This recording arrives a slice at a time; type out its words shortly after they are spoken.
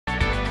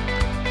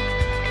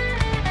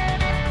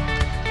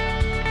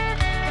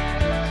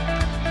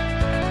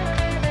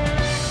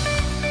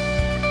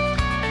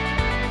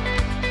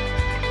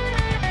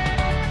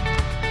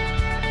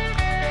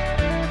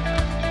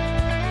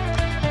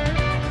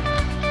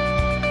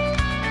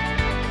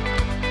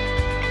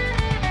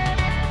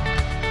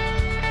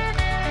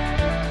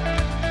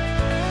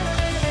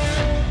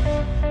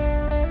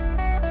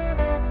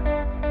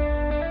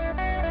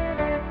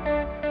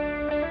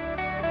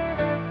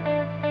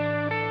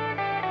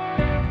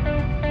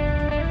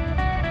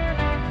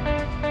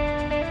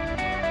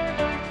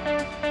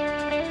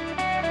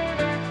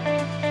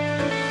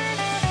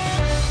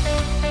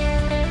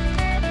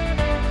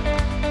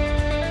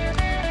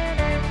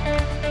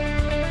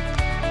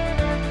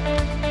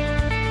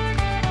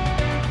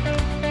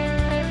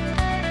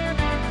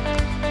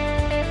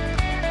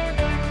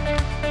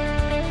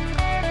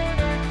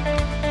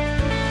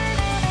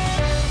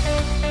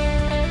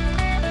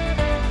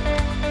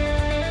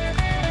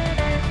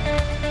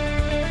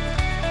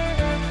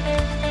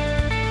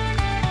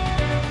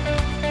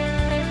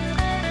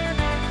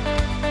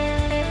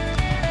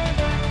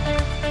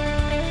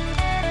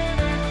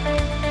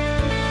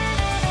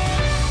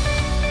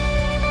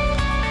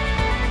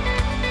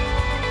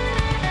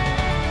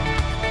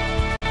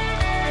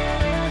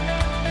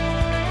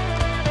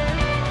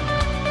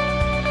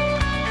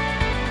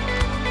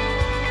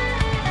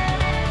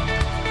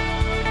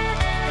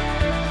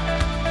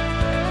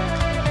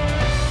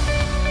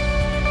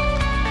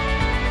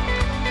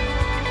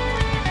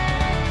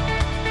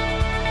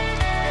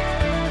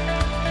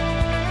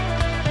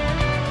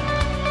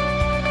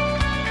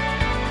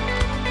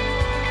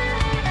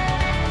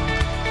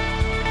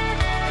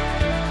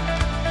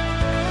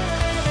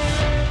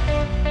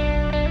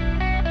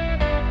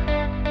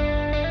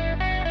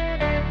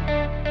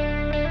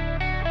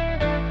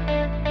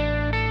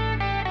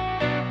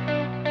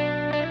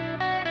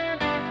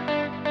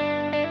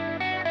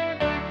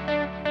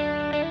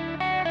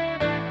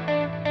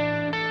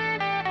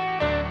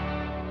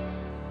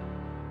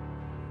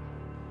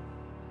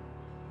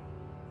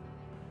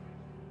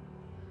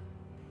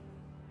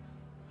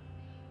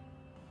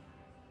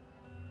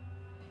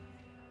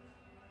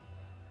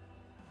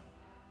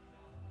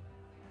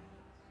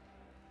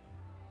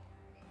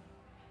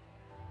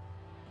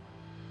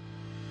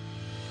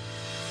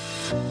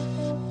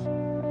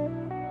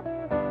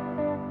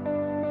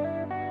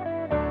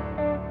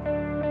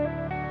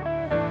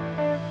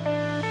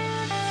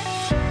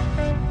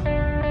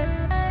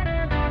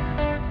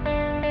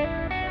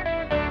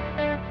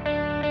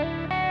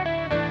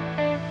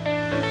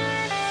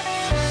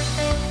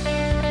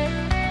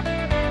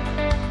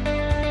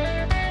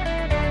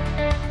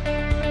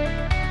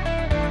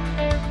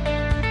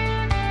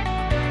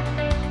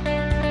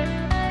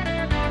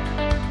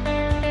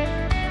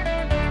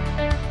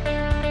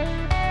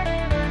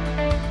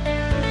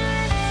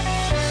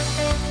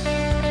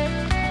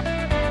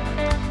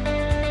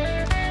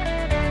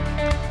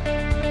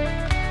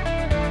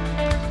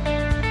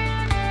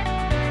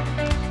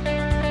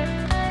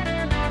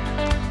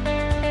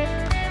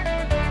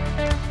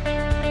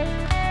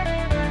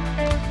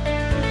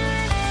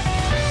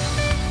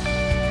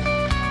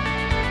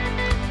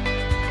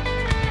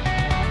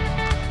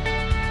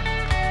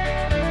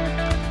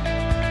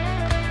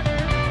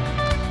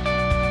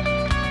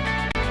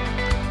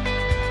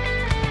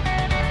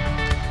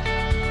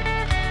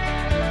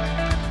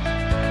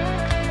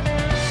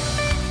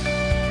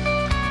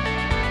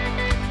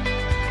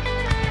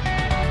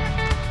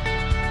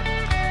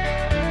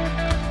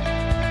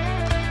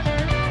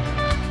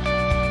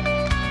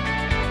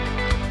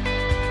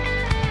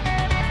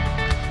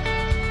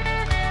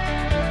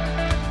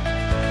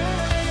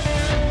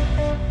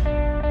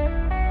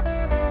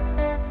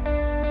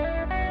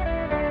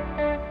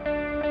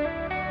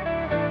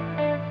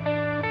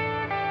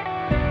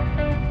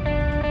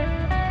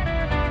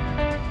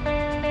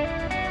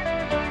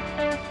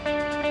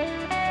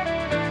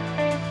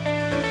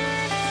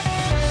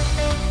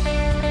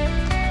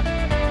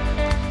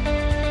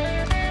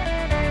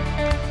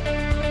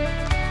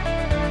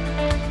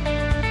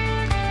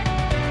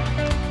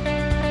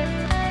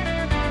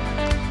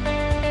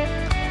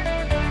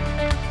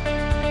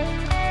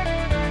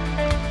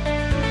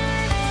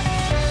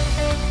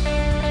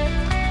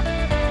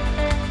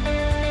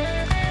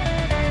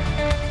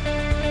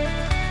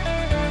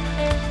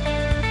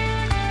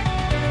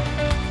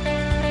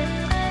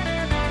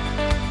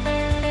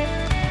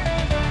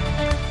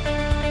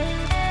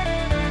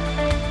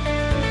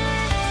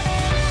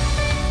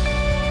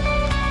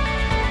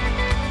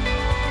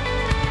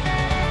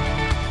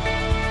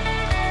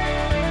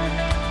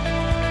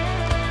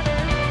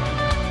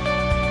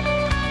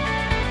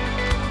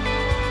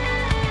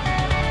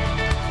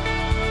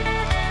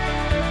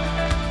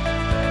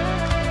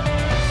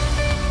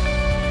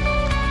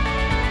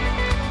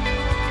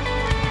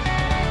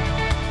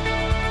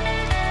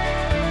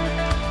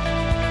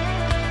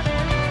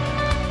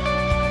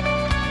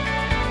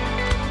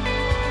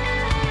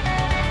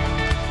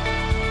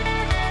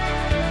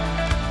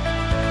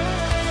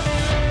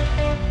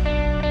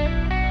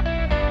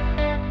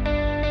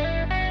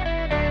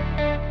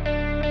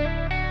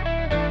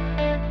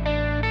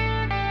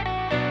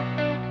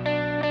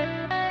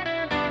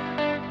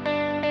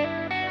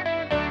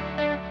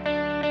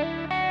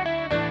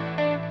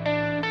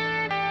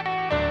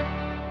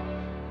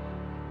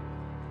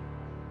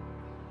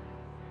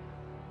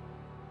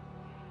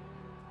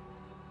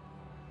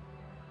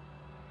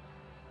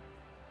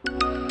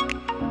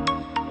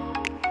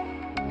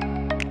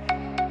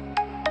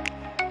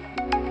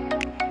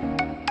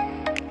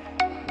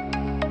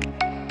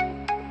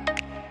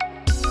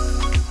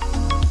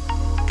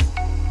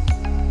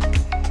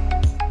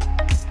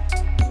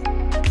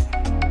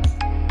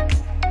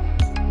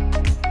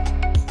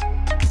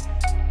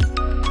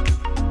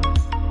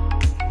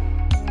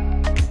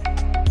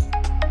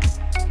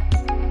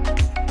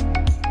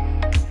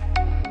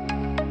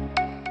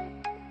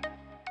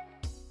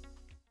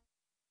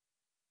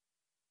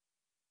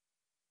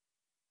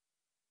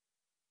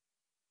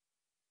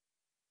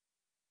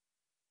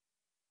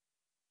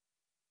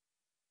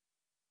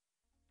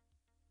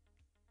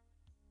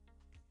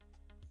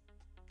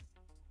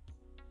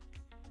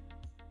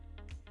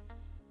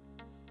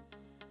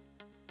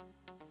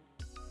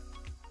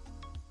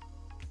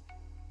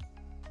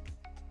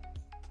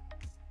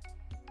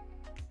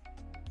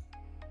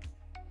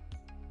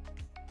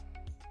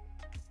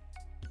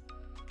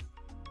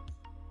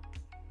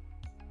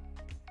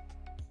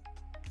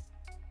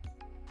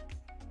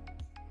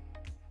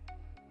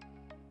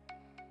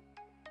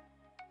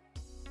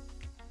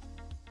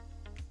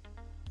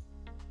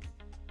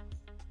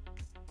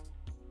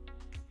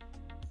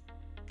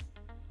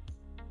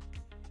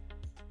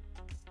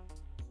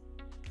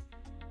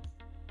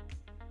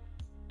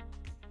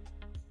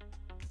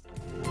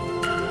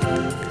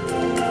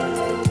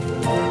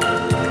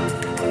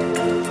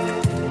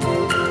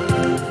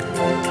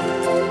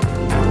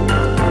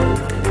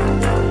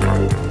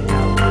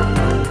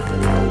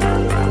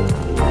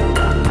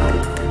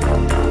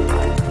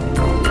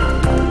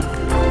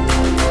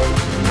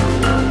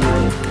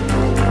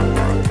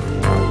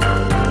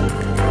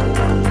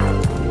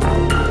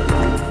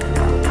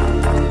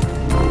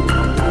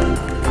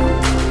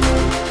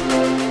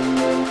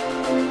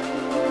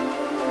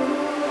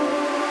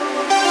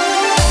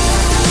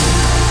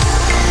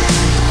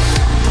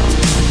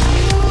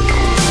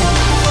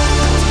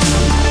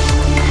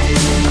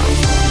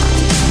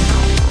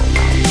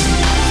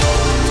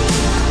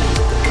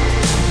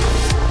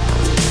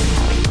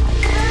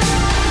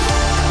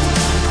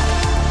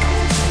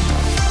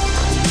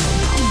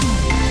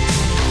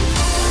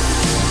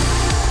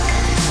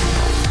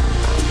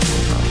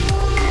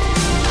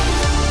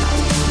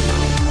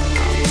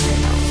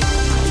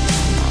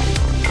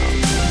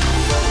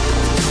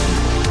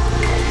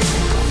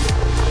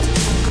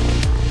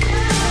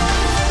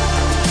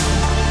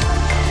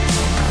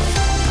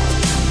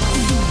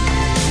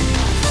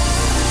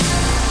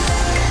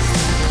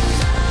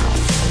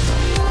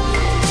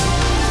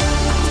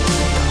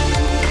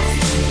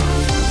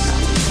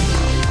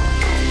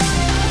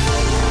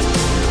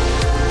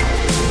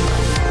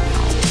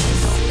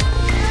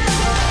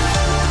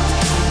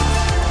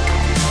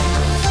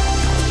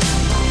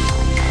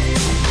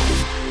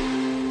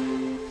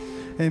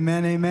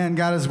Amen, amen.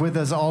 God is with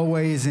us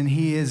always, and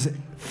He is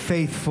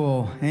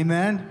faithful.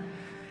 Amen,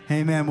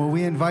 amen. Well,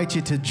 we invite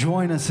you to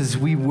join us as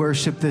we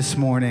worship this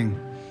morning.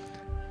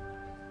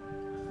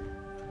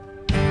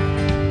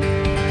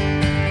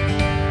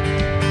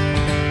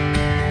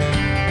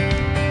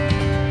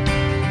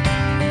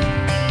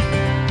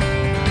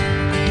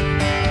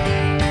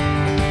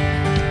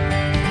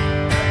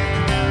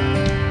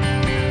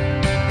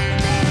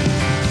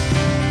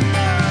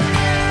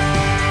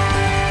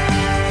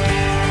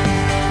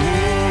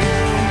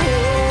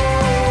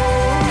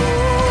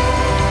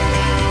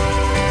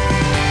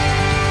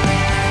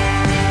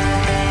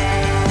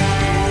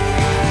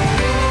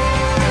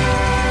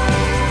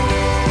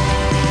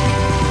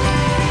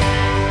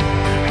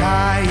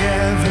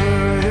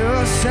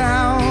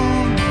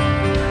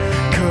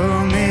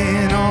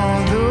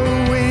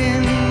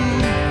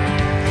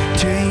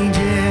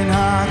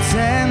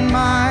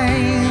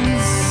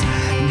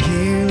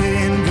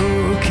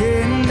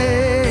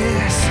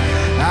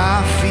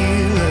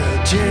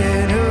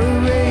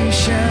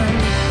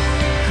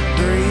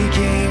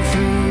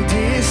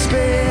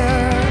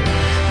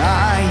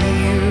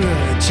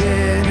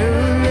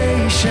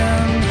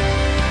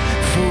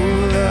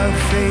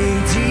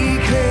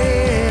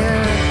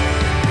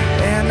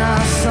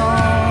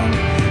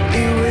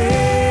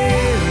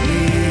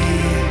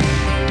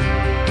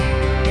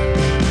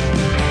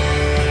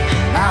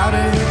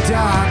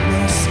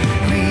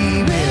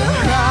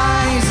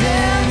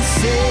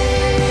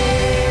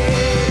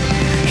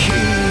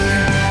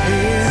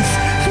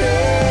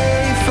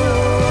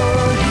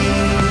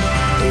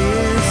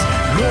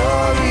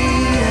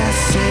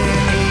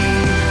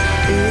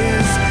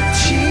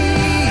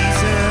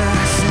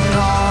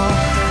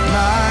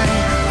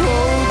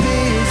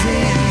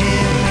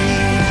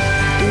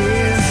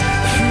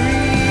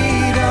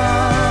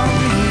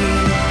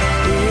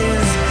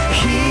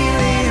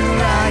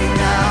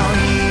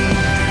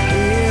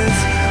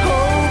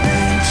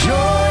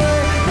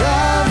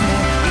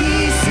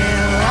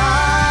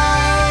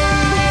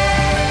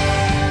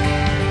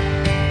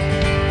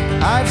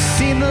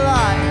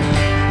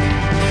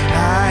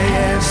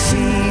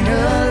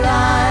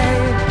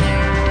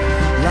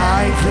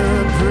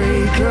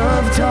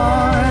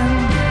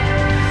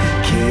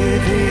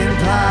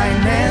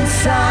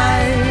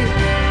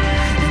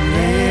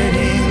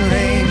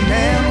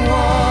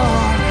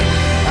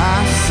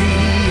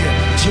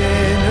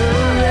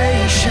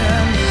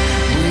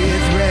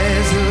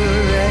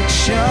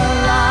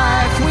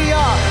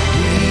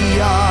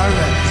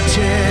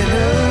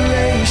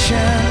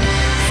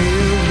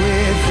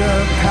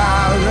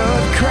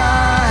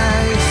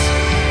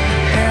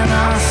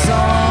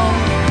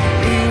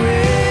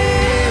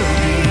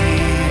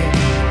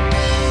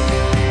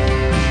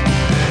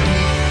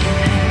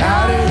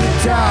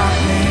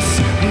 Darkness,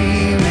 we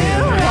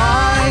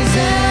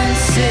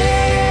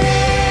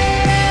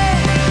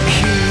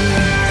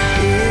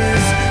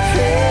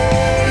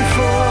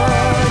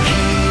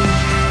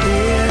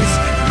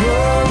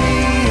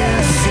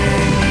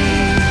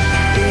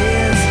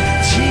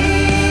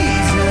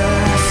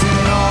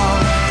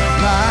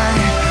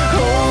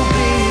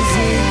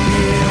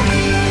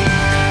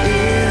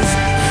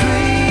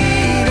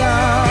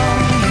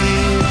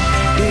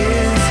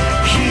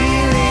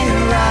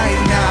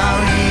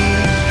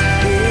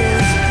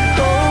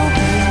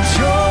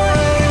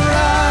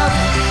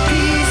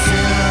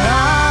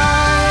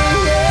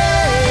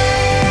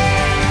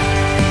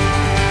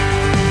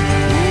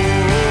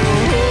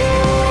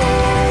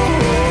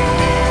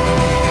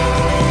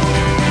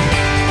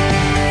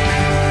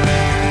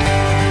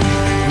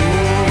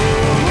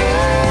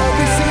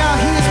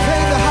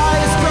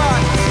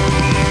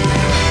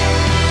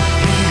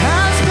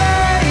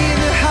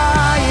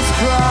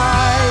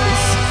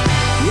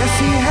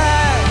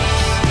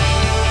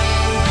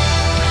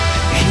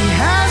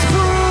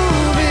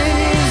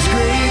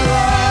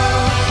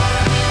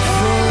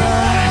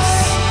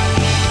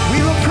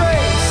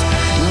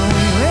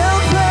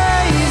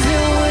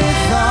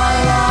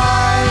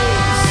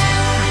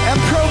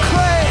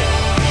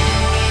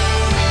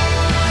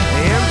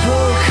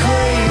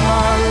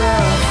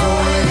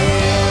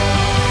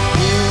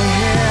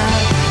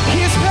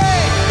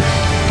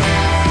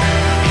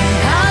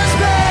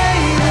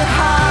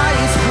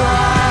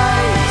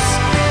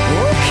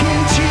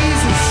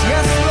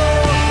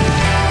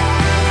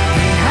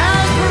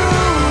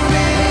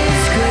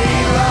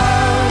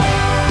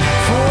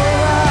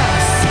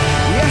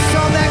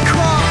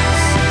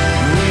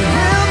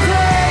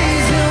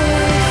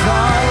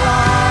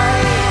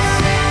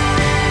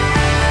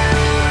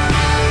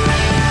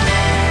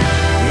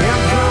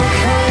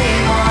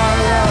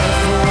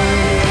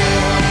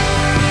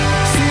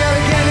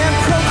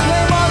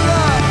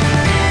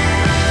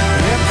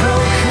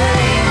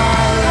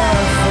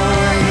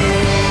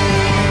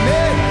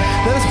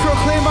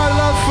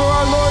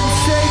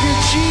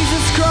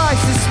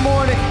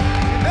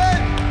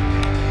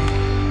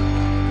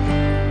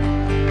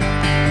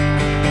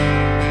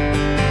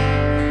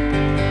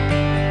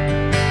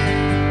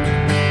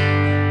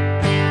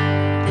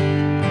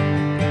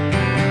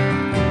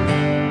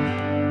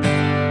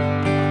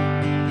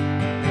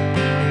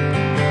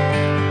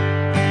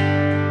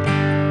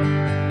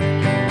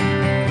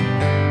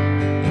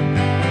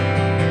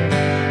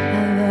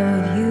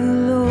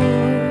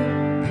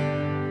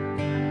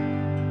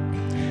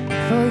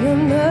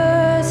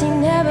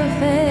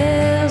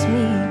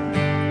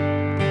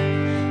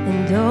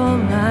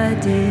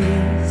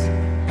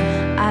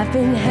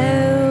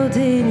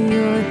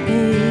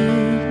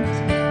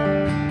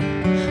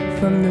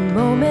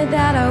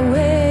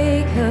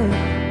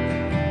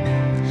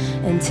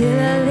Until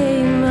I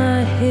lay my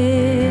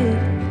head,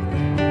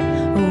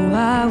 oh,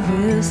 I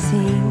will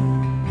sing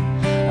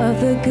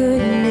of the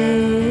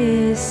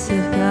goodness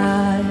of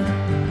God.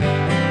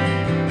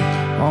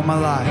 All my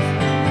life.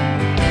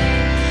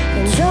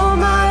 And all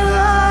my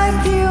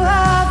life you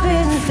have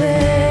been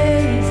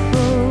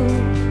faithful.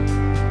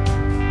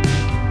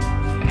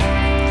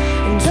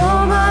 And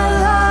all my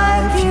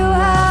life you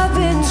have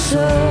been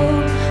so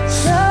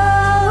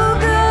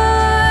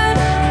good.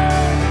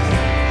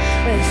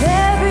 With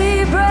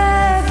every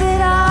breath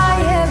that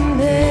I am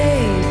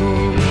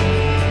able,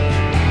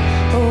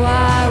 oh,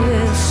 I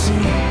will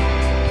sing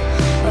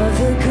of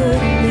the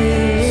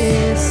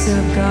goodness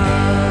of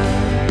God.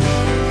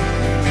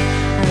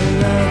 I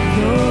love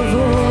your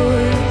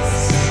voice.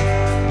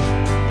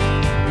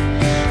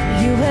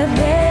 You have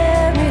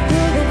led me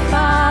through the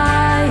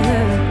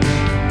fire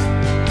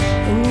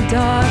in the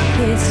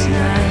darkest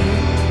night.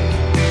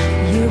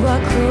 You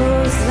are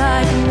close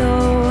like no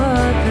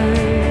other.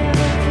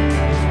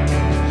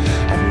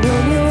 I've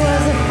known you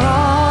as a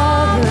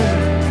father.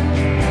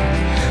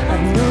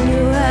 I've known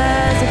you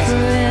as a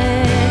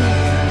friend.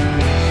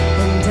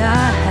 And I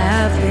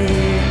have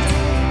lived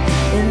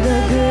in the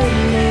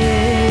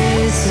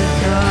goodness of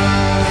God.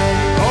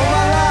 All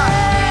my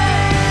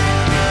life.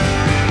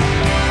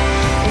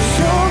 And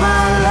all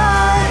my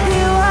life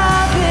you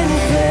have been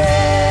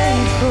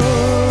faithful.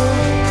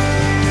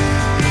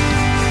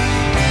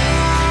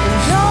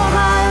 And all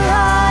my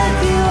life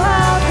you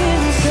have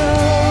been so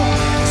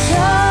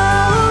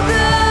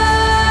good.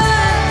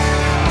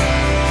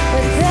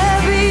 With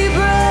every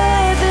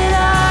breath that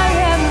I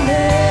am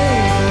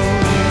able,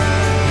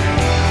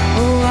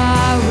 oh,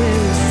 I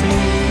will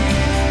sing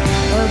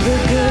of the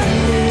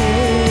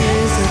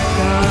goodness of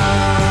God.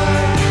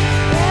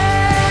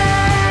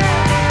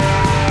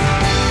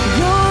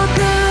 Your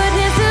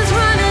goodness is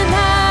running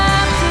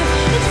after,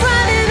 it's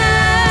running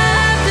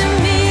after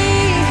me.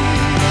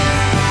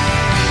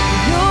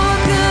 Your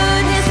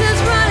goodness is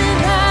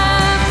running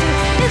after,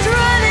 it's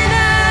running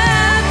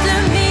after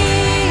me.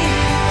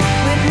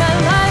 With my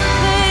life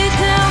laid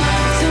down,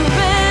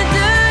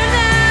 surrender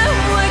now,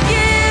 I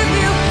give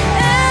you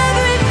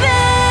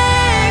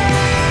everything.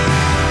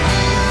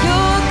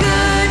 Your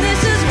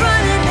goodness is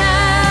running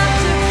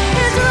after,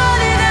 it's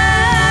running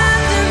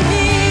after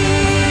me.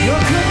 Your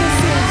goodness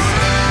is.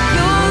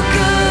 Your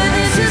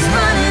goodness is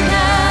running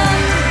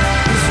after,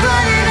 it's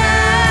running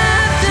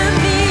after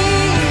me.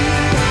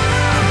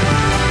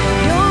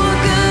 Your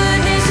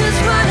goodness is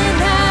running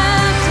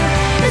after,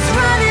 it's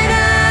running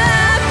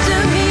after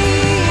me.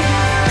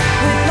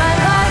 With my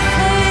life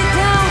laid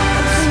down,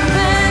 I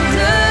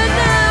surrender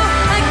now,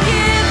 I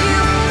give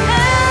you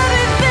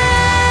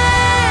everything.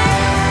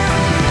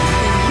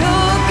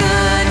 Your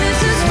goodness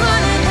is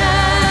running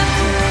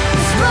after,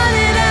 it's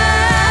running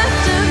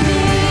after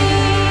me.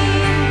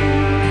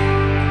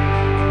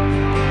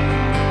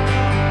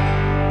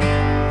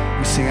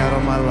 We sing out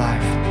all my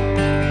life.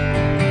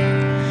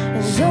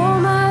 And all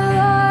my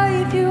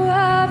life you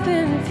have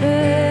been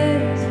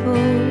faithful.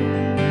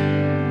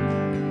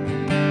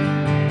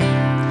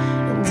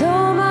 And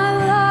all my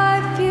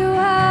life you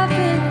have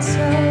been so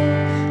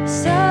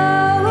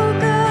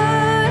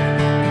good.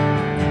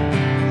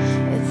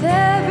 With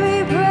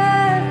every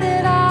breath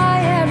that I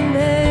am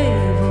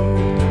able,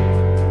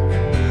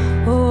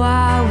 oh,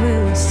 I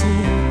will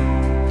sing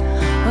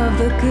of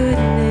the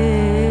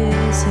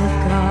goodness of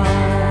God.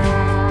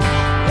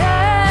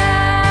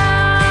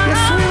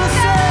 Yes, we will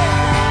sing.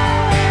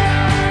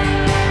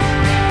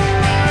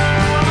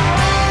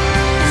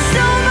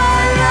 All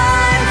my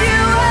life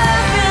you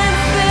have been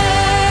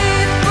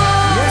faithful.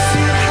 Yes,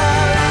 you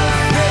have.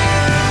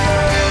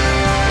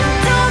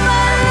 All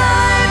my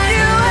life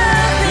you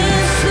have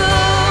been so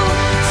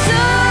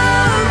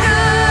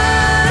good.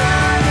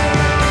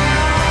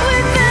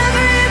 With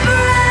every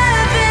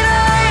breath that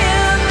I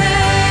am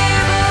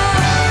able,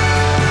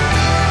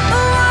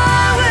 oh,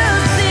 I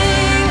will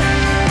sing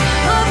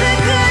of the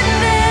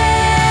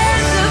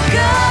goodness of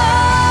God.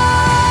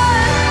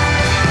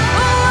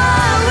 Oh,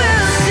 I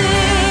will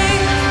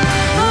sing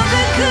of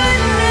the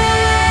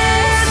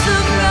goodness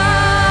of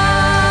God.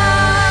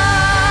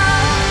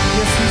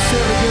 Yes, we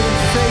serve a good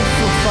and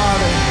faithful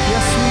Father.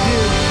 Yes, we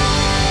do.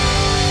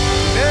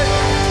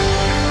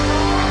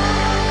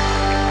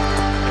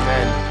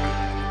 Amen.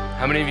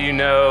 How many of you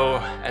know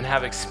and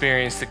have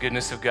experienced the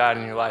goodness of God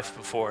in your life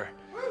before?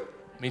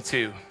 Me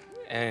too.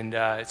 And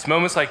it's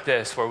moments like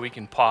this where we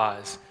can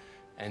pause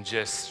and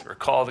just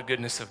recall the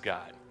goodness of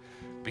God,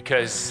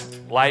 because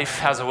life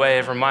has a way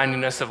of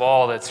reminding us of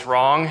all that's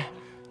wrong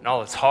and all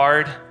that's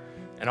hard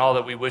and all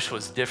that we wish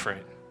was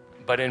different.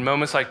 But in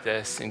moments like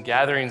this, in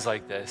gatherings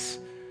like this,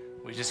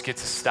 we just get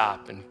to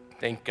stop and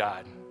thank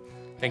God.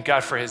 Thank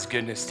God for his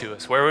goodness to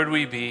us. Where would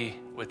we be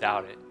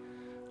without it?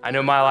 I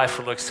know my life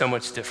would look so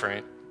much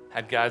different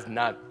had God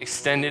not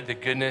extended the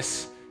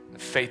goodness and the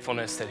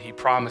faithfulness that he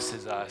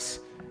promises us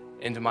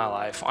into my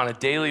life on a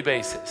daily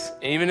basis.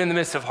 Even in the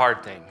midst of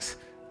hard things,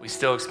 we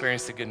still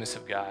experience the goodness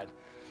of God.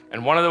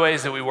 And one of the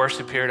ways that we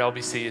worship here at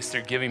LBC is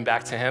through giving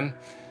back to him.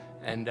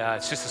 And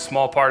it's just a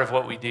small part of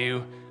what we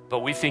do, but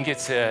we think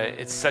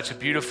it's such a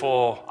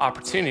beautiful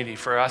opportunity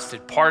for us to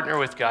partner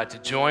with God, to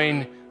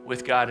join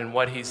with God in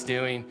what he's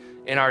doing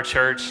in our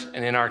church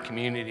and in our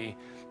community.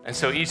 And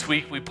so each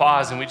week we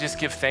pause and we just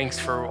give thanks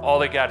for all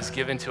that God has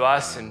given to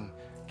us and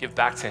give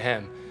back to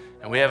him.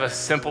 And we have a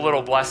simple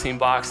little blessing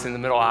box in the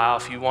middle aisle.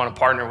 If you want to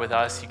partner with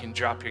us, you can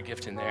drop your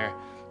gift in there.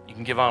 You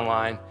can give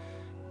online.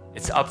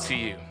 It's up to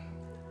you.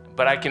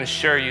 But I can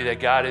assure you that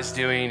God is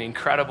doing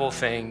incredible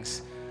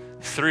things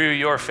through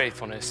your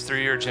faithfulness,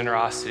 through your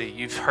generosity.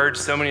 You've heard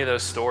so many of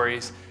those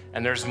stories,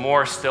 and there's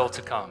more still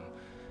to come.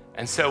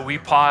 And so we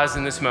pause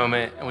in this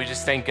moment, and we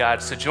just thank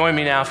God. So join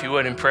me now, if you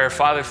would, in prayer.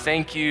 Father,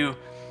 thank you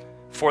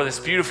for this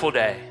beautiful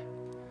day.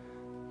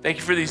 Thank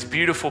you for these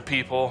beautiful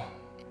people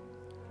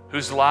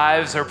whose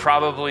lives are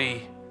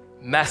probably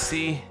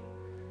messy,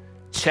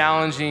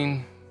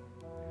 challenging.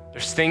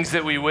 There's things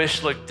that we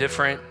wish looked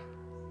different.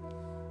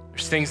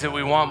 There's things that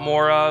we want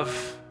more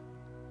of.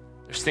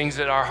 There's things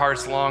that our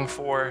hearts long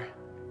for.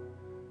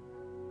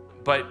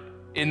 But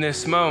in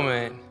this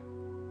moment,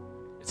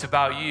 it's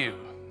about you.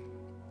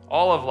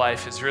 All of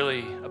life is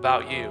really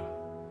about you.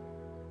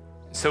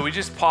 So we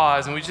just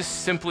pause and we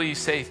just simply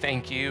say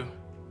thank you.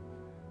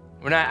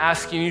 We're not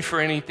asking you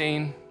for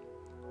anything.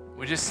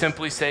 We just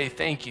simply say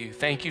thank you.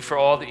 Thank you for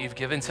all that you've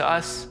given to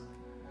us.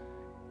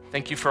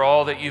 Thank you for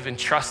all that you've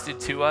entrusted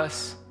to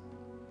us.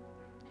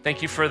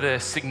 Thank you for the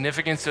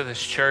significance of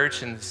this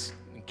church and this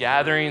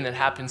gathering that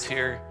happens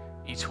here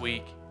each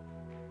week.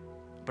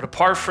 But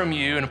apart from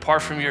you and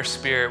apart from your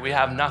spirit, we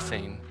have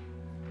nothing.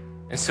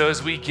 And so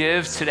as we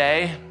give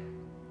today,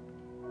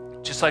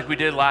 just like we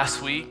did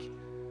last week,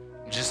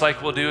 just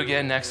like we'll do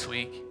again next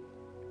week,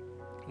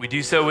 we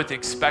do so with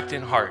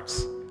expectant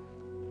hearts,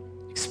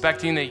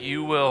 expecting that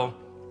you will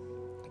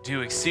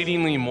do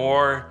exceedingly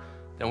more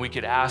than we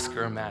could ask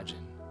or imagine.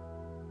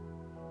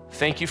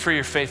 Thank you for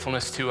your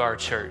faithfulness to our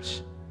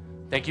church.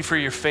 Thank you for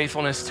your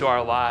faithfulness to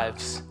our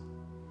lives.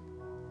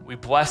 We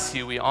bless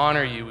you, we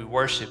honor you, we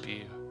worship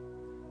you,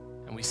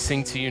 and we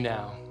sing to you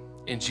now.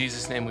 In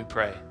Jesus' name we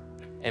pray,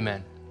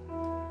 amen.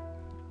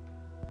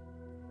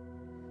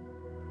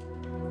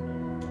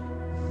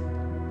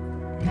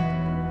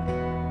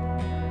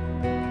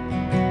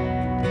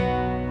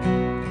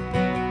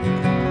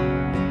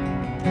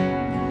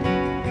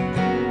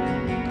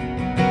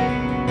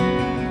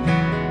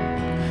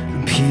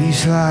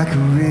 Peace like a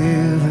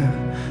river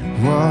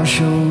wash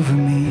over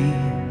me.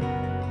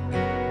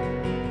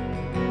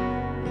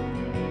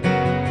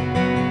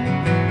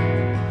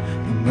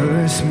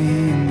 Immerse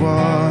me in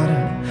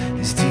water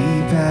as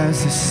deep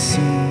as the sea.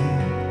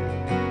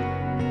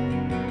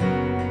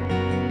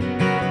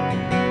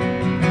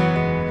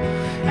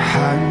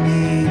 Hide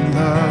me in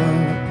love,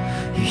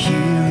 your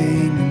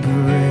healing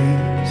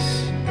embrace,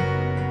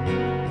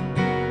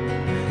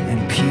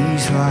 and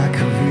peace like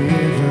a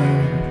river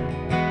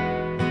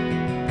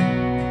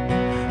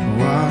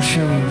wash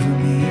over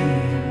me.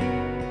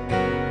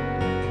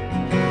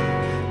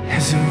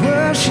 As I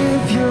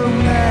worship your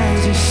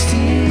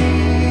majesty,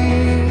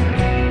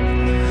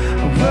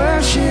 I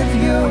worship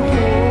your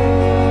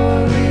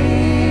holy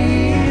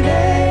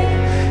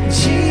name.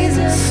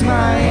 Jesus,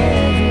 my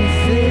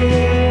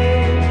everything,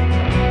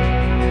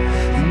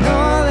 and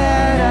all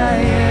that I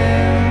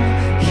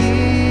am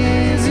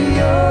is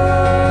yours.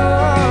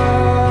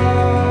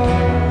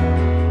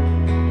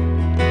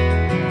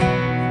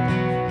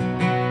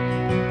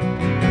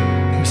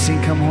 We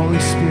sing, come Holy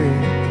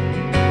Spirit.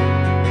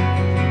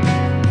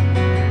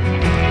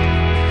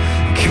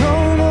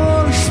 Come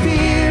Holy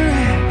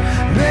Spirit,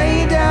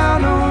 rain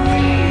down on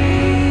me.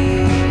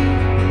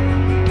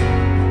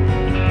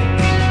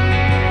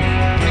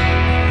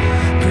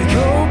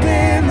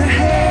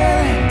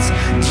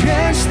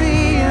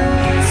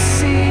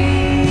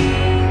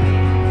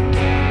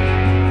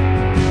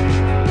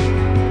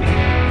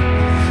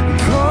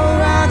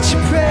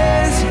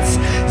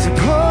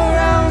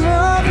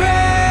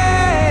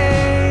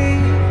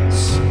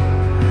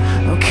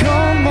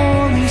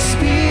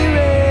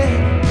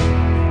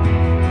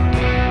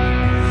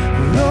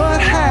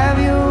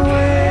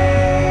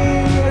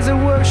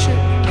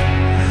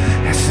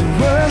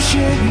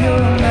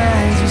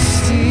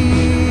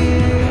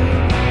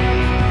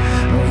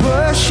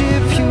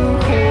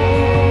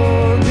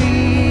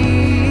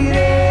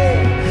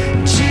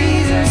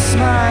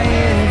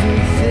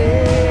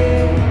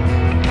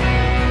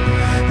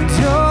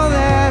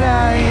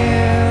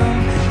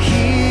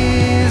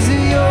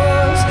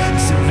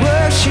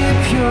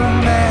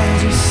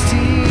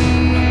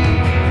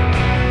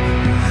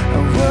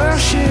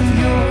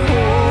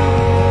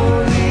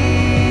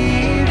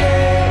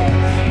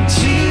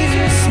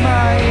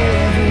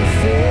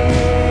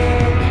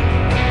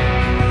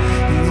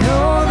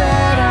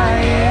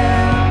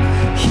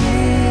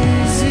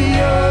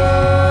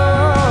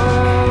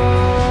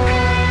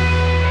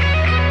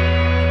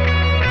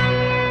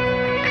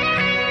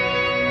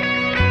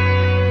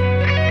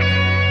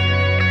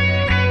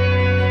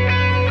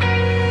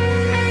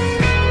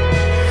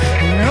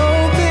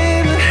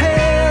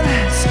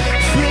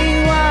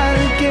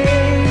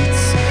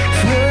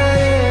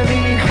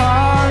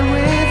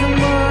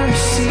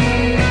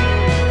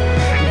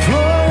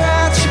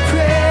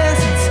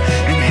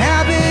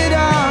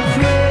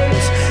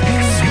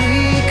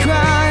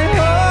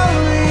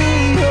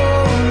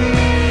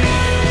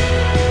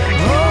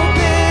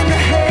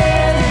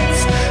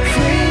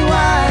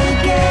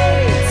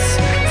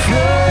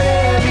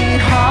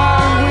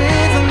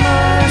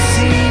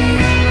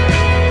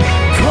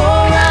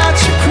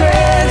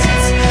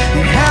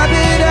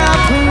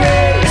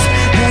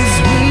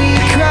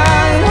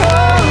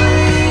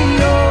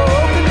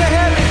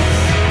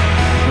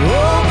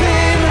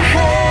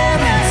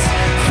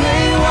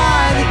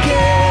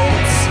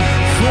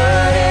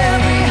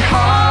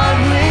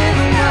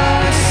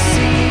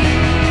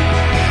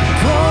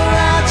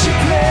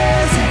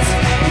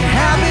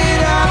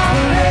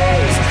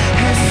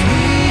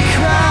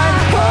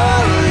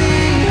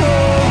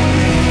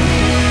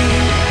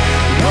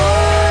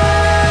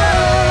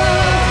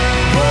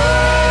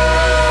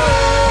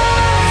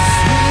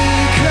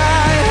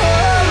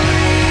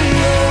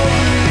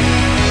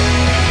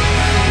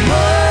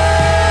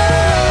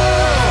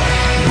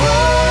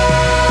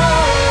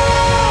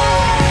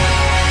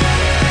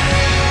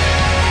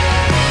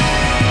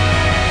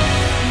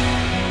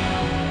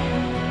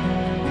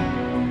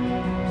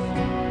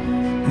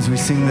 As we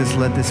sing this,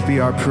 let this be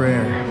our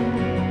prayer.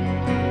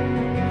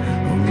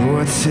 Oh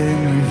Lord, send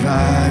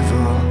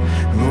revival.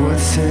 Lord,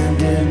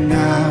 send it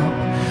now.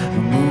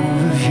 A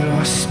move of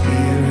your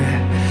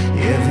spirit.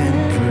 Heaven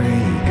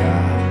break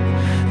out.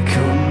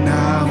 Come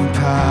now in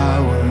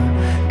power.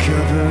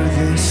 Cover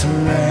this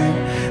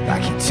land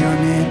like you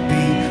done it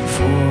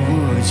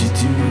before. Would you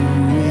do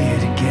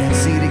it again?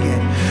 See it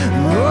again.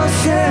 Lord,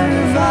 send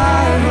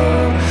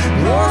revival.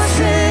 Lord,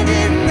 send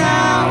it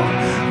now.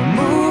 A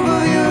move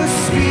of your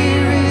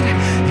spirit.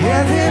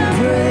 Heaven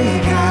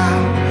break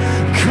out.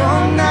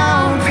 Come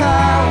now in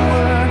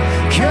power.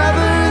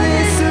 Cover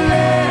this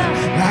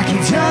land like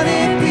you done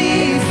it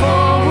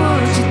before.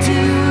 Would you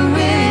do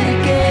it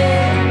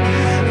again?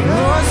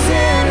 Lord,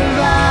 send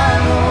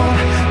revival.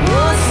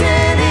 Lord,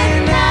 send it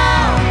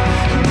now.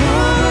 A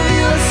move of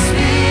your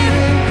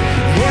spirit.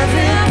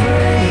 Heaven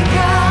break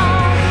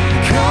out.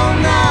 Come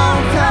now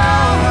in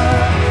power.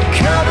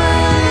 Cover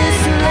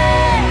this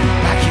land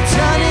like you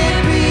done it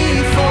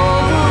before.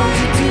 Would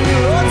you do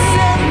it? Lord,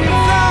 send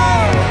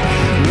revival.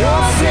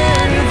 Lord,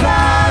 send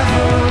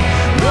revival.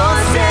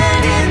 Lord,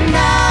 send it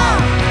now.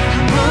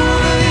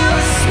 Move of your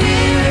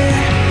spirit.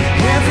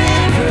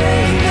 Heaven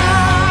break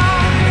out.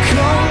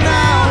 Come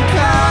now in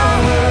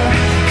power.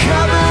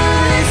 Cover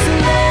this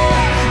land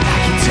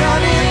like you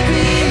done it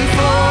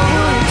before.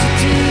 Would you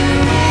do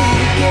it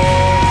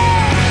again?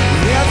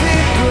 Heaven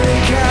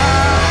break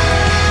out.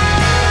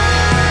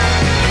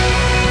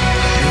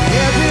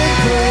 Heaven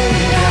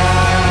break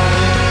out.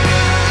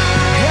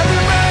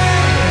 Heaven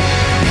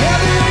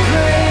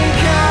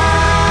break out.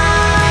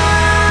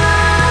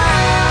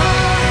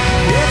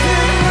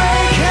 Heaven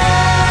break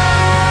out.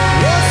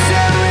 Lord,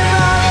 send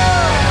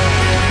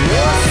revival.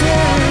 Lord, send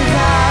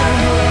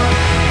revival.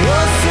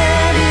 Lord,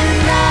 send it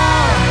now.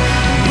 Move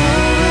of your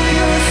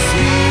spirit.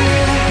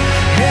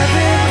 Heaven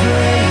break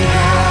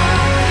out.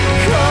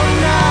 Come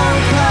now in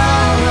power.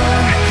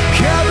 Cover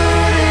this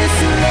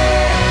land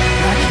like you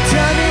done it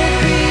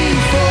before.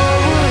 Would you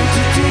do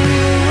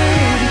it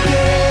again?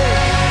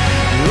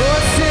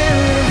 Lord, send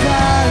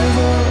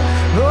revival.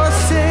 Lord,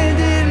 send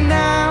it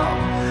now.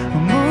 A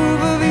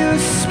move of your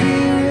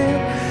spirit.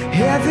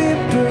 Heaven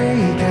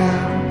break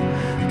out.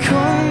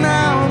 Come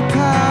now in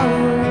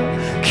power.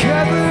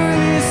 Cover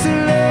this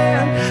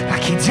land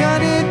like you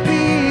done it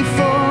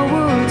before.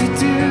 Would you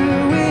do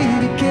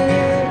it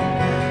again?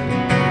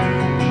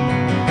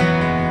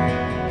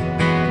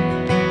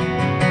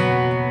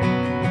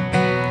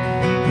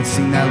 Let's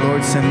sing that,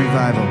 Lord, send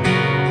revival.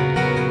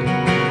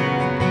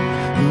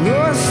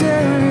 Lord,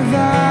 send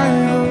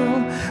revival.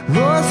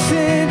 Lord,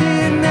 send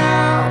it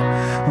now.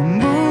 A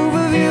move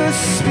of your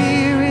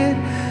spirit.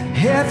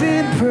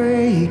 Heaven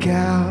break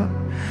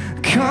out.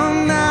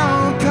 Come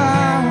now in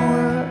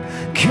power.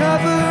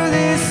 Cover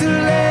this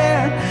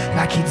land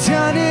like you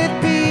done it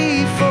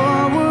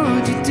before.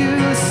 Would you do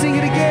it? Sing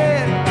it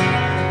again.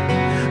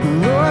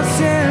 Lord,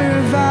 send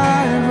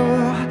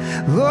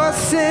revival. Lord,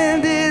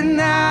 send it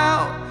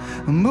now.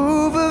 A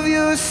move of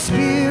your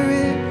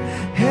spirit.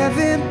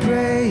 Heaven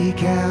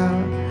break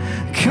out.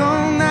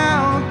 Come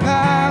now in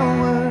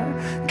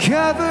power.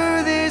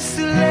 Cover this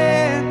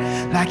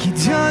land like you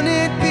done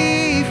it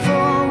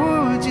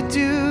before. Would you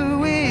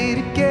do it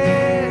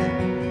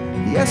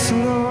again? Yes,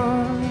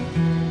 Lord.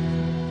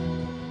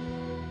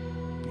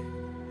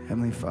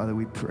 Heavenly Father,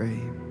 we pray.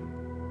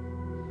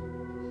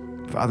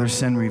 Father,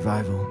 send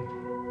revival.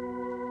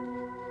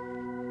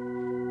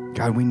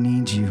 God, we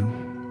need you.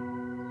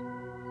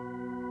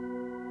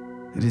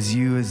 It is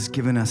you has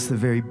given us the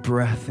very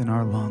breath in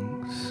our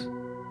lungs.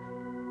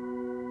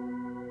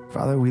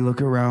 Father, we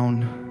look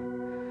around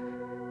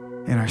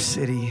in our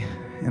city,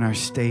 in our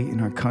state,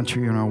 in our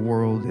country, in our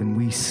world, and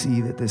we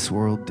see that this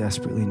world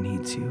desperately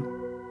needs you.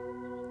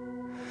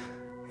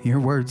 Your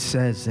word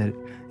says that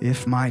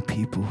if my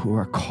people who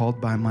are called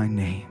by my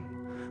name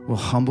will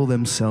humble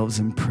themselves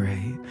and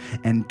pray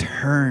and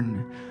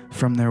turn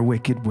from their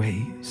wicked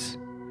ways,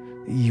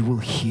 you will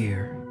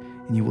hear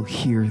and you will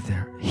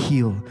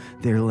heal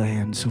their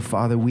land. So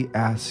Father, we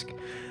ask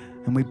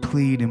and we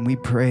plead and we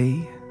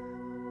pray,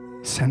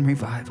 send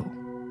revival.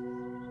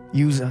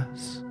 Use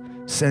us,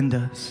 send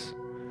us,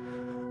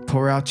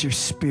 pour out your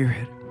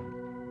spirit.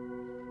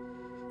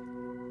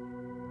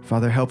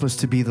 Father, help us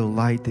to be the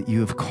light that you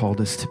have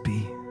called us to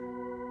be.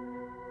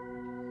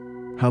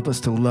 Help us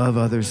to love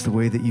others the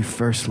way that you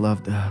first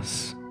loved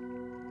us.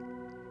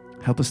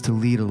 Help us to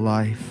lead a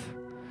life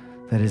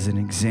that is an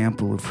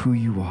example of who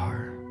you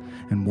are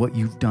and what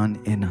you've done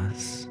in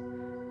us.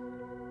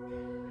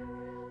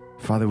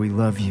 Father, we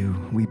love you.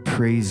 We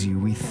praise you.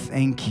 We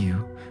thank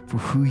you for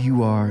who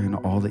you are and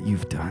all that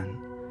you've done.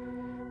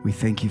 We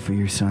thank you for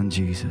your son,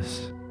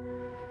 Jesus.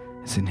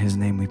 It's in his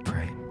name we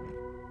pray.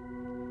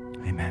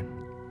 Amen.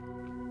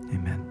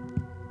 Amen.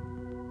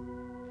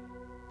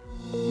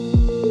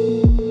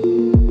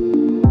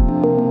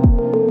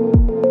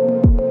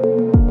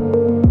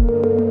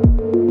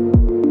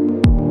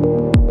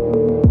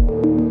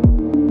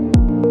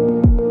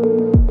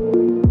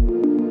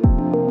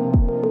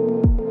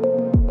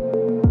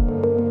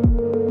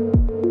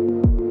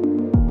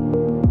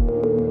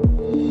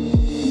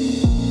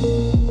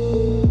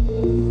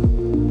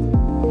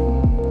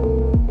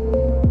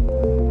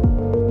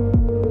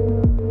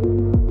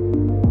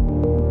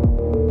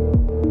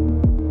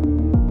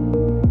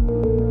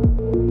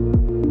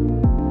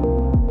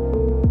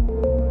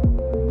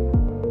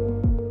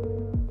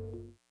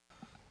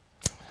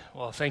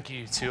 Well, thank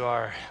you to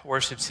our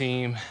worship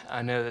team.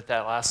 I know that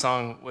last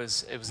song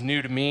was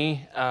new to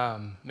me,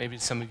 maybe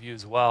to some of you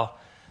as well.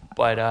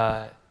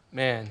 But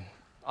man,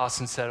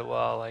 Austin said it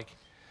well. Like,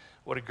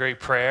 what a great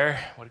prayer,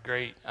 what a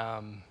great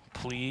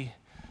plea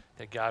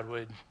that God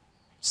would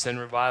send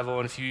revival.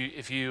 And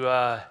if you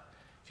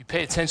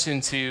pay attention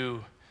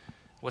to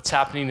what's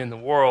happening in the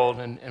world,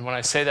 and when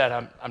I say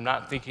that, I'm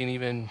not thinking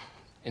even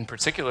in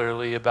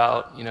particularly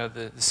about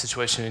the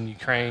situation in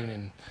Ukraine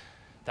and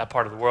that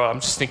part of the world. I'm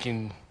just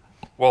thinking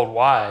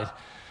worldwide.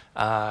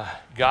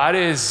 God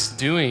is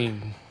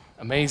doing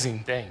amazing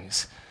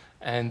things,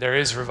 and there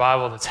is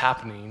revival that's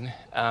happening.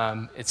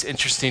 It's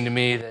interesting to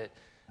me that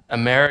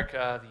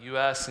America, the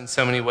U.S., in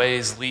so many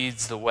ways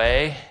leads the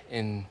way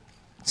in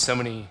so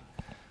many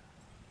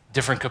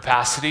different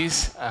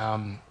capacities,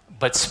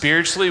 but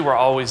spiritually we're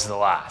always the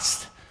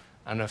last.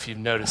 I don't know if you've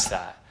noticed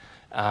that.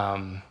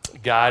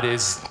 God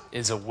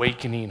is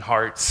awakening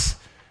hearts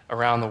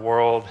around the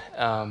world,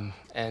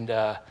 and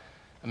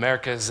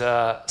America's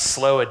a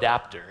slow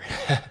adapter.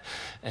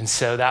 And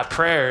so that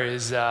prayer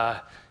is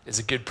a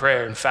good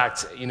prayer. In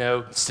fact,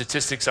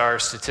 statistics are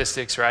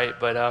statistics, right?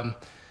 But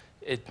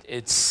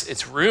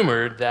it's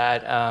rumored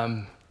that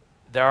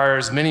there are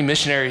as many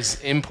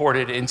missionaries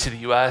imported into the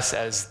U.S.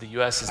 as the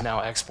U.S. is now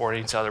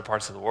exporting to other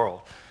parts of the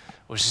world,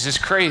 which is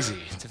just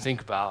crazy to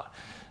think about.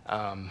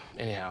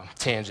 Anyhow,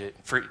 tangent,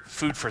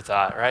 food for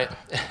thought, right?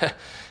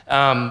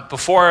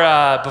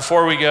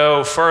 Before we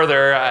go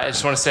further, I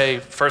just want to say,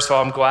 first of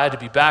all, I'm glad to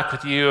be back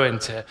with you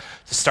and to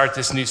start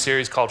this new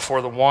series called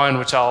For the One,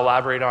 which I'll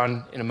elaborate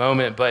on in a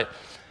moment. But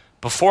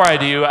before I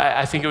do,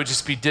 I think it would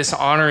just be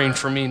dishonoring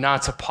for me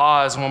not to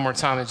pause one more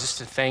time and just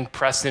to thank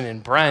Preston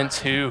and Brent,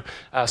 who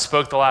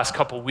spoke the last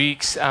couple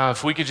weeks.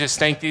 If we could just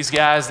thank these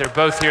guys. They're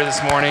both here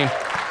this morning.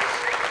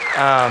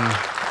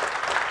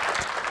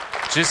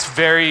 Just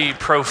very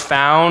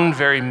profound,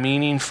 very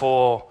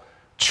meaningful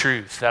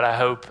truth that I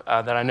hope,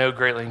 that I know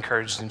greatly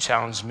encouraged and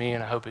challenged me,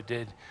 and I hope it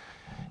did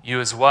you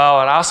as well.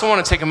 And I also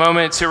want to take a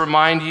moment to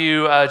remind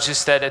you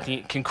just that at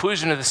the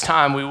conclusion of this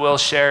time, we will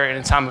share in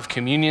a time of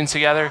communion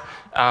together.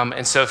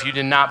 And so if you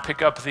did not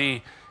pick up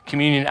the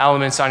communion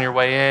elements on your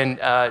way in,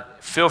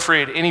 feel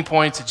free at any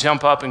point to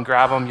jump up and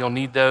grab them. You'll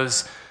need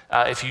those.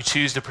 If you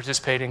choose to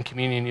participate in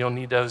communion, you'll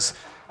need those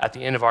at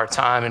the end of our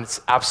time, and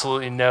it's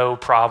absolutely no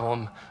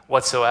problem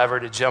whatsoever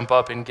to jump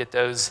up and get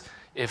those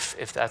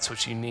if that's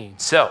what you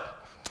need. So,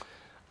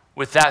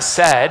 with that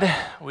said,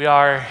 we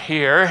are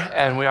here,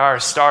 and we are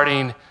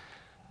starting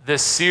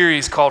this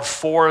series called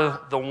For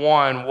the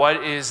One.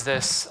 What is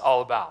this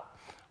all about?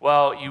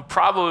 Well, you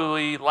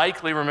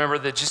likely remember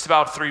that just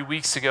about 3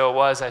 weeks ago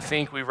I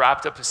think we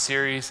wrapped up a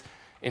series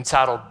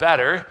entitled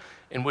Better,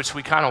 in which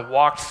we kind of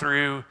walked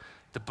through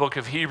the book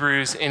of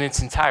Hebrews in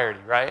its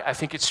entirety, right? I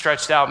think it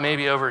stretched out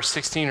maybe over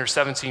 16 or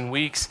 17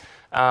 weeks.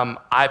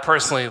 I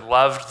personally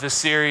loved this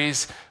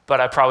series,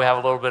 but I probably have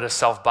a little bit of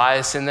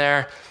self-bias in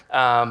there.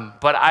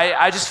 But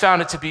I just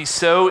found it to be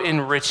so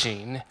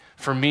enriching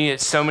for me at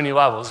so many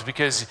levels,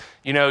 because,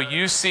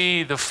 you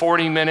see the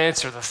 40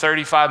 minutes or the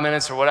 35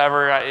 minutes or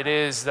whatever it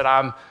is that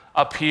I'm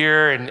up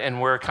here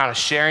and we're kind of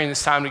sharing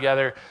this time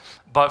together.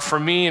 But for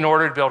me, in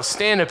order to be able to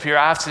stand up here,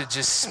 I have to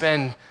just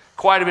spend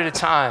quite a bit of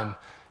time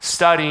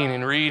studying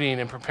and reading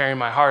and preparing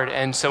my heart.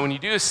 And so when you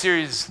do a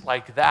series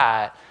like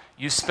that,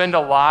 you spend a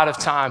lot of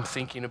time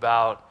thinking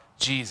about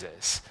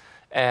Jesus.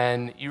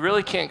 And you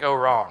really can't go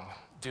wrong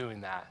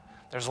doing that.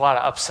 There's a lot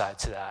of upside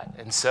to that.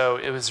 And so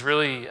it was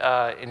really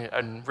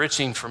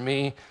enriching for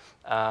me.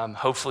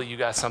 Hopefully you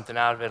got something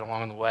out of it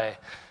along the way.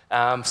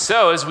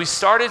 So as we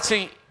started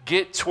to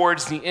get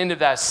towards the end of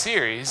that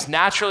series,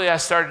 naturally I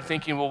started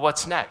thinking, well,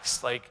 what's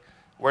next? Like,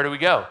 where do we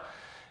go?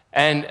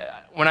 And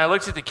when I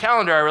looked at the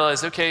calendar, I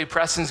realized, okay,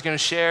 Preston's going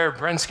to share,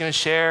 Brent's going to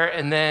share,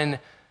 and then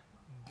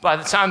by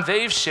the time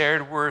they've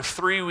shared, we're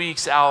 3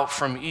 weeks out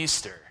from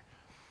Easter.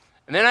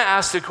 And then I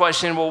asked the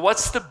question, well,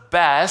 what's the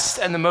best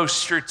and the most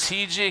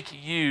strategic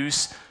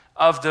use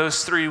of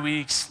those 3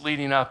 weeks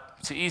leading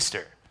up to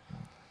Easter?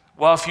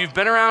 Well, if you've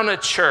been around a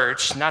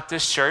church, not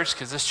this church,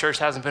 because this church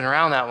hasn't been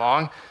around that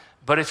long,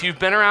 but if you've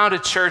been around a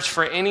church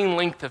for any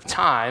length of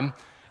time,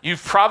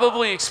 you've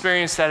probably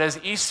experienced that as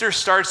Easter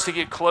starts to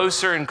get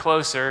closer and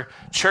closer,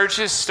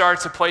 churches start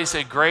to place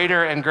a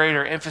greater and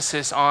greater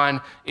emphasis on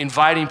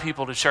inviting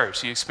people to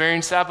church. You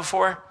experienced that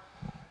before?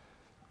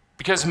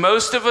 Because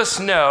most of us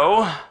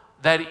know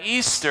that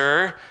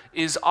Easter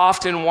is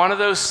often one of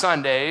those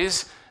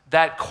Sundays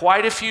that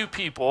quite a few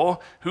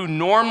people who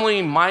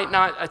normally might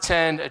not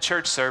attend a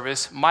church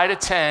service might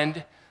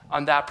attend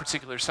on that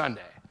particular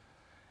Sunday.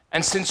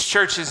 And since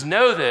churches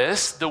know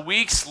this, the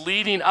weeks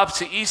leading up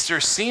to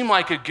Easter seem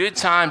like a good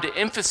time to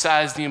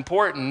emphasize the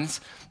importance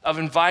of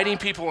inviting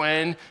people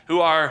in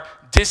who are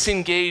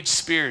disengaged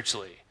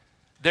spiritually.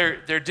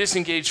 They're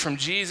disengaged from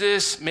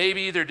Jesus,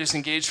 maybe they're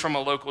disengaged from a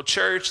local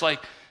church.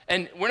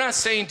 And we're not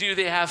saying, do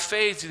they have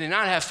faith, do they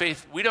not have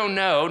faith? We don't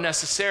know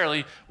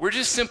necessarily. We're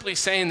just simply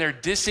saying they're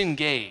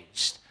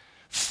disengaged.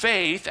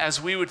 Faith,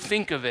 as we would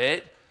think of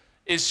it,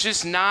 is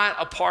just not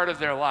a part of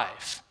their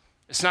life.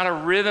 It's not a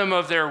rhythm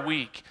of their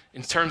week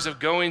in terms of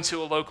going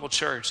to a local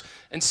church.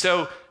 And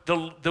so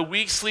the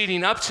weeks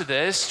leading up to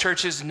this,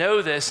 churches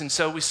know this, and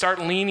so we start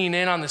leaning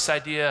in on this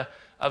idea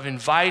of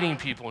inviting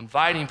people.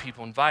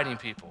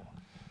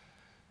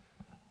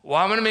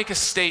 Well, I'm going to make a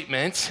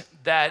statement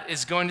that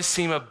is going to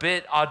seem a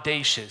bit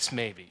audacious,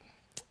 maybe,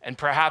 and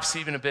perhaps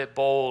even a bit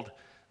bold,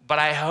 but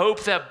I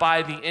hope that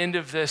by the end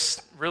of this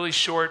really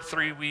short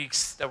 3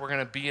 weeks that we're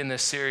going to be in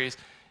this series,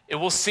 it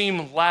will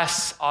seem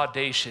less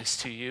audacious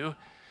to you.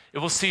 It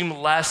will seem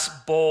less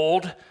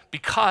bold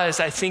because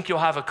I think you'll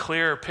have a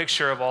clearer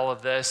picture of all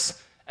of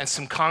this and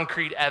some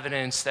concrete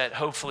evidence that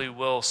hopefully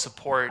will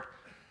support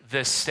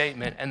this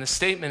statement. And the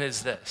statement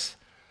is this: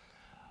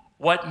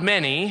 what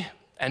many,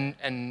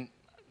 and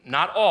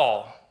not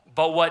all,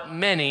 but what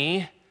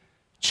many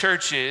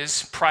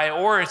churches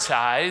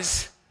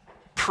prioritize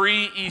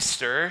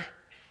pre-Easter,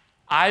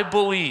 I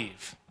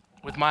believe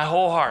with my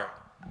whole heart,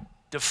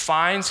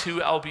 defines who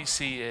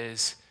LBC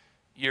is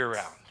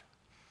year-round.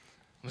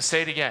 I'm going to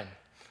say it again.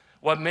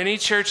 What many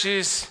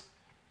churches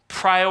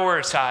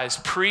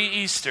prioritize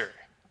pre-Easter,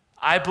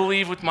 I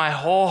believe with my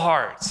whole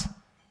heart,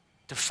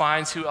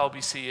 defines who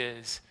LBC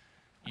is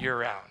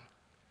year-round,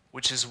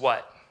 which is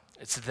what?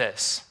 It's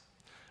this.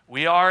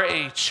 We are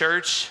a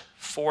church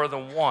for the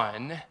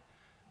one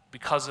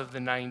because of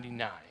the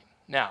 99.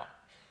 Now,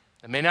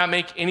 that may not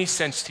make any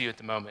sense to you at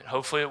the moment.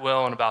 Hopefully it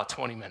will in about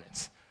 20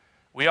 minutes.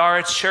 We are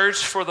a church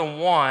for the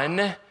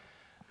one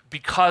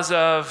because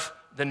of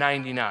the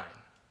 99.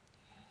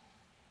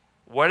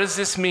 What does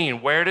this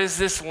mean? Where does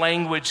this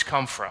language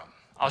come from?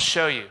 I'll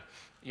show you.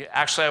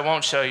 Actually, I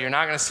won't show you. You're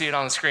not going to see it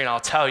on the screen. I'll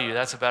tell you.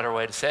 That's a better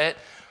way to say it.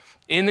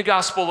 In the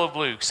Gospel of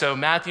Luke, so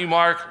Matthew,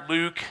 Mark,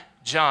 Luke,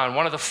 John,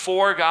 one of the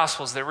 4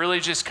 Gospels that really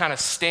just kind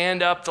of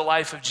stand up the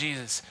life of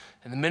Jesus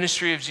and the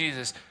ministry of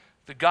Jesus.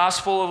 The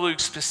Gospel of Luke,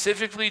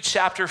 specifically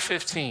chapter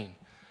 15,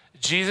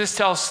 Jesus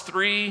tells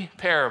 3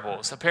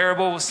 parables. A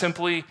parable was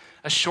simply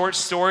a short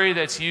story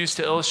that's used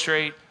to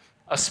illustrate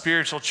a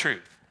spiritual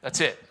truth.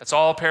 That's it. That's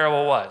all a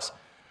parable was.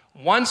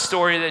 One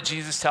story that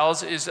Jesus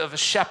tells is of a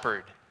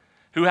shepherd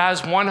who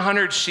has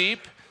 100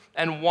 sheep,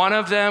 and one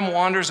of them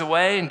wanders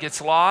away and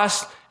gets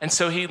lost, and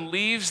so he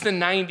leaves the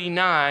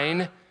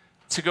 99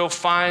 to go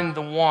find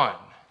the one.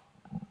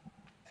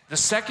 The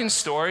second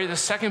story, the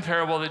second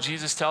parable that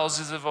Jesus tells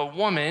is of a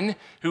woman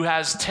who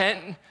has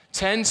 10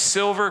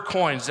 silver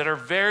coins that are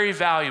very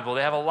valuable.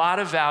 They have a lot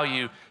of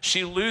value.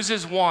 She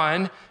loses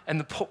one,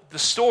 and the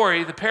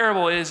story, the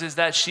parable is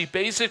that she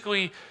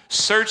basically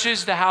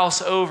searches the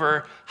house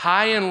over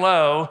high and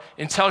low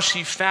until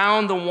she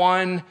found the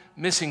one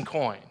missing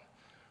coin.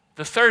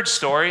 The third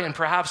story, and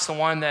perhaps the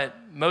one that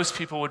most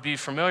people would be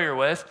familiar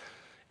with,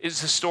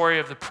 is the story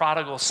of the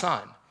prodigal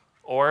son,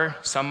 or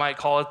some might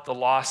call it the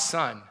lost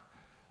son.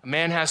 A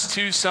man has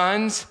 2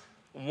 sons.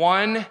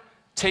 One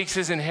takes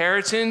his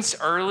inheritance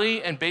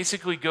early and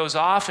basically goes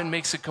off and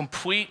makes a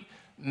complete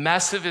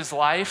mess of his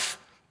life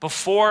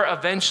before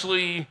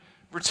eventually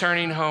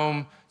returning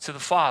home to the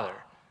father.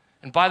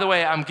 And by the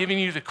way, I'm giving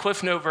you the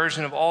Cliff Note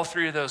version of all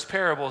 3 of those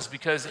parables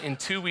because in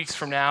 2 weeks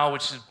from now,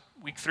 which is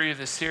week 3 of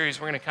this series,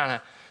 we're going to kind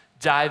of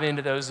dive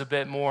into those a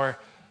bit more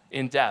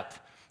in depth.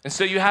 And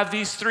so you have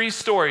these 3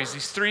 stories,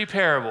 these 3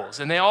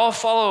 parables, and they all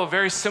follow a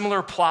very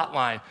similar plot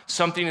line.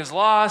 Something is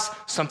lost,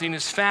 something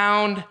is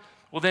found.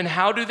 Well, then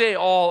how do they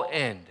all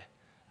end?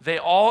 They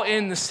all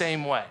end the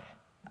same way.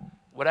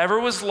 Whatever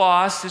was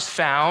lost is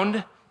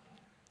found,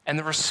 and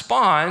the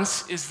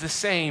response is the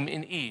same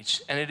in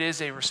each, and it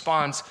is a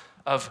response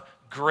of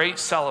great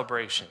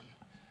celebration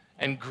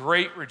and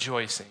great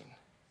rejoicing.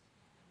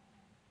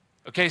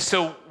 Okay,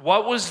 so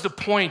what was the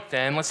point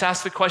then? Let's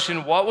ask the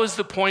question, what was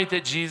the point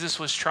that Jesus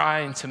was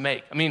trying to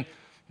make? I mean,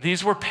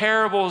 these were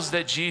parables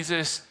that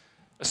Jesus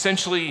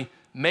essentially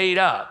made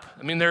up.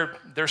 I mean,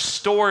 they're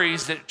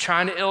stories that are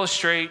trying to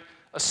illustrate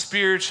a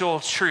spiritual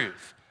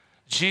truth.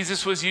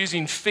 Jesus was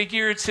using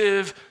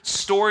figurative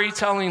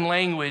storytelling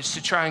language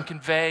to try and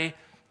convey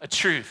a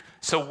truth.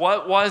 So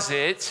what was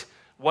it?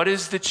 What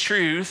is the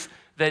truth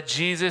that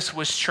Jesus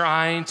was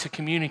trying to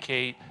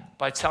communicate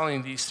by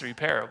telling these 3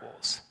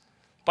 parables?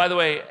 By the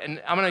way,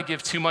 and I'm going to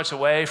give too much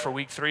away for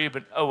week 3,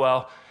 but oh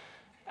well,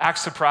 act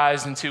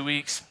surprised in 2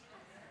 weeks.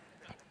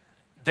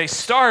 They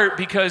start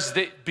because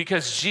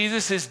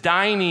Jesus is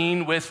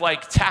dining with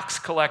like tax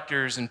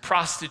collectors and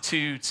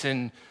prostitutes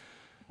and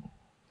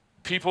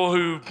people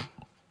who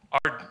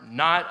are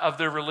not of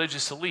the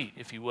religious elite,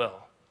 if you will.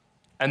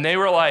 And they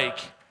were like,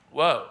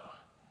 whoa,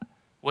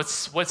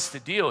 what's the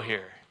deal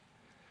here?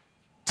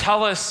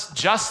 Tell us,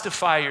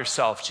 justify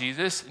yourself,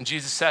 Jesus. And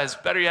Jesus says,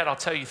 better yet, I'll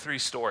tell you 3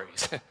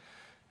 stories.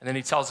 And then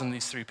he tells them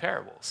these 3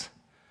 parables.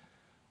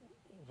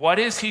 What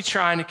is he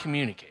trying to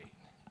communicate?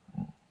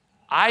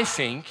 I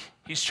think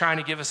he's trying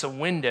to give us a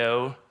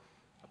window,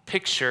 a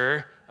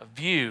picture, a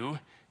view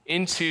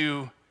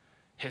into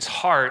his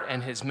heart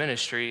and his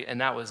ministry, and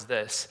that was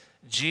this.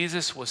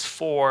 Jesus was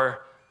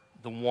for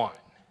the one.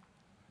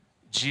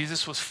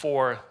 Jesus was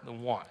for the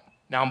one.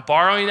 Now I'm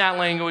borrowing that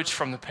language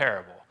from the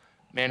parable.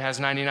 Man has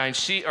 99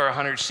 sheep or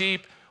 100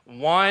 sheep.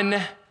 One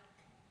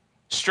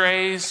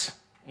strays,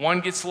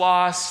 One gets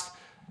lost.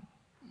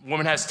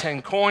 Woman has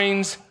 10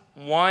 coins.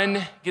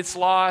 One gets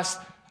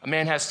lost. A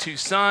man has 2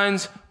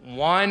 sons.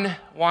 One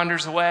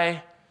wanders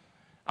away.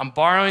 I'm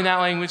borrowing that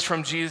language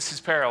from Jesus'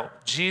 parable.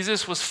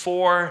 Jesus was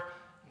for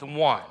the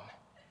one.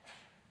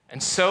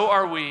 And so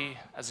are we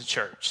as a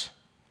church.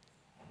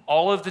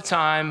 All of the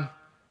time,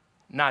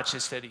 not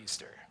just at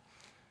Easter.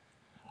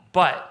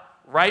 But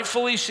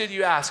rightfully should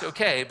you ask,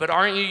 okay, but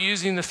aren't you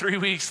using the 3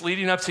 weeks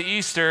leading up to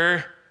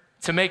Easter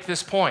to make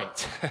this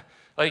point?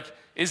 Like,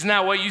 isn't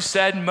that what you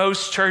said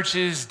most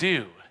churches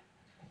do?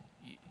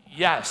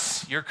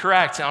 Yes, you're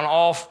correct on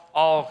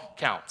all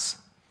counts.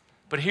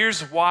 But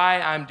here's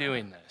why I'm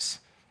doing this.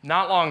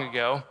 Not long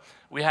ago,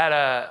 we had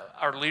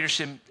our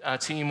leadership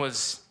team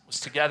was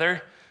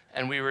together,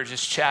 and we were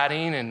just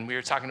chatting, and we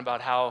were talking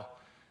about how,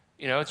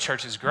 the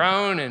church has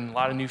grown, and a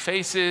lot of new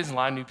faces, and a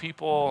lot of new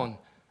people, and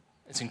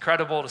it's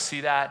incredible to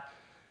see that.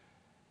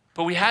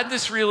 But we had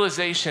this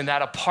realization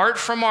that apart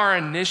from our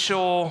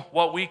initial,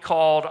 what we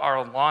called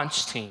our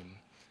launch team,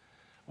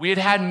 we had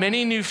had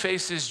many new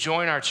faces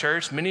join our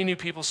church, many new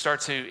people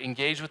start to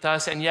engage with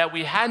us, and yet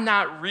we had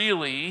not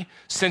really,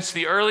 since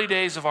the early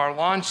days of our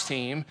launch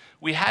team,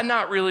 we had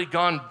not really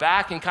gone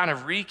back and kind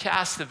of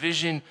recast the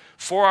vision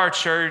for our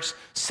church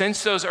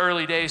since those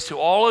early days to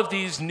all of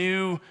these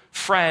new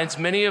friends,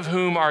 many of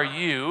whom are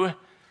you,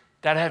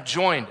 that have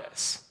joined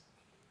us.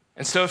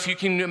 And so if you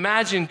can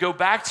imagine, go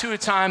back to a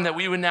time that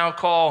we would now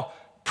call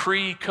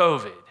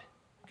pre-COVID,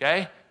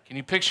 okay? Can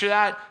you picture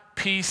that?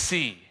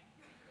 PC.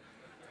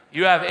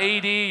 You have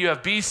AD, you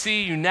have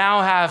BC, you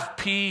now have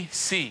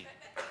PC,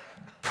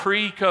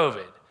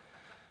 pre-COVID.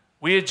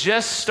 We had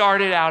just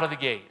started out of the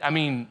gate. I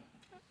mean,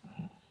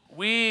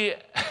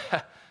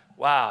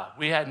 wow,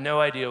 we had no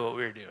idea what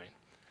we were doing.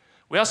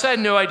 We also had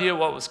no idea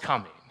what was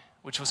coming,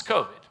 which was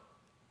COVID.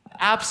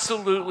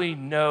 Absolutely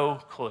no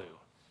clue.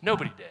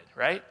 Nobody did,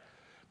 right?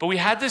 But we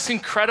had this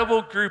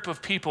incredible group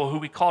of people who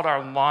we called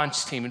our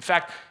launch team. In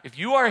fact, if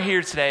you are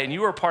here today and you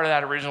were part of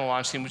that original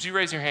launch team, would you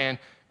raise your hand?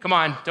 Come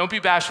on, don't be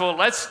bashful.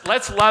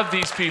 Let's love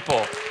these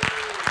people.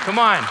 Come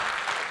on.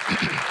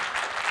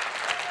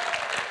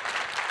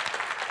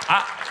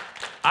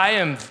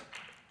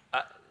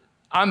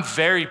 I'm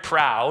very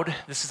proud.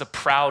 This is a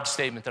proud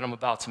statement that I'm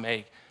about to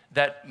make.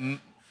 That,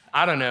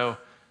 I don't know,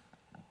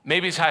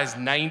 maybe as high as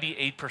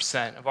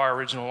 98% of our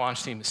original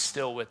launch team is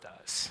still with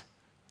us.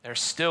 They're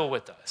still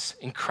with us.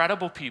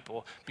 Incredible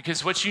people,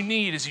 because what you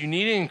need is you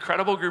need an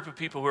incredible group of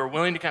people who are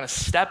willing to kind of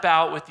step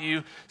out with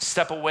you,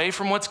 step away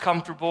from what's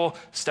comfortable,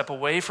 step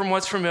away from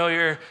what's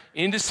familiar,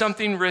 into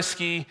something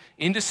risky,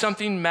 into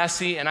something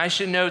messy. And I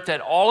should note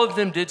that all of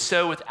them did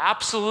so with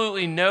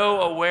absolutely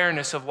no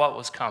awareness of what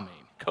was coming,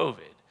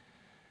 COVID.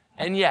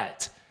 And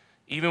yet,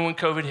 even when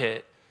COVID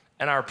hit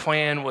and our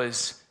plan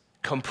was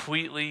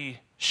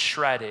completely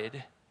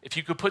shredded, if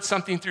you could put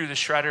something through the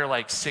shredder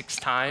like 6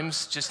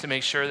 times just to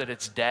make sure that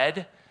it's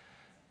dead,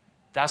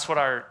 that's what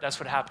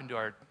happened to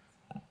our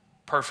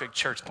perfect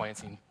church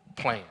planting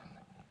plan.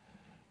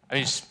 I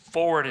mean, just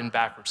forward and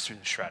backwards through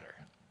the shredder.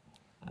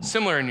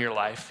 Similar in your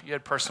life, you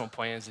had personal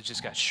plans that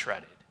just got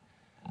shredded.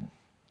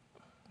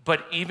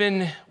 But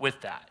even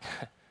with that,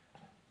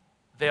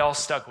 they all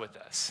stuck with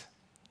us.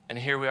 And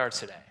here we are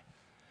today.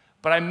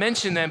 But I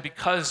mention them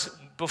because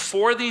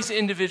before these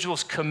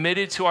individuals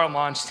committed to our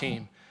launch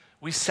team,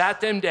 we sat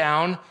them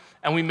down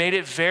and we made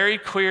it very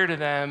clear to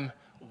them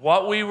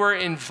what we were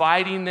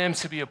inviting them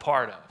to be a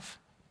part of.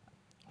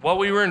 What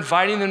we were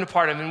inviting them to be a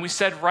part of. And we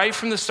said right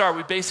from the start,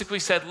 we basically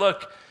said,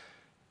 look,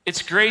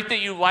 it's great that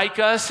you like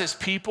us as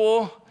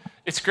people.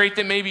 It's great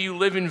that maybe you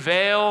live in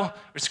Vail.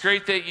 It's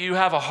great that you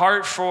have a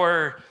heart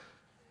for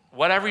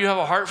whatever you have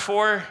a heart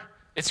for.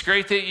 It's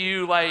great that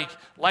you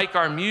like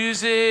our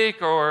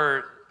music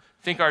or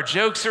think our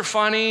jokes are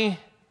funny.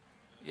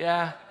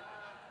 Yeah.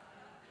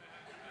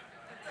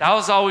 That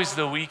was always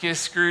the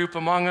weakest group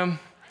among them.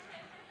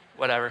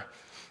 Whatever.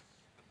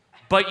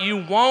 But you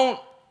won't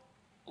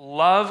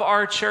love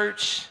our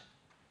church,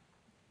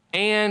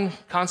 and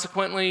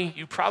consequently,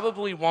 you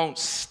probably won't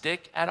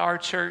stick at our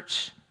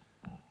church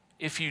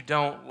if you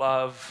don't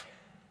love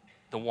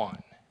the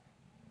one.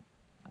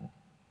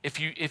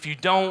 If you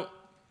don't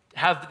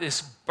have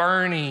this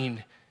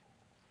burning,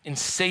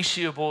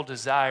 insatiable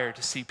desire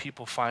to see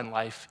people find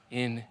life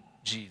in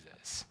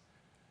Jesus,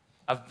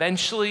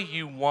 eventually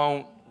you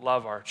won't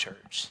love our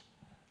church.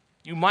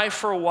 You might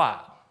for a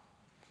while.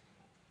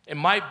 It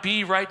might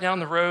be right down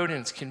the road and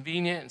it's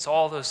convenient, it's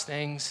all those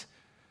things,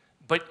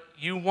 but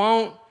you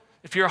won't,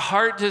 if your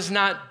heart does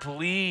not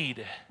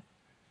bleed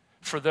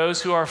for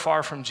those who are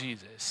far from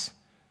Jesus,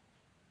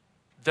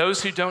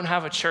 those who don't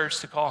have a church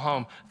to call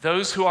home,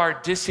 those who are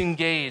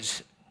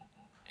disengaged,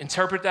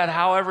 interpret that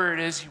however it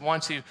is you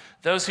want to,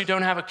 those who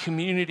don't have a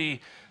community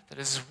that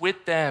is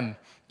with them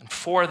and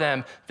for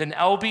them, then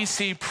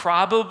LBC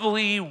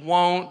probably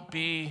won't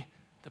be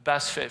the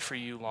best fit for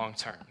you long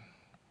term.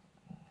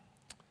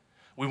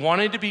 We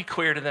wanted to be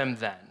clear to them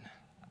then,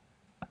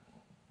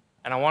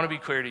 and I want to be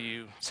clear to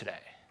you today.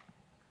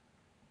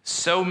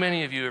 So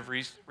many of you have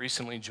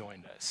recently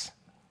joined us,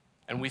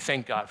 and we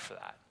thank God for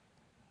that.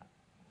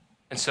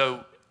 And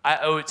so I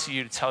owe it to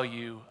you to tell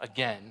you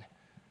again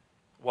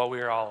what we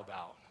are all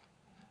about.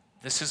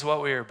 This is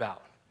what we are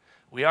about.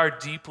 We are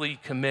deeply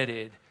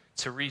committed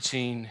to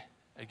reaching,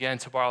 again,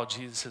 to borrow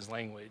Jesus'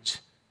 language,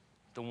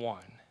 the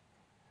one.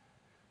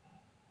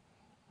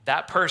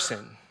 That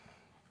person,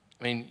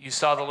 I mean, you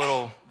saw the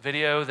little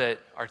video that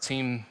our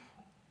team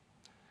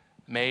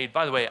made.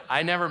 By the way,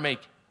 I never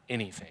make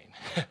anything.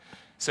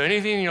 So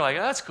anything you're like,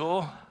 oh, that's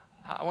cool.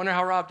 I wonder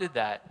how Rob did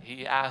that.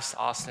 He asked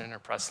Austin or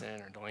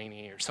Preston or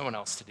Delaney or someone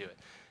else to do it.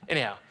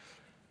 Anyhow,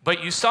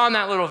 but you saw in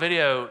that little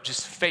video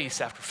just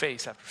face after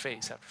face after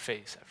face after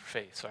face after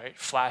face, right?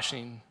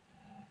 Flashing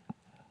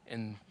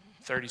in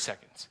 30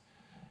 seconds.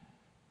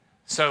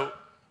 So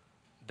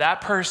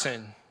that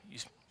person,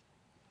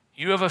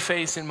 you have a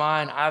face in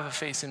mind, I have a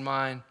face in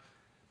mind.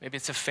 Maybe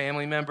it's a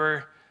family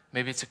member,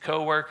 maybe it's a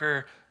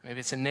coworker, maybe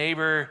it's a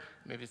neighbor,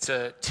 maybe it's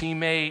a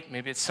teammate,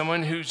 maybe it's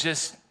someone who's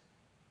just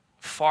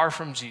far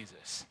from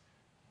Jesus,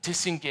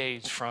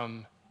 disengaged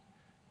from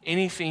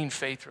anything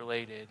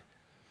faith-related.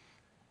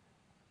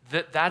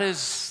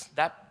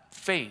 That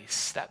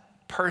face,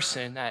 that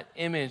person, that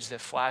image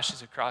that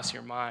flashes across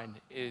your mind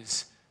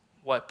is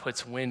what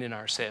puts wind in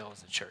our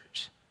sails as a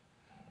church.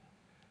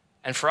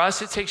 And for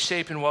us, it takes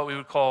shape in what we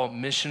would call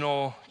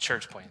missional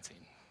church planting.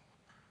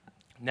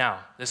 Now,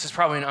 this is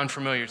probably an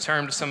unfamiliar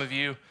term to some of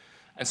you,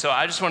 and so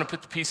I just want to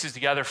put the pieces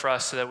together for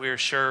us so that we are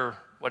sure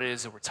what it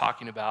is that we're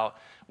talking about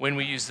when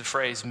we use the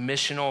phrase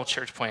missional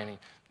church planting.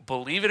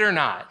 Believe it or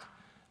not,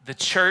 the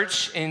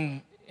church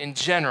in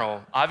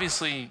general,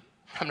 obviously,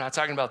 I'm not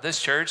talking about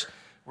this church.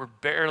 We're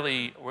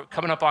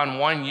coming up on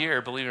 1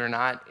 year, believe it or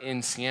not,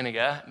 in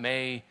Cienega.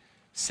 May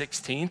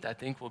 16th, I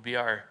think, will be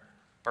our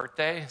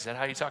birthday. Is that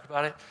how you talk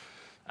about it?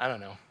 I don't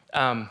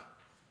know.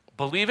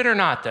 Believe it or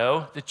not,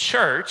 though, the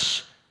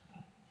church,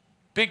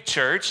 big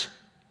church,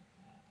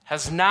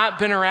 has not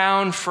been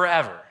around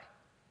forever.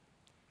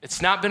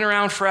 It's not been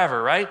around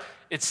forever, right?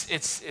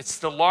 It's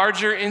the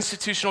larger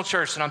institutional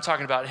church that I'm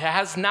talking about. It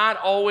has not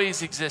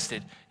always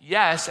existed.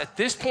 Yes, at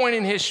this point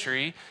in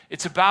history,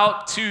 it's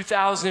about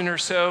 2,000 or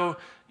so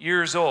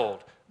years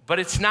old, but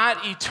it's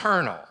not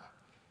eternal.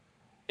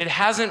 It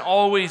hasn't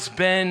always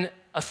been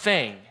a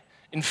thing.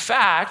 In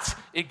fact,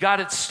 it got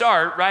its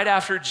start right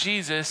after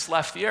Jesus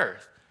left the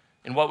earth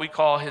in what we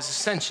call his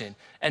ascension.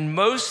 And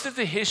most of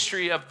the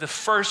history of the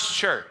first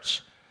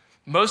church,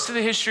 most of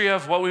the history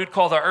of what we would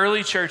call the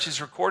early church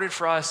is recorded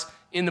for us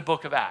in the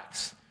book of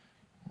Acts,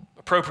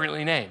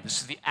 appropriately named.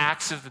 This is the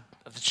Acts of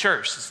the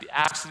church. This is the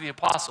Acts of the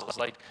apostles.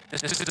 Like,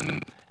 this is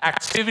the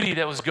activity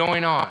that was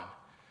going on.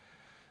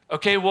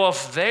 Okay, well,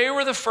 if they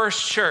were the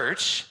first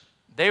church,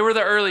 they were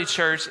the early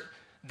church,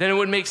 then it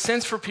would make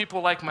sense for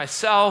people like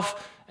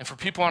myself and for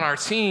people on our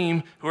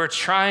team who are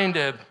trying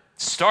to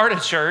start a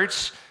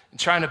church and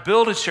trying to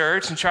build a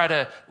church and try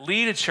to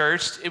lead a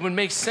church, it would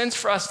make sense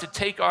for us to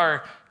take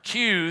our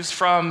cues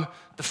from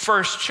the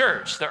first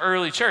church, the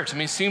early church. I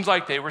mean, it seems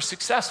like they were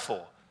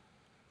successful.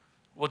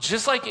 Well,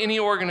 just like any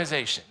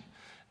organization,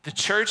 the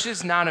church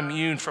is not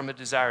immune from a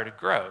desire to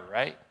grow,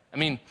 right? I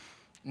mean,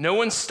 no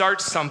one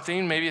starts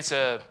something, maybe it's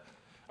a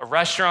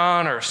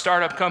restaurant or a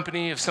startup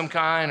company of some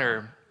kind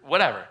or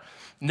whatever.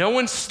 No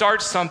one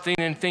starts something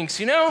and thinks,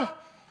 you know,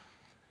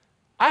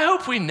 I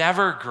hope we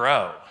never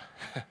grow.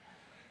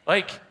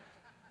 Like,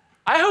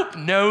 I hope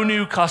no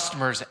new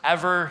customers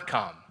ever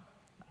come.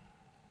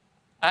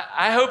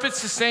 I hope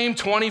it's the same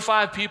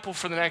 25 people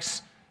for the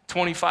next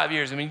 25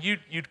 years. I mean,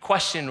 you'd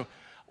question,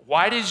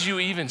 why did you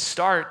even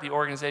start the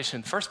organization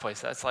in the first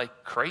place? That's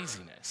like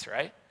craziness,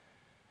 right?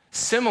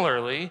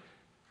 Similarly,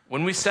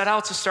 when we set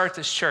out to start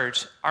this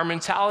church, our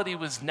mentality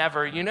was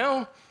never, you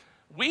know,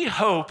 we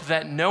hope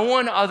that no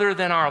one other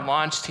than our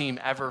launch team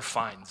ever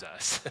finds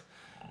us.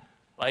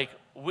 Like,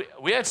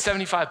 we had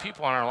 75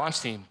 people on our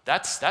launch team.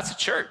 That's a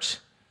church.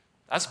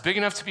 That's big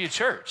enough to be a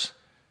church.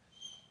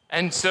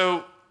 And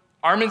so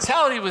our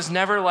mentality was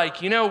never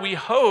like, you know, we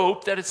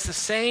hope that it's the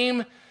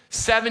same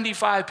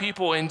 75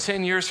 people in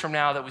 10 years from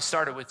now that we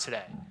started with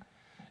today.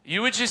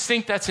 You would just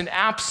think that's an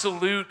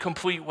absolute,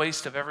 complete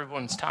waste of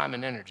everyone's time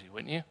and energy,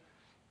 wouldn't you?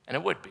 And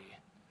it would be.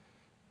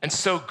 And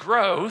so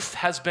growth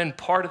has been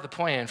part of the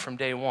plan from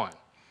day one.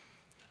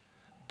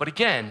 But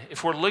again,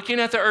 if we're looking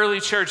at the early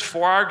church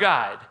for our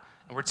guide,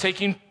 and we're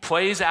taking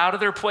plays out of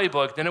their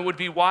playbook, then it would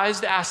be wise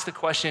to ask the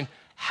question,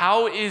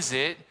 how is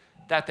it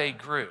that they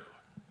grew?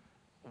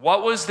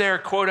 What was their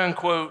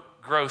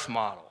quote-unquote growth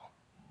model?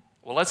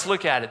 Well, let's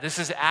look at it. This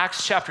is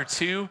Acts chapter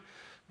 2,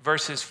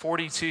 verses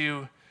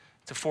 42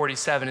 to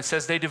 47. It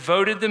says, they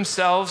devoted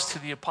themselves to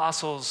the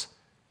apostles'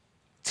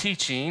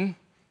 teaching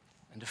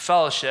and to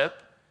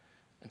fellowship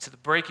and to the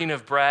breaking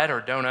of bread or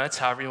donuts,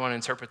 however you want to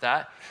interpret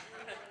that,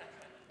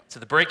 to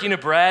the breaking of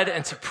bread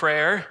and to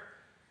prayer.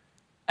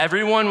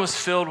 Everyone was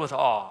filled with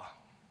awe.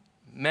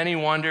 Many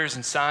wonders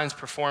and signs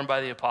performed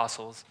by the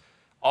apostles.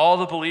 All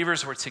the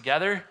believers were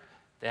together.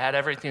 They had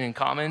everything in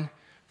common.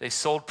 They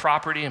sold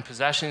property and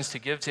possessions to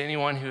give to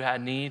anyone who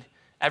had need.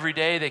 Every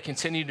day they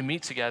continued to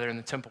meet together in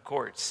the temple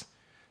courts.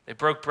 They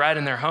broke bread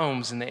in their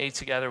homes and they ate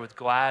together with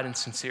glad and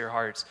sincere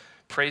hearts,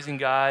 praising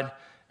God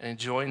and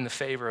enjoying the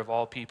favor of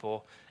all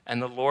people.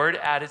 And the Lord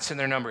added to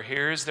their number,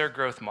 here's their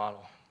growth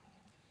model.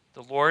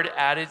 The Lord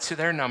added to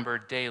their number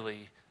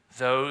daily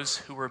those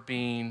who were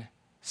being,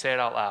 say it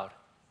out loud,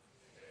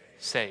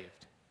 saved.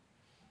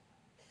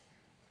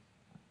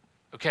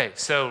 Okay,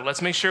 so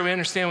let's make sure we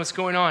understand what's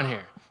going on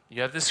here.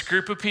 You have this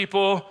group of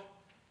people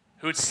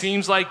who it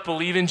seems like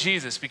believe in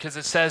Jesus because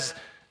it says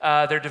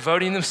they're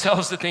devoting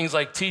themselves to things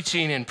like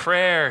teaching and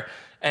prayer,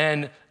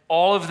 and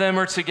all of them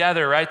are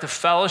together, right? The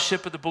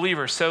fellowship of the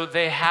believers. So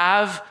they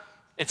have,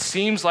 it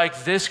seems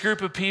like this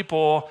group of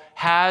people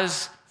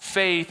has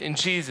faith in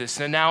Jesus,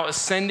 the now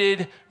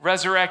ascended,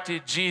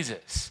 resurrected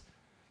Jesus.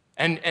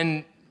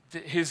 And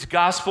his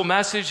gospel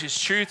message, his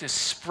truth is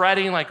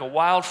spreading like a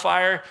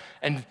wildfire,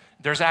 and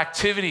there's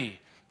activity,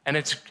 and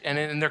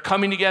they're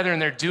coming together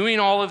and they're doing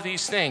all of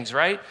these things,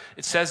 right?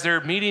 It says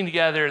they're meeting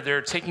together,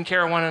 they're taking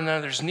care of one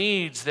another's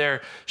needs,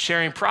 they're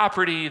sharing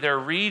property, they're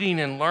reading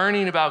and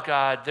learning about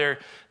God, they're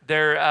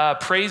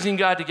praising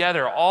God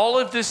together. All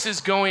of this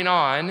is going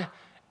on.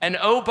 And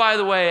oh, by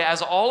the way,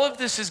 as all of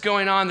this is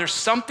going on, there's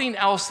something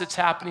else that's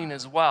happening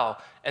as well,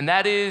 and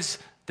that is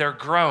they're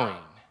growing.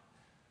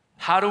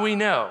 How do we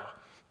know?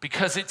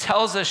 Because it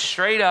tells us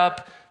straight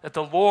up that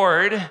the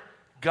Lord,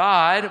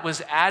 God,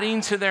 was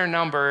adding to their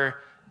number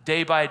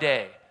day by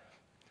day.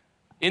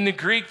 In the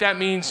Greek, that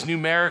means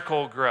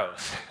numerical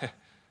growth.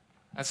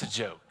 That's a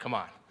joke, come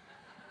on.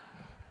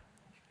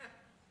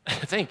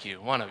 Thank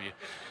you, one of you.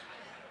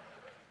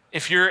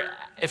 If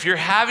you're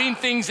having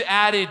things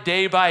added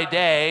day by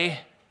day,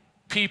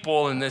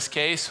 people in this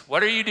case,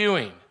 what are you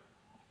doing?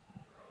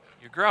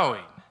 You're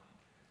growing.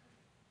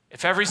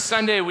 If every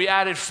Sunday we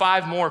added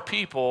 5 more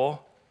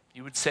people,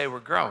 you would say we're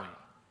growing.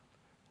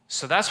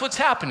 So that's what's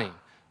happening.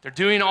 They're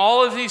doing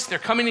all of these, they're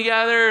coming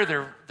together,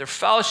 they're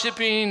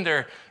fellowshipping,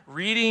 they're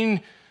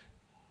reading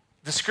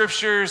the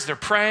scriptures, they're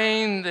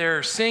praying,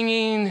 they're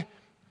singing,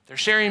 they're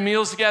sharing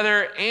meals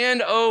together,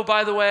 and oh,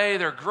 by the way,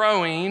 they're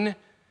growing.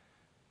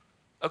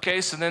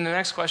 Okay, so then the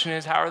next question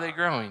is, how are they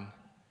growing?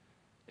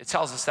 It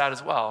tells us that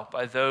as well,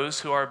 by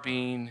those who are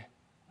being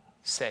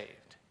saved.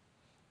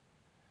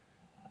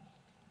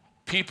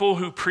 People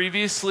who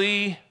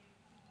previously,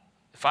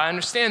 if I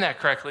understand that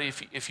correctly,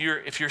 if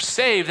you're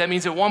saved, that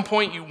means at one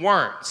point you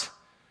weren't.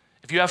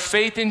 If you have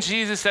faith in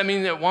Jesus, that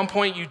means at one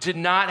point you did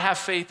not have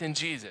faith in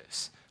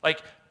Jesus.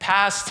 Like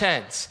past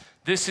tense,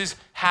 this has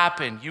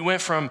happened. You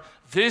went from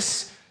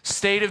this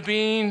state of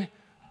being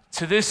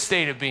to this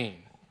state of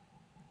being.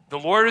 The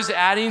Lord is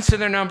adding to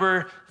their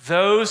number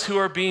those who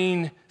are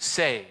being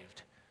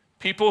saved.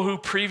 People who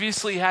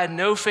previously had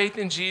no faith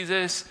in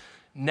Jesus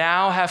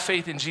now have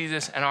faith in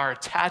Jesus and are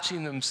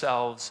attaching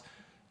themselves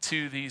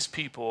to these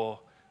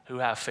people who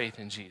have faith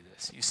in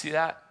Jesus. You see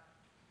that?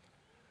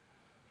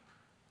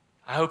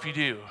 I hope you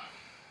do.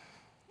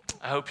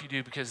 I hope you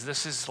do, because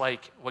this is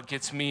like what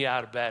gets me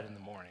out of bed in the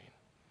morning.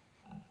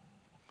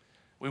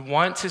 We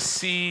want to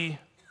see,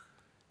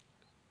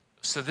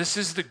 so this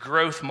is the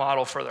growth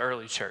model for the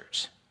early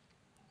church.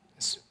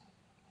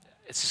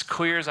 It's as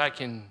clear as I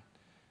can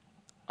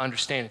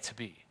understand it to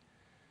be.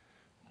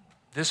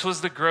 This was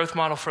the growth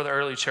model for the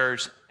early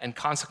church, and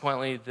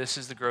consequently, this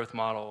is the growth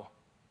model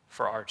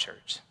for our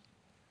church.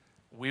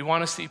 We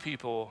want to see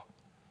people,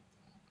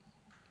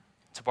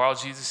 to borrow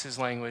Jesus'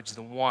 language,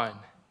 the one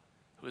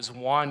who is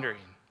wandering,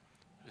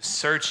 who's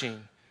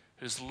searching,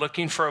 who's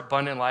looking for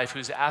abundant life,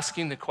 who's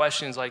asking the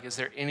questions like, is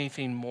there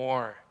anything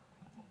more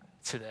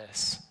to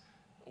this?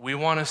 We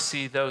want to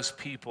see those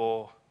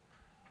people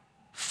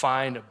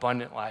find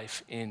abundant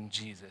life in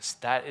Jesus.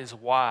 That is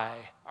why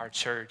our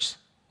church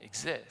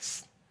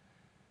exists.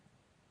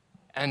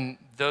 And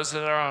those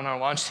that are on our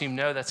launch team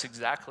know that's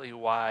exactly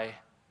why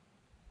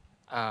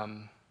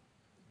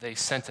they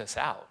sent us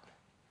out.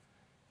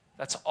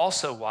 That's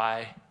also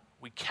why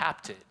we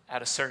capped it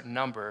at a certain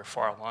number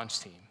for our launch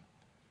team.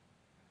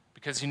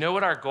 Because you know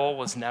what our goal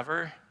was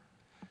never?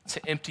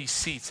 To empty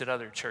seats at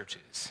other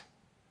churches.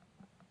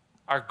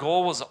 Our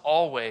goal was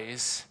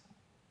always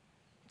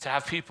to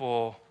have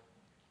people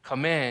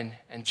come in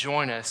and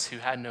join us who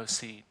had no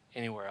seat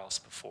anywhere else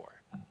before.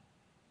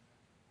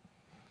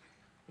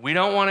 We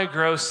don't want to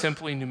grow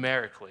simply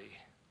numerically.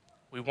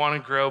 We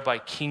want to grow by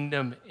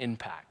kingdom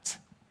impact.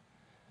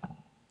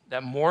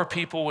 That more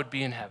people would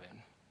be in heaven.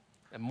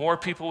 That more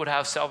people would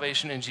have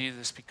salvation in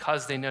Jesus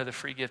because they know the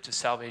free gift of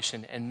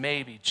salvation. And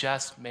maybe,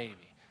 just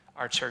maybe,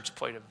 our church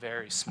played a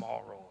very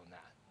small role in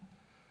that.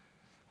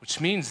 Which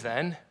means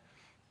then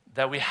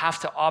that we have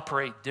to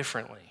operate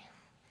differently.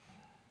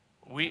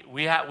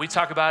 We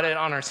talk about it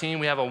on our team.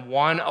 We have a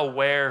one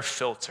aware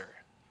filter,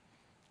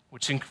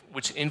 which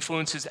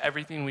influences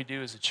everything we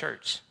do as a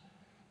church,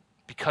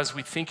 because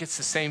we think it's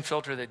the same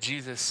filter that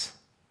Jesus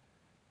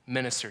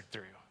ministered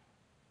through.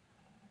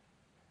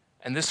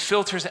 And this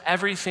filters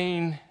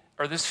everything,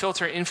 or this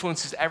filter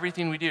influences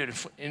everything we do.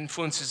 It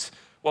influences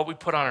what we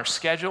put on our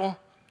schedule.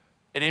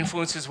 It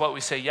influences what we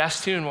say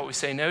yes to and what we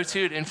say no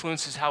to. It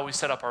influences how we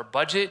set up our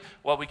budget,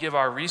 what we give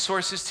our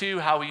resources to,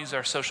 how we use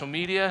our social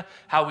media,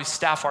 how we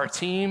staff our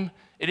team.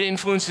 It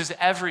influences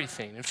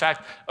everything. In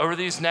fact, over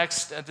this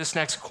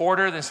next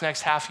quarter, this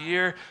next half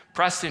year,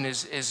 Preston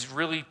is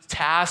really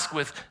tasked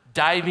with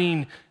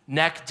diving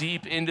neck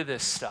deep into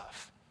this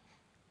stuff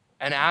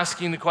and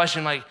asking the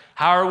question, like,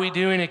 how are we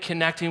doing at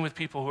connecting with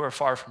people who are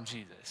far from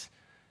Jesus?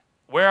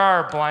 Where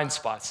are our blind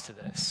spots to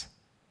this?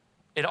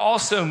 It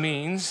also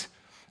means,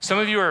 some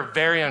of you are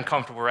very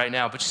uncomfortable right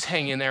now, but just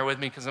hang in there with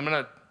me because I'm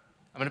gonna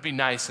be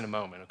nice in a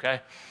moment, okay?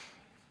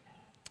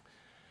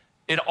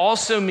 It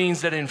also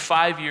means that in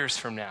 5 years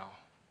from now,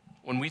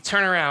 when we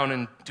turn around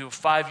and do a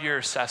 5-year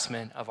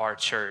assessment of our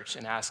church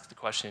and ask the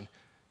question,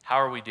 how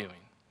are we doing?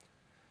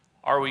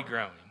 Are we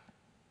growing?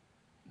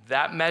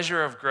 That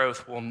measure of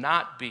growth will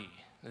not be,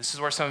 this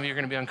is where some of you are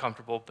going to be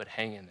uncomfortable, but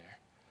hang in there.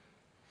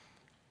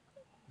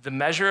 The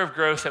measure of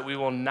growth that we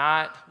will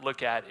not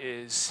look at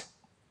is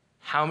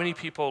how many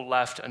people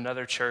left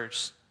another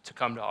church to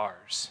come to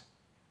ours,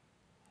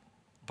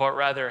 but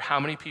rather how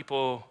many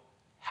people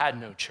had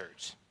no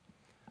church.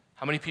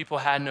 How many people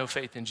had no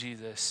faith in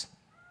Jesus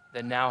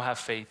that now have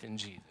faith in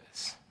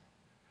Jesus?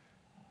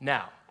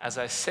 Now, as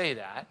I say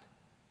that,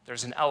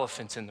 there's an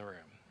elephant in the room.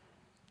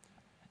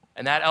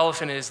 And that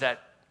elephant is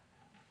that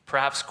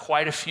perhaps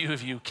quite a few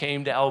of you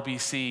came to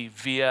LBC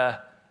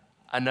via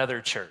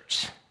another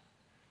church.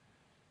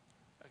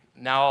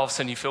 Now all of a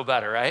sudden you feel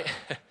better, right?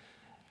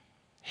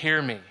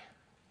 Hear me.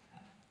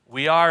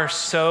 We are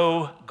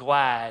so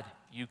glad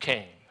you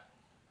came.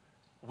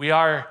 We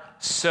are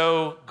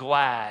so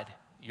glad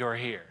you're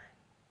here.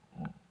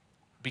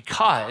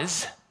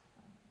 Because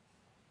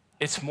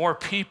it's more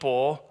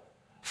people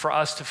for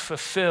us to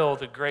fulfill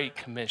the Great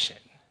Commission.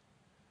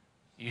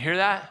 You hear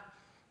that?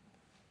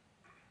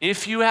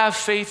 If you have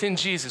faith in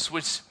Jesus,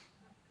 which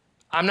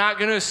I'm not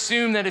going to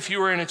assume that if you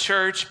were in a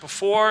church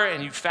before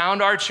and you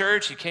found our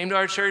church, you came to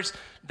our church,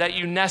 that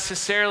you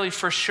necessarily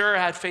for sure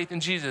had faith in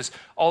Jesus,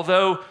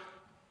 although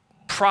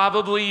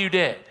probably you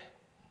did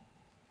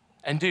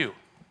and do.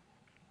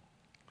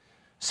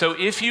 So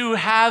if you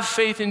have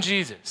faith in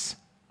Jesus,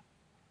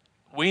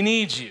 we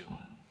need you,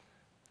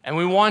 and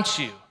we want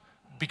you,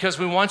 because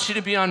we want you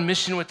to be on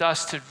mission with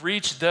us to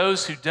reach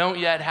those who don't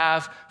yet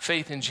have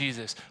faith in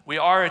Jesus. We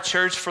are a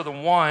church for the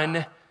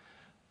one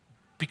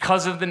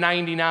because of the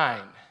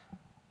 99.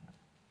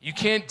 You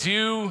can't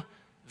do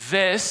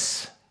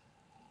this.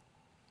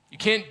 You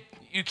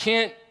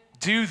can't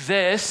do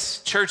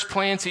this church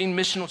planting,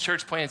 missional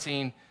church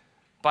planting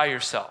by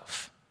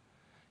yourself.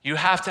 You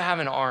have to have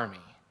an army.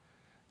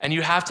 And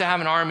you have to have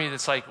an army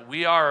that's like,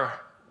 we are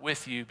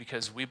with you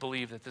because we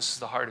believe that this is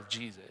the heart of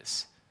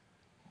Jesus.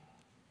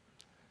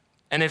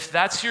 And if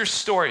that's your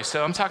story,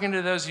 so I'm talking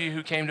to those of you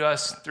who came to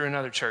us through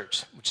another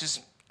church, which is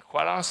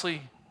quite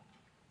honestly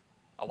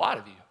a lot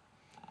of you.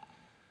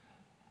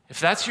 If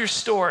that's your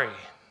story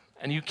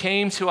and you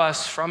came to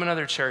us from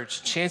another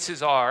church,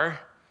 chances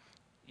are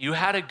you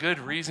had a good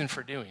reason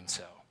for doing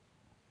so.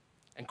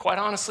 And quite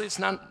honestly, it's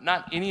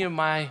not any of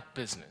my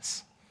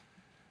business.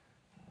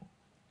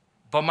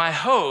 But my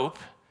hope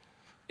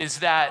is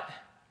that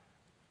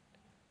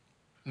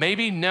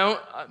maybe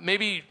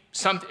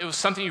it was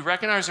something you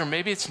recognized, or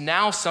maybe it's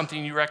now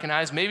something you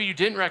recognize. Maybe you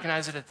didn't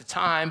recognize it at the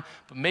time,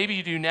 but maybe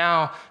you do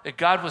now, that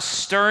God was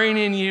stirring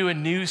in you a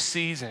new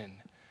season,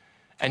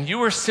 and you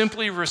were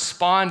simply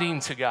responding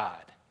to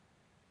God.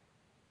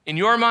 In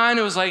your mind,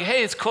 it was like,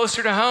 hey, it's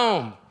closer to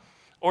home,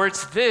 or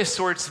it's this,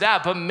 or it's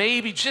that, but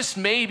maybe, just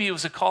maybe, it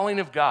was a calling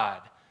of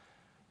God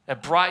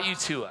that brought you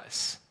to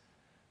us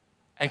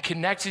and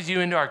connected you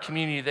into our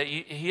community, that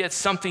he had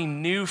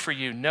something new for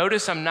you.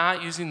 Notice I'm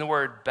not using the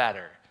word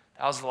better.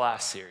 That was the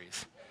last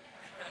series.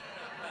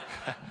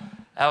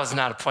 That was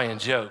not a planned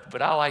joke,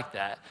 but I like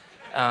that.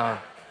 I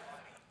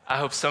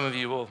hope some of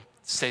you will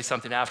say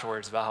something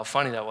afterwards about how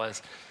funny that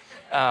was.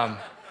 I'm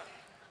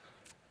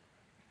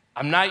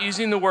not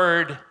using the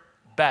word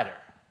better.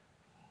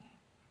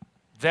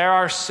 There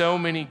are so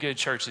many good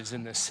churches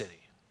in this city.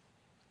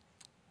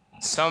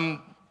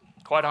 Some,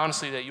 quite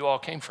honestly, that you all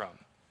came from.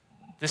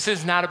 This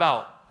is not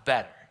about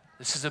better.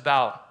 This is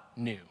about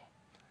new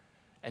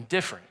and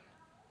different.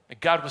 That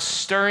God was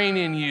stirring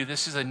in you.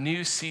 This is a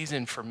new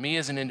season for me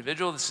as an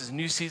individual. This is a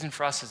new season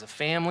for us as a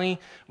family.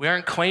 We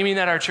aren't claiming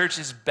that our church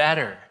is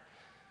better.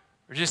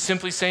 We're just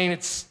simply saying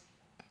it's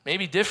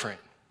maybe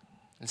different.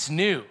 It's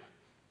new.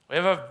 We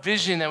have a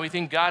vision that we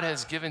think God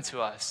has given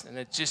to us, and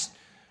it just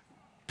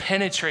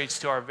penetrates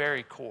to our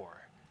very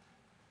core.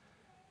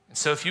 And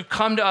so if you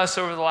come to us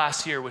over the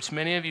last year, which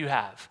many of you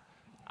have,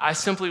 I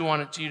simply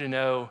wanted you to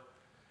know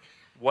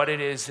what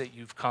it is that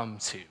you've come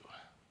to.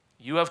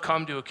 You have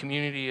come to a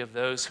community of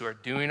those who are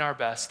doing our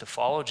best to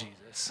follow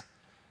Jesus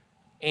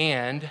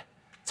and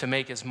to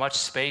make as much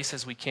space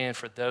as we can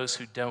for those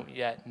who don't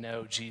yet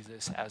know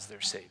Jesus as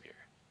their Savior.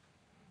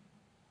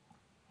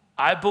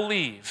 I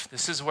believe,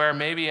 this is where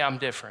maybe I'm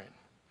different,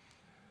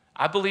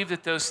 I believe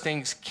that those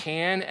things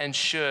can and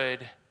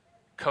should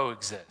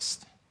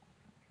coexist.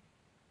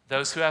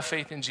 Those who have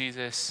faith in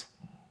Jesus,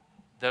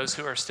 those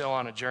who are still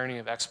on a journey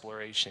of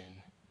exploration,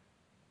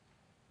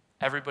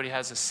 everybody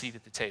has a seat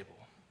at the table.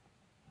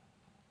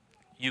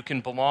 You can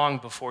belong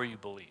before you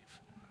believe.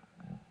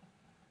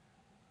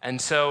 And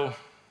so,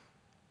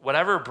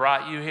 whatever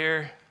brought you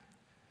here,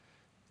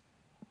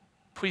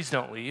 please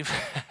don't leave.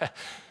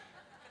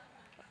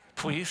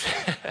 Please.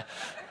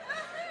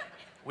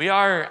 We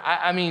are,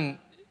 I mean,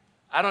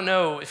 I don't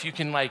know if you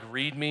can like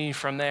read me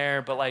from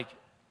there, but like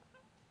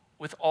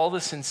with all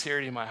the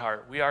sincerity in my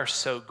heart, we are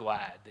so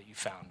glad that you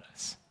found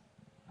us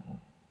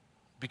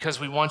because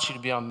we want you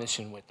to be on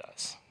mission with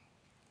us.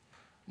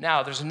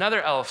 Now, there's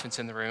another elephant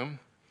in the room,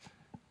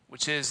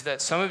 which is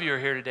that some of you are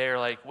here today are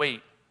like,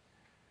 wait,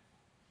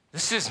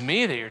 this is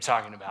me that you're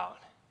talking about.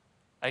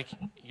 Like,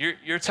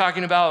 you're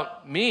talking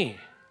about me.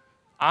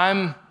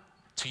 I'm,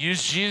 to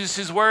use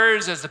Jesus'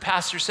 words, as the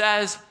pastor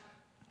says,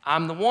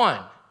 I'm the one.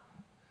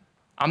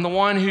 I'm the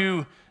one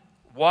who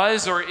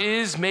was or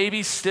is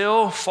maybe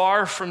still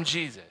far from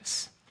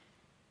Jesus.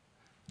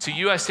 To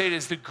you, I say it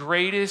is the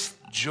greatest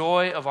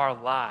joy of our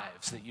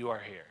lives that you are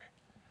here.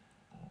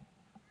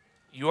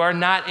 You are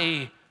not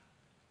a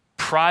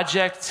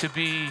project to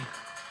be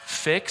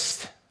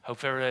fixed.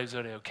 Hope everybody's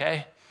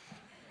okay.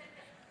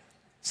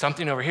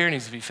 Something over here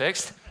needs to be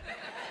fixed.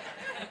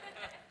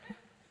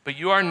 But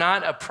you are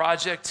not a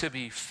project to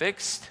be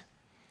fixed.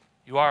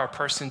 You are a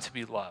person to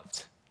be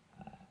loved.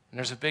 And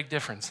there's a big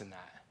difference in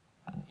that.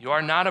 You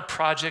are not a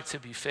project to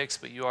be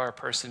fixed, but you are a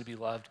person to be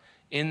loved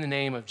in the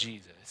name of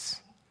Jesus.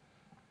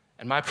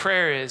 And my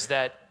prayer is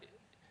that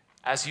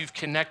as you've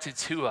connected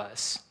to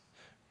us,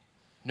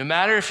 no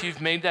matter if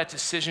you've made that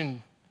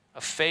decision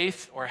of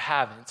faith or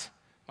haven't,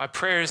 my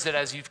prayer is that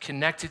as you've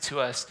connected to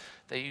us,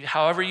 that you,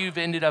 however you've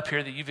ended up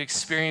here, that you've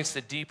experienced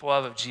the deep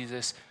love of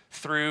Jesus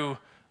through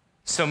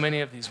so many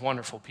of these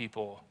wonderful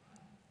people.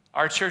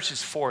 Our church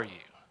is for you.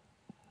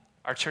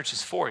 Our church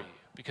is for you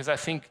because I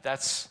think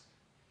that's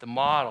the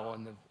model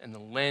and the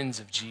lens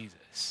of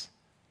Jesus.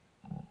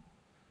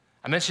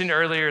 I mentioned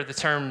earlier the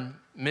term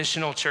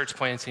missional church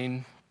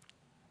planting,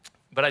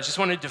 but I just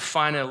wanted to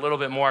define it a little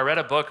bit more. I read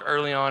a book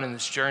early on in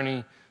this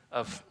journey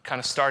of kind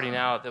of starting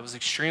out that was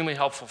extremely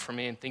helpful for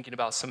me in thinking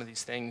about some of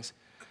these things.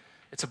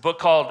 It's a book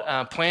called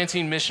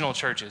Planting Missional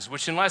Churches,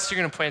 which unless you're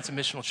going to plant a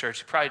missional church,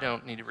 you probably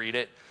don't need to read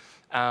it.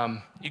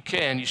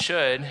 You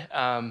should.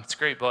 It's a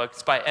great book.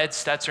 It's by Ed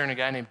Stetzer and a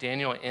guy named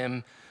Daniel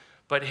M.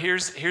 But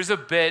here's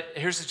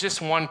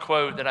just one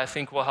quote that I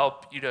think will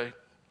help you to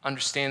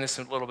understand this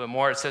a little bit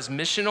more. It says,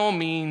 missional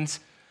means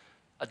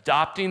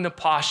adopting the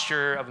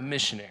posture of a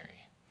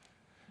missionary,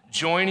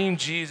 joining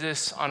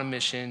Jesus on a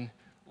mission,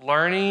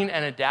 learning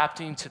and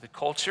adapting to the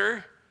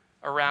culture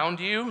around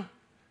you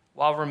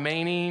while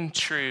remaining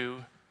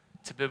true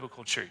to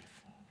biblical truth.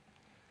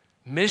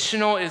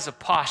 Missional is a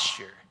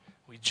posture.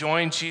 We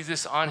join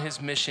Jesus on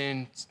his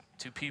mission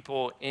to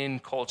people in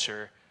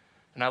culture.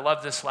 And I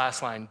love this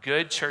last line.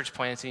 Good church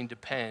planting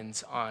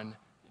depends on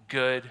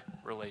good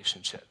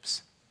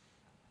relationships.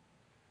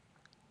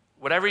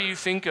 Whatever you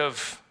think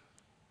of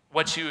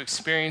what you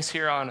experience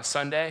here on a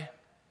Sunday,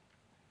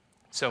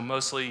 so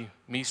mostly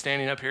me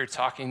standing up here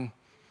talking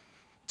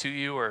to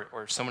you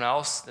or someone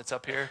else that's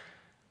up here,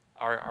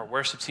 our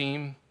worship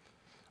team,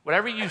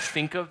 whatever you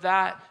think of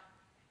that,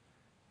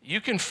 you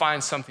can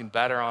find something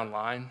better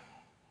online.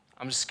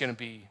 I'm just going to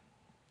be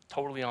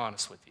totally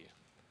honest with you.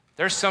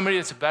 There's somebody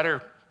that's a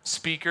better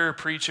speaker,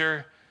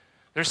 preacher.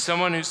 There's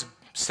someone who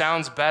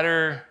sounds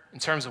better in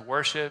terms of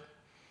worship.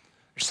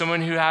 There's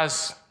someone who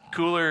has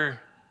cooler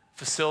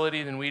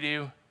facility than we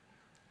do.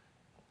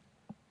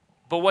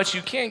 But what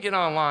you can't get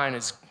online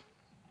is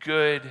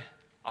good,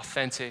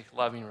 authentic,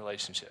 loving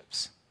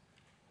relationships.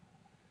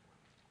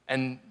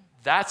 And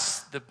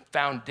that's the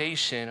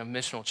foundation of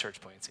missional church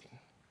planting,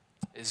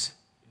 is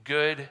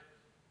good,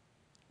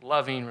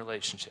 loving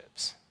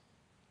relationships.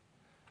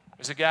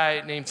 There's a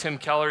guy named Tim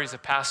Keller. He's a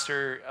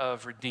pastor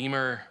of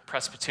Redeemer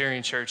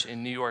Presbyterian Church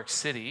in New York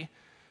City.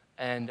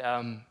 And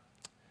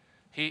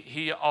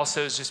he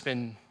also has just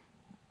been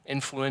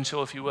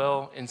influential, if you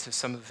will, into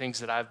some of the things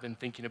that I've been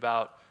thinking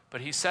about.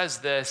 But he says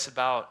this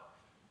about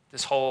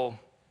this whole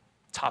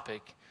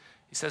topic.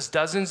 He says,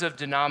 dozens of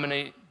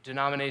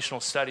denominational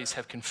studies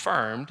have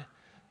confirmed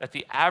that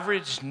the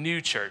average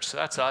new church, so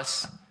that's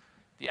us,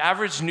 the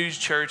average new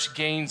church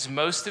gains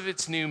most of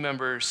its new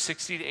members,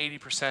 60 to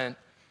 80%,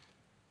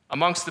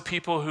 amongst the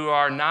people who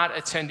are not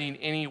attending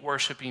any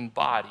worshiping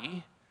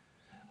body,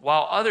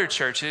 while other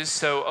churches,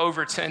 so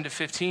over 10 to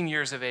 15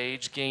 years of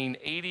age, gain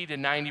 80 to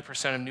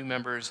 90% of new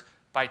members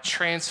by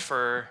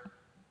transfer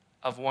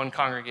of one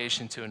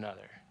congregation to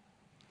another.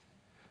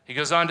 He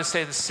goes on to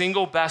say the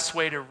single best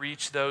way to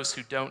reach those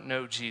who don't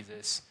know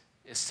Jesus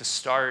is to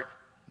start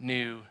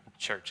new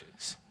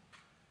churches.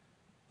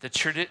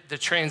 The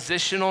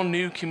transitional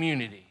new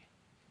community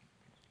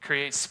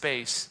creates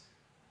space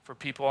for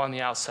people on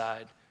the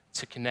outside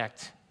to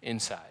connect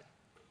inside.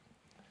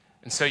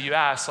 And so you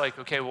ask, like,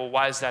 okay, well,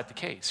 why is that the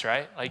case,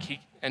 right? Like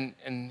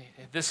and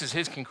this is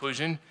his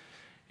conclusion.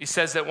 He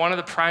says that one of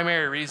the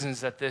primary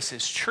reasons that this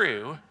is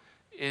true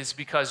is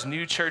because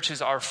new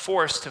churches are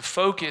forced to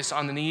focus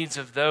on the needs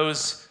of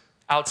those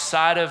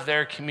outside of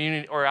their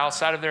community or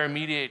outside of their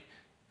immediate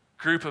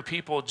group of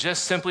people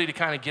just simply to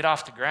kind of get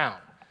off the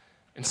ground.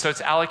 And so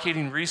it's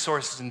allocating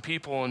resources and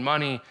people and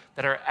money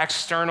that are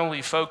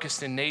externally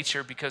focused in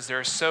nature because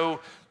there's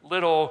so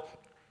little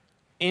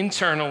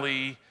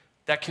internally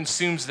that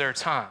consumes their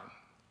time.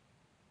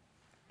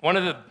 One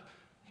of the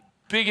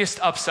biggest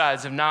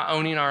upsides of not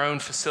owning our own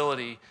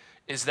facility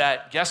is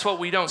that, guess what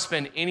we don't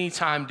spend any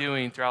time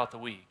doing throughout the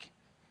week?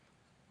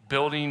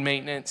 Building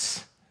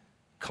maintenance,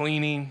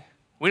 cleaning.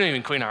 We don't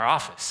even clean our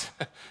office.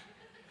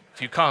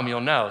 If you come,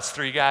 you'll know. It's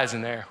 3 guys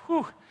in there.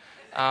 Whew.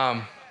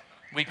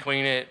 We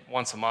clean it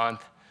once a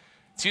month.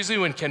 It's usually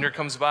when Kendra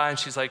comes by and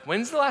she's like,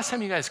 when's the last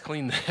time you guys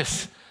cleaned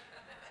this?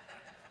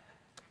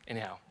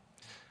 Anyhow,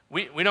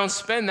 we don't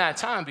spend that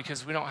time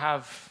because we don't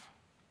have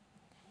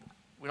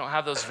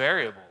those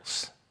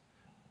variables.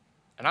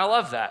 And I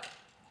love that.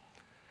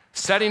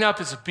 Setting up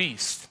is a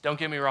beast, don't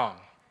get me wrong.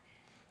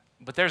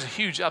 But there's a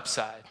huge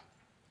upside.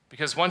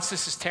 Because once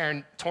this is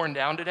torn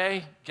down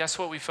today, guess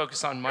what we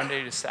focus on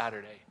Monday to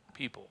Saturday?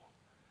 People.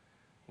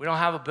 We don't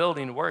have a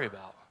building to worry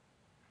about.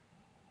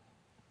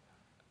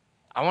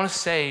 I want to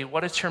say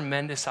what a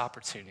tremendous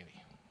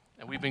opportunity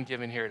that we've been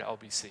given here at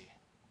LBC.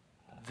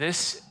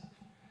 This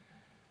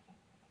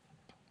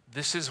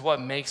is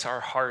what makes our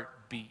heart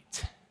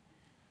beat.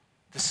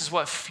 This is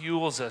what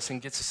fuels us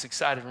and gets us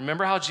excited.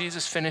 Remember how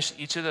Jesus finished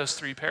each of those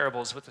 3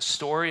 parables with a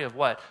story of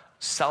what?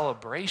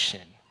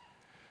 Celebration.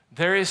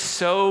 There is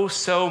so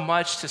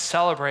much to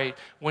celebrate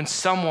when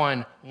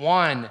someone,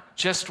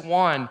 just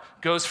one,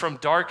 goes from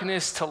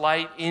darkness to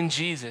light in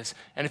Jesus.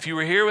 And if you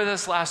were here with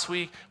us last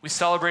week, we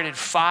celebrated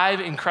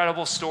 5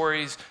 incredible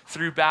stories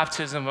through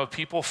baptism of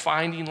people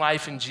finding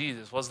life in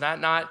Jesus. Was that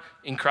not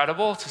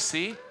incredible to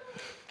see?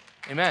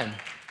 Amen.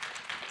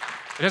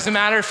 It doesn't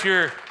matter if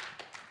you're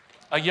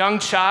a young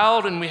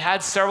child, and we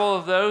had several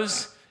of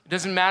those. It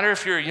doesn't matter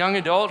if you're a young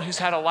adult who's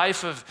had a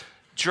life of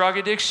drug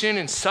addiction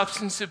and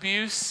substance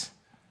abuse.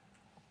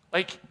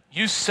 Like,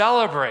 you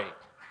celebrate.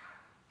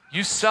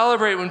 You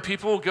celebrate when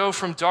people go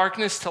from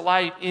darkness to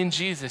light in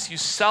Jesus. You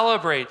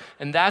celebrate,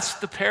 and that's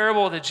the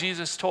parable that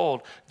Jesus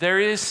told. There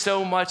is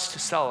so much to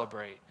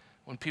celebrate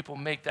when people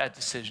make that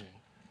decision.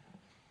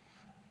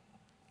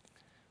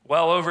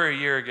 Well over a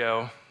year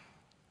ago,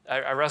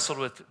 I wrestled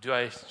with, do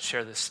I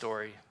share this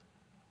story?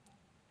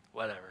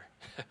 Whatever.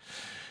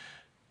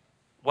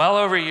 Well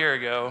over a year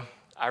ago,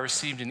 I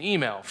received an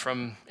email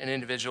from an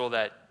individual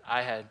that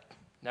I had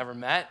never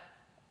met.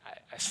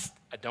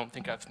 I don't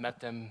think I've met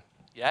them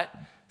yet,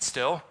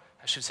 still,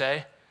 I should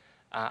say.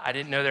 I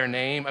didn't know their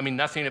name. I mean,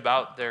 nothing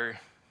about their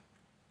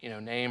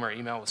name or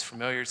email was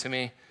familiar to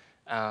me.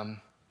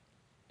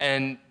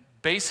 And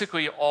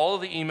basically all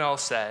the email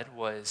said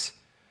was,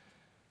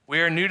 we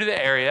are new to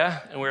the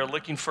area and we're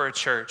looking for a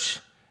church.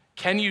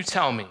 Can you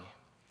tell me,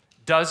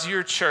 does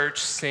your church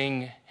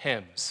sing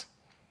hymns?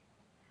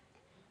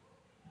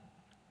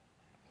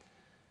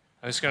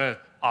 I'm just going to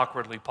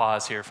awkwardly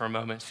pause here for a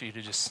moment for you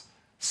to just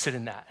sit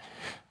in that.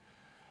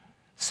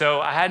 So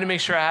I had to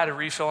make sure I had a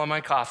refill on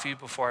my coffee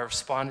before I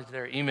responded to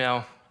their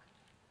email.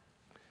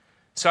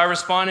 So I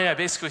responded, I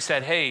basically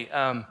said, hey,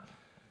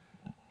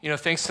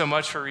 thanks so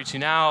much for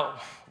reaching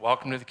out.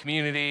 Welcome to the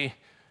community.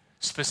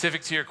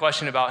 Specific to your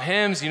question about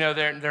hymns,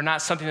 they're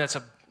not something that's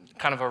a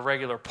kind of a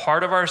regular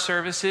part of our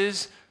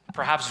services.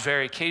 Perhaps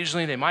very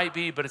occasionally they might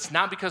be, but it's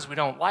not because we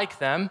don't like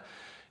them.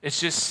 It's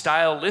just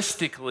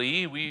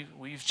stylistically,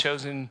 we've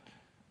chosen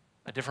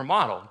a different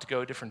model to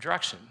go a different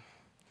direction.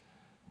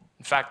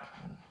 In fact,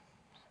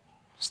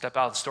 step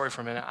out of the story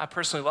for a minute. I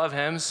personally love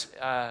hymns.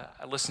 I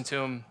listen to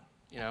them,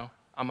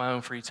 on my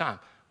own free time,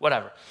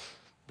 whatever.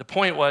 The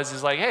point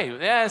is like, hey,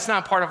 yeah, it's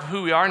not part of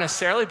who we are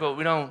necessarily, but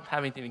we don't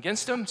have anything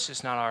against them. It's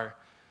just not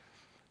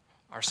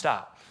our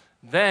style.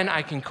 Then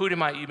I concluded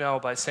my email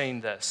by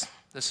saying this.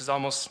 This is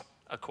almost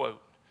a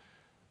quote.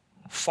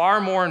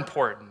 Far more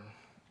important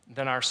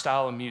than our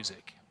style of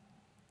music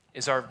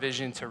is our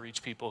vision to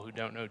reach people who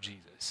don't know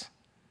Jesus.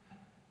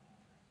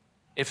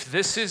 If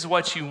this is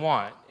what you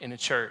want in a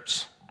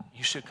church,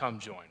 you should come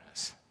join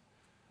us.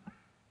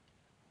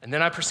 And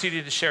then I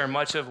proceeded to share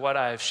much of what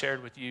I've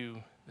shared with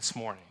you this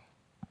morning.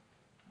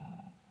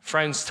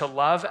 Friends, to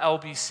love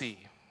LBC,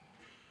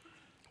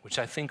 which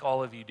I think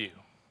all of you do,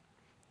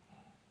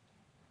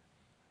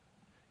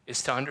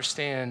 is to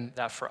understand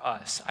that for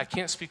us, I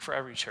can't speak for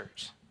every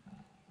church,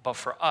 but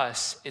for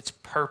us, it's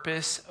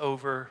purpose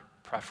over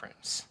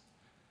preference.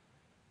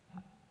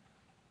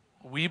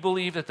 We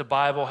believe that the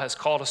Bible has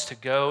called us to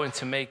go and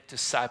to make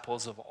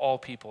disciples of all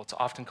people. It's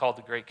often called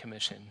the Great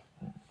Commission.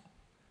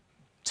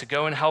 To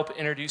go and help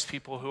introduce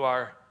people who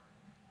are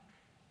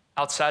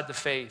outside the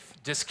faith,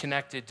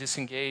 disconnected,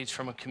 disengaged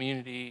from a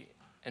community,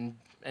 and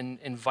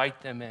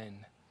invite them in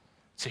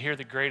to hear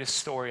the greatest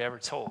story ever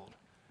told,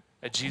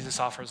 that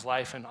Jesus offers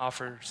life and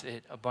offers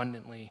it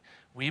abundantly.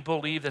 We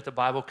believe that the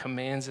Bible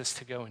commands us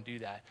to go and do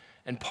that.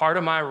 And part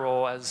of my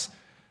role as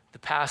the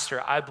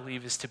pastor, I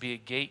believe, is to be a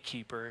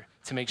gatekeeper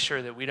to make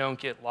sure that we don't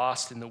get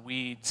lost in the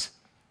weeds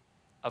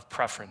of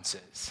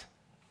preferences.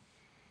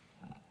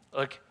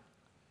 Look,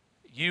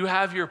 you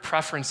have your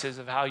preferences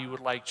of how you would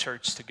like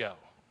church to go.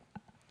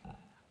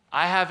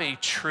 I have 1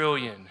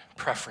 trillion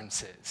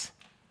preferences.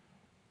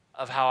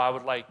 of how I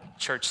would like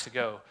church to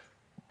go.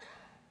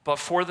 But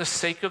for the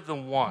sake of the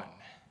one,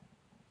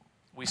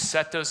 we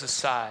set those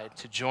aside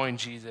to join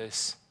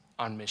Jesus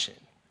on mission.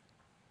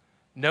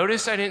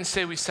 Notice I didn't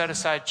say we set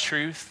aside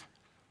truth.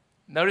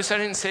 Notice I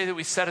didn't say that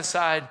we set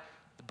aside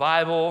the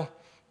Bible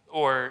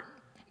or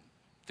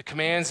the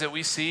commands that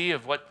we see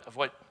of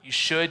what you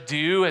should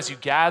do as you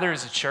gather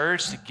as a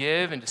church to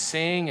give and to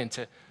sing and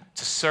to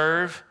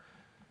serve.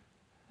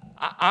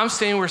 I'm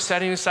saying we're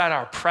setting aside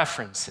our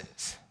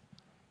preferences.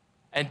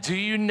 And do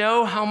you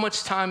know how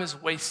much time is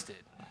wasted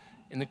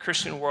in the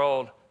Christian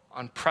world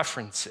on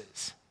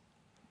preferences?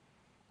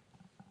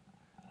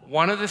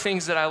 One of the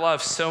things that I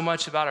love so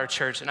much about our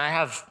church, and I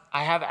have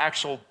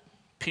actual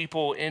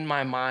people in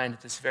my mind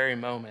at this very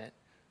moment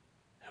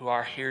who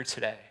are here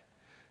today.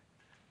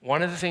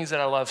 One of the things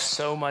that I love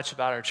so much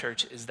about our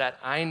church is that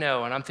I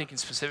know, and I'm thinking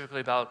specifically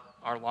about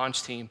our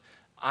launch team,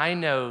 I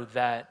know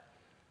that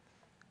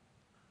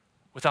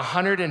with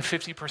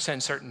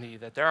 150% certainty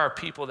that there are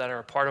people that are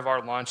a part of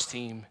our launch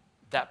team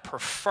that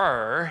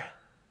prefer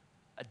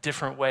a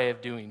different way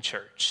of doing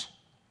church.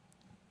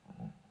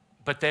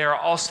 But they are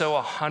also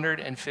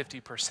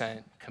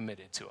 150%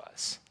 committed to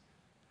us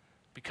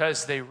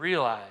because they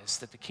realize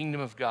that the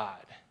kingdom of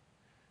God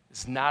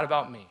is not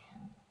about me.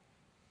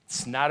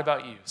 It's not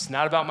about you. It's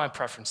not about my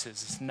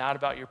preferences. It's not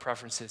about your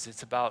preferences.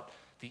 It's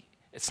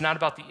not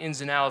about the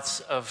ins and outs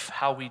of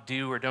how we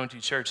do or don't do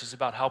church. It's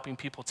about helping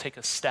people take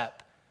a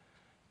step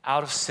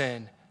out of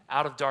sin,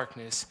 out of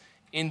darkness,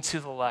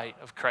 into the light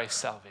of Christ's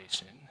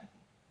salvation.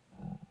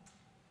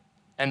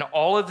 And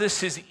all of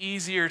this is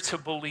easier to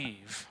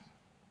believe.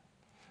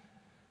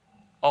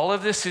 All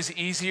of this is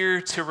easier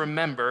to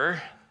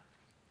remember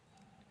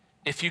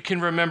if you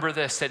can remember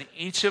this, that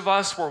each of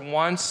us were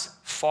once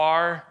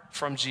far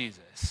from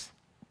Jesus.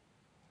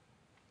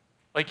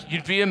 Like,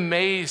 you'd be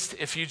amazed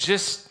if you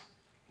just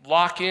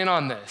lock in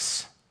on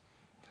this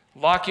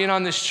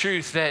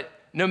truth that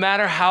no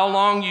matter how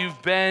long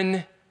you've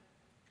been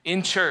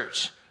in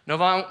church, no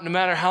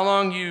matter how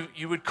long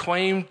you would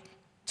claim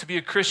to be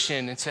a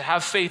Christian and to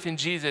have faith in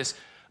Jesus,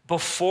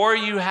 before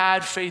you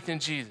had faith in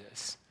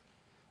Jesus,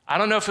 I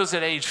don't know if it was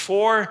at age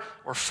 4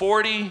 or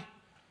 40,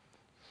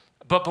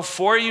 but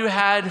before you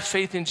had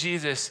faith in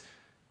Jesus,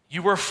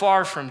 you were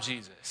far from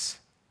Jesus.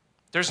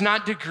 There's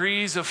not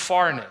degrees of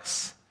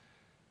farness.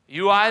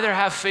 You either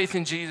have faith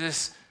in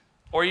Jesus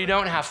or you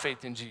don't have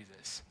faith in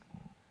Jesus.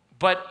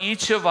 But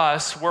each of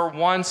us were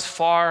once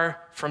far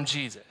from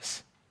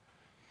Jesus.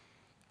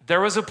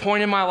 There was a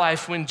point in my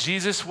life when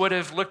Jesus would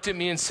have looked at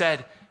me and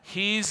said,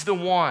 "He's the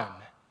one.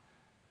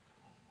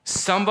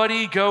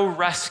 Somebody go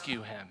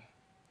rescue him.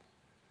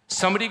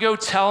 Somebody go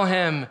tell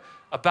him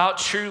about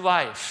true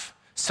life.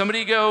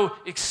 Somebody go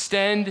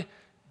extend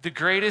the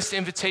greatest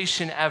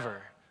invitation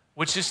ever,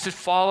 which is to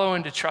follow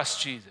and to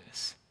trust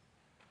Jesus."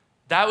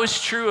 That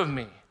was true of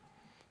me.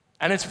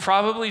 And it's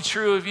probably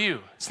true of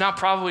you. It's not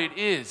probably, it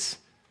is.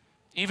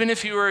 Even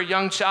if you were a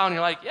young child and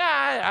you're like,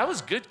 yeah, I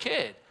was a good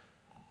kid.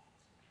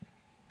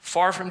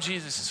 Far from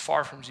Jesus is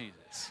far from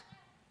Jesus.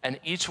 And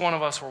each one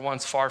of us were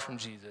once far from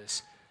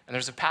Jesus. And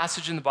there's a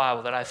passage in the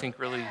Bible that I think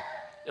really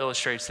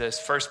illustrates this.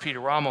 1 Peter,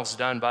 we're almost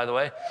done, by the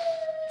way.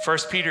 1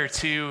 Peter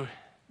 2,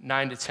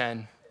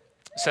 9-10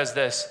 says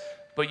this,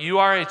 "But you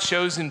are a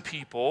chosen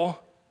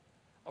people,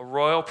 a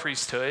royal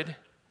priesthood."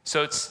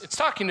 So it's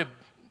talking to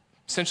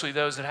essentially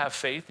those that have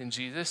faith in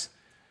Jesus.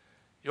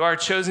 "You are a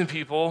chosen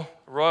people,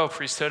 a royal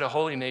priesthood, a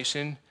holy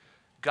nation,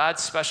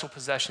 God's special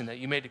possession, that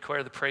you may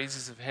declare the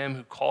praises of him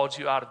who called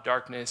you out of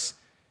darkness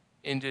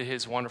into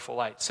his wonderful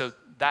light." So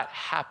that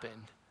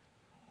happened.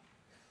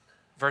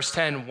 Verse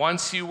 10,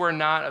 "Once you were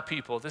not a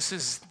people." This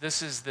is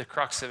the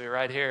crux of it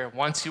right here.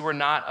 "Once you were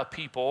not a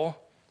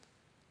people,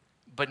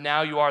 but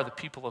now you are the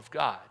people of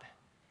God.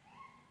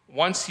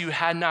 Once you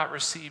had not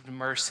received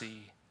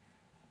mercy,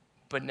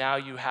 but now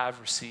you have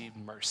received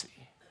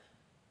mercy."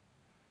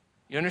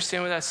 You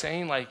understand what that's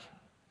saying? Like,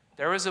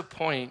 there was a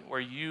point where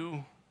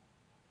you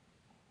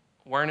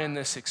weren't in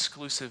this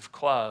exclusive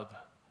club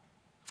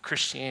of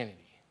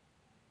Christianity,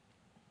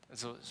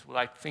 as what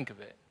I think of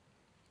it.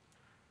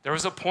 There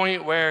was a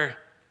point where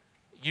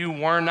you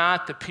were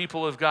not the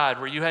people of God,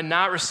 where you had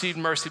not received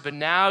mercy, but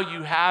now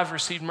you have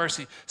received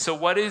mercy. So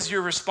what is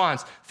your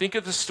response? Think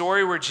of the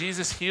story where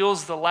Jesus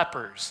heals the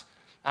lepers.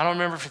 I don't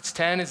remember if it's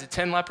 10. Is it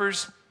 10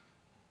 lepers?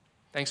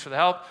 Thanks for the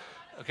help.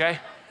 Okay.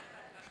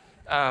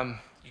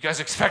 You guys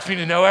expect me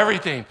to know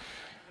everything.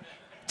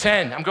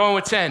 10. I'm going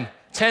with 10.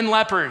 10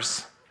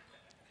 lepers.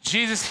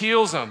 Jesus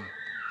heals them.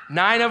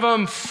 9 of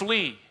them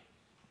flee.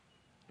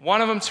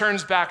 1 of them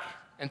turns back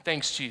and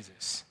thanks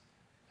Jesus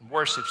and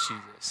worships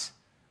Jesus.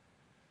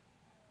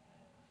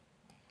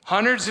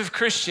 Hundreds of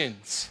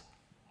Christians,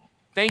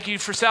 "Thank you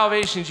for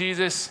salvation,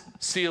 Jesus.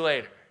 See you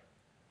later."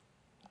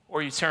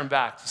 Or you turn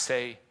back to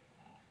say,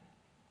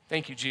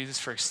 "Thank you, Jesus,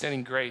 for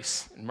extending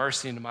grace and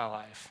mercy into my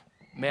life.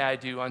 May I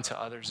do unto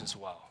others as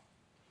well.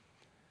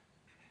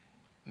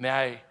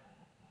 May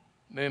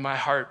my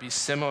heart be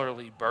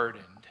similarly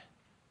burdened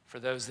for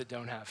those that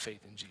don't have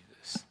faith in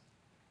Jesus."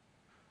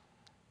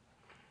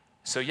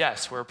 So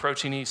yes, we're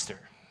approaching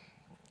Easter.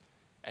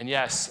 And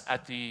yes,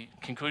 at the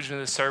conclusion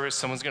of this service,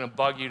 someone's going to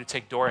bug you to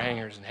take door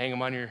hangers and hang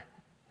them on your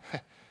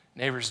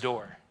neighbor's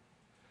door.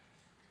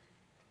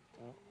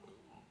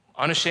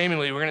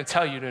 Unashamedly, we're going to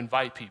tell you to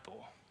invite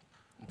people.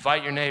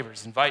 Invite your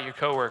neighbors, invite your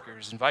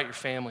coworkers, invite your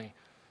family.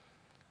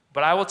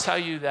 But I will tell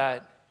you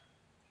that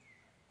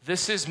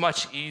this is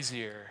much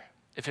easier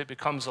if it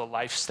becomes a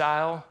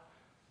lifestyle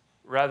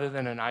rather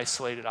than an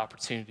isolated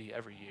opportunity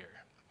every year.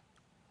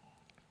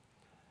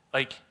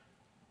 Like,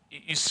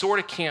 you sort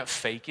of can't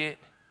fake it.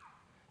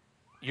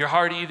 Your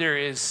heart either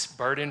is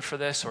burdened for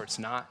this or it's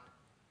not.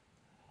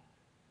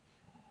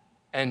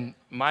 And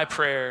my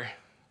prayer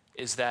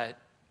is that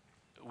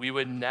we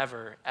would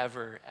never,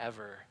 ever,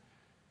 ever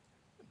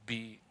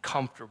be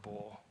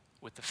comfortable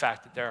with the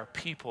fact that there are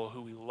people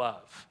who we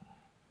love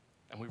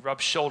and we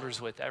rub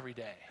shoulders with every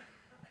day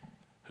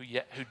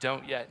who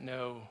don't yet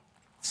know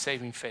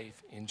saving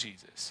faith in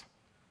Jesus.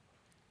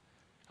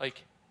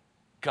 Like,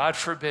 God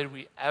forbid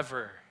we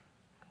ever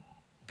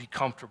be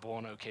comfortable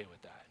and okay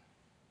with that.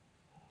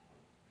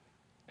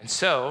 And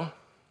so,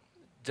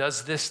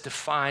 does this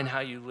define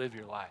how you live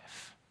your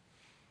life?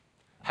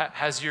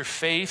 Has your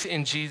faith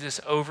in Jesus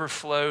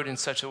overflowed in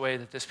such a way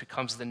that this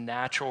becomes the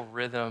natural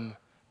rhythm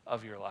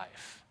of your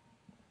life?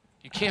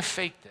 You can't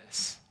fake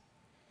this.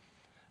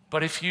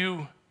 But if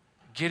you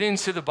get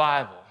into the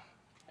Bible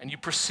and you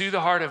pursue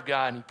the heart of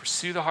God and you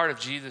pursue the heart of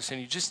Jesus and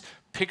you just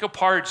pick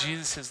apart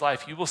Jesus'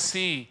 life, you will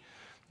see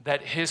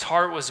that his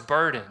heart was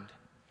burdened.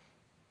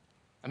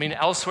 I mean,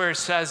 elsewhere it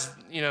says,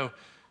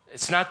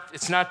 it's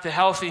not the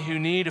healthy who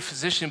need a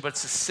physician, but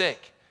it's the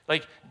sick.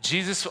 Like,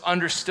 Jesus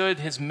understood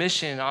his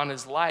mission on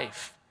his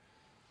life,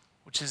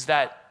 which is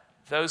that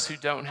those who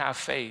don't have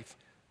faith,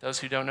 those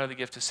who don't know the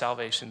gift of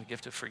salvation, the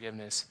gift of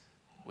forgiveness,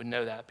 would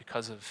know that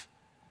because of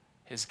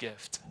his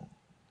gift.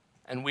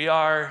 And we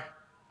are,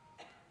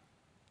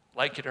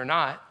 like it or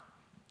not,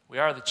 we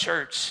are the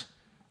church,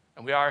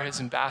 and we are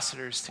his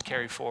ambassadors to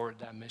carry forward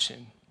that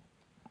mission.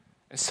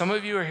 And some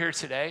of you are here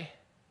today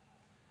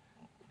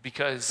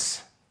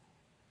because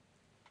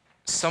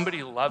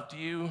somebody loved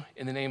you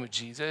in the name of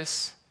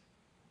Jesus,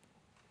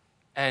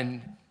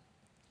 and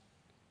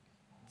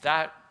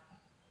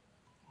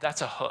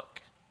that's a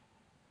hook.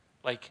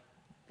 Like,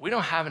 we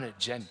don't have an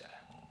agenda.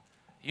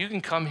 You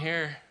can come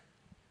here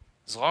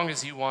as long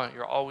as you want.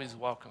 You're always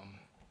welcome.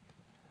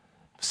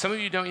 But some of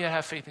you don't yet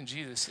have faith in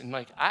Jesus, and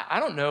I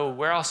don't know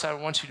where else I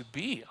want you to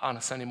be on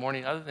a Sunday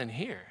morning other than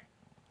here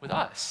with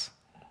us.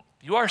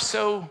 You are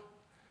so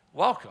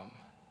welcome.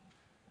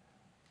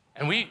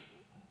 And we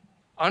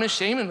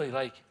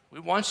unashamedly, we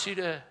want you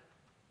to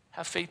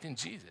have faith in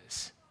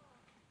Jesus.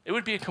 It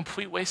would be a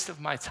complete waste of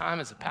my time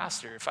as a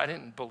pastor if I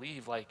didn't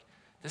believe,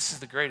 this is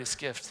the greatest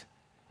gift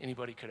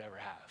anybody could ever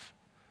have.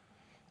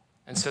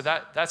 And so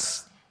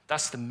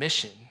that's the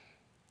mission.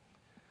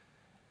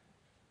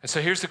 And so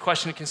here's the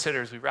question to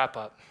consider as we wrap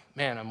up.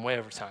 Man, I'm way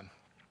over time.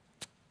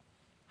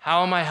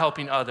 How am I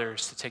helping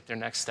others to take their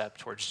next step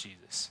towards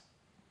Jesus?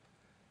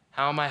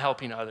 How am I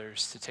helping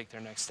others to take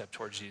their next step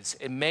towards Jesus?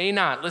 It may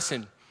not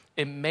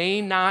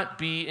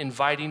be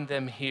inviting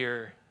them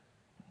here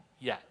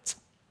yet.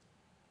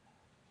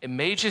 It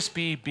may just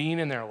be being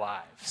in their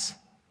lives.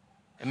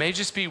 It may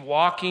just be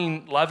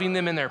loving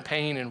them in their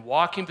pain and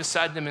walking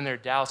beside them in their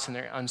doubts and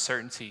their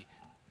uncertainty.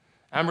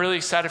 I'm really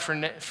excited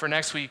for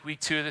next week,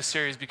 week 2 of this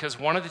series, because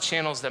one of the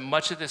channels that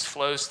much of this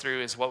flows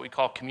through is what we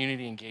call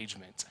community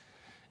engagement.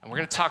 And we're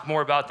going to talk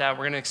more about that.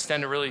 We're going to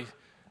extend a really,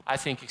 I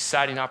think,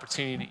 exciting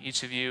opportunity to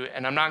each of you.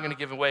 And I'm not going to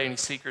give away any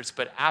secrets,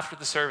 but after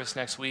the service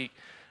next week,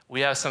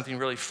 we have something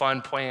really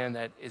fun planned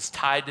that is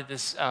tied to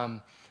this,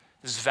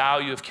 this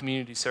value of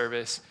community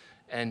service.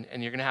 And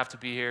you're going to have to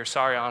be here.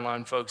 Sorry,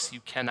 online folks, you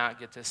cannot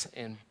get this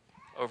in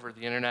over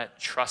the internet.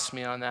 Trust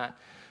me on that.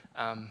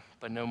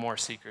 But no more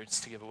secrets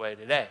to give away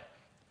today.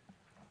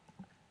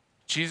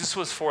 Jesus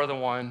was for the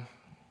one.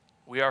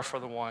 We are for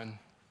the one.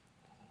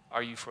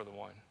 Are you for the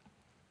one?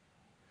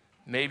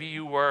 Maybe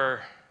you were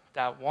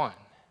that one.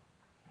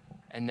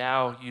 And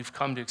now you've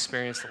come to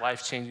experience the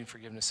life-changing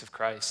forgiveness of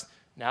Christ.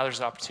 Now there's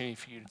an opportunity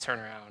for you to turn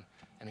around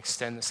and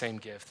extend the same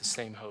gift, the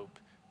same hope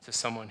to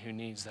someone who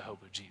needs the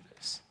hope of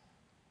Jesus.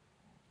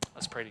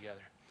 Let's pray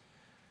together.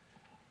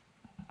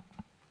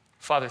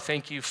 Father,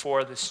 thank you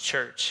for this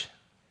church.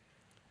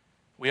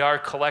 We are a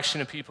collection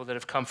of people that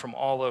have come from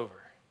all over.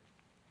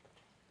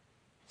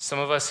 Some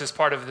of us as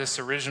part of this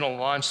original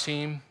launch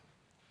team.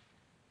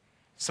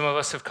 Some of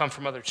us have come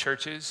from other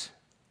churches.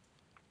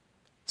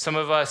 Some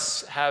of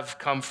us have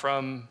come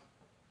from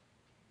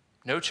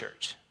no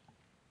church.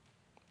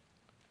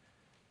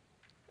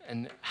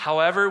 And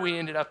however we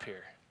ended up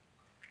here,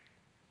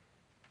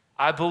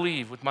 I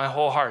believe with my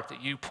whole heart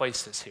that you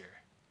placed us here.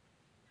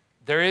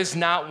 There is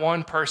not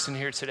one person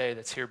here today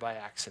that's here by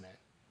accident.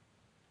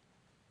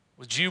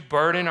 Would you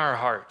burden our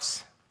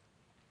hearts?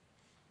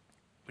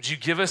 Would you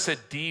give us a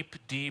deep,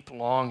 deep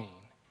longing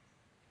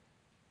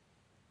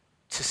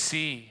to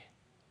see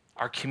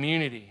our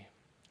community,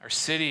 our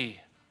city,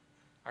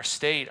 our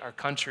state, our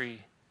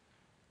country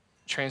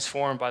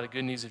transformed by the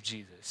good news of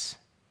Jesus?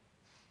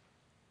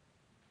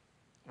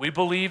 We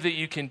believe that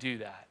you can do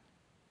that.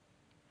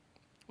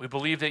 We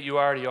believe that you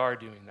already are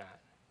doing that.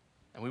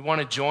 And we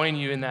want to join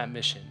you in that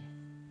mission.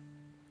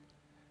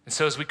 And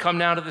so as we come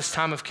now to this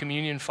time of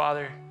communion,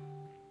 Father,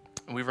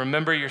 and we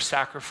remember your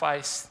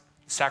sacrifice,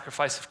 the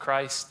sacrifice of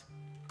Christ,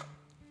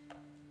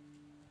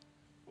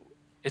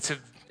 it's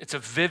a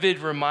vivid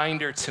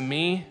reminder to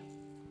me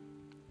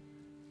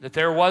that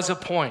there was a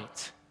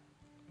point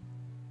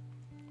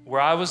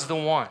where I was the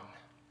one,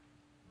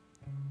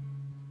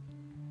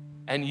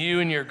 and you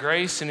in your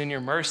grace and in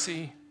your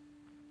mercy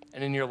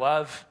and in your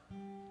love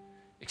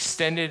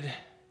extended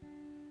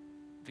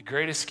the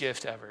greatest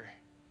gift ever,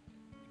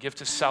 the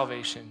gift of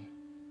salvation.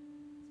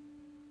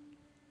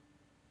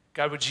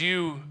 God, would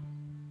you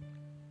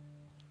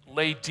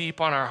lay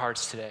deep on our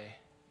hearts today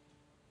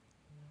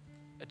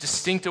a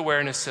distinct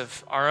awareness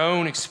of our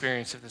own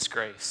experience of this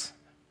grace,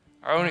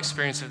 our own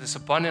experience of this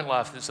abundant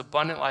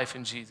life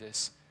in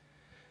Jesus.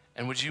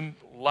 And would you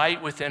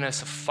light within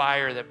us a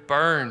fire that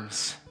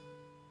burns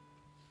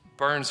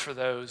for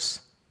those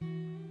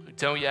who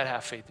don't yet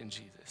have faith in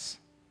Jesus.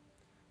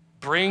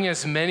 Bring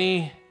as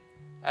many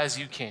as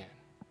you can.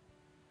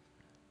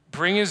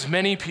 Bring as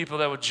many people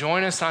that would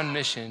join us on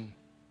mission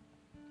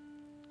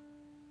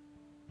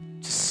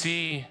to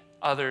see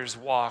others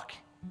walk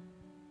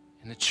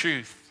in the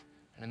truth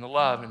and in the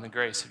love and the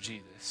grace of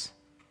Jesus.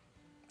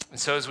 And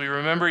so as we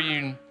remember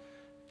you,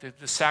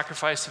 the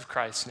sacrifice of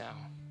Christ now,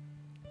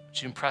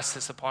 would you impress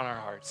this upon our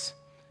hearts?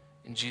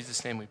 In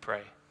Jesus' name we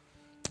pray.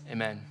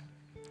 Amen.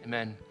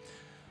 Amen.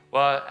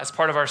 Well, as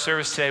part of our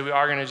service today, we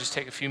are going to just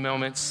take a few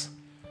moments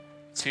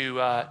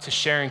to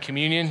share in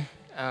communion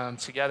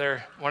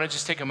together. I want to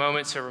just take a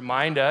moment to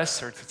remind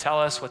us or to tell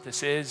us what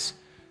this is.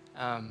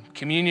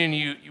 Communion,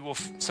 you will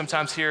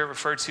sometimes hear it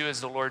referred to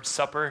as the Lord's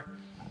Supper.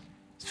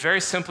 It's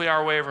very simply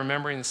our way of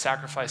remembering the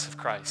sacrifice of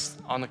Christ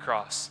on the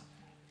cross.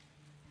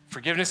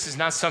 Forgiveness is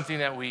not something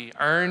that we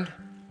earned.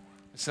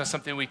 It's not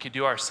something we could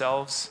do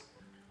ourselves.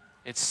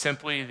 It's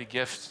simply the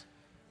gift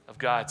of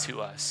God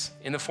to us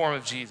in the form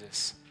of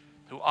Jesus,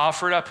 who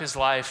offered up his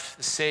life,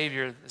 the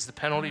Savior, as the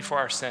penalty for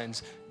our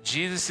sins.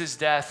 Jesus'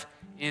 death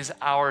is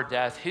our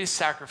death, his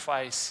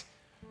sacrifice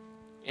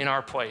in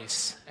our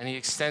place. And he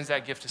extends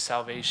that gift of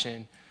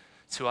salvation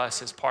to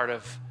us as part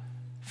of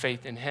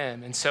faith in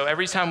him. And so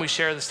every time we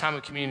share this time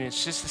of communion,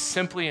 it's just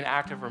simply an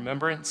act of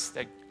remembrance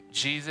that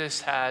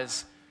Jesus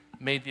has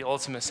made the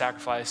ultimate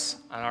sacrifice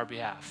on our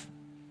behalf.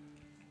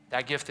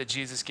 That gift that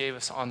Jesus gave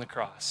us on the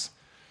cross.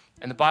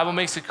 And the Bible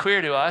makes it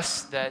clear to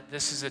us that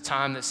this is a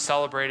time that's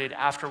celebrated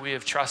after we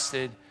have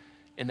trusted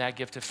in that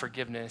gift of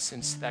forgiveness,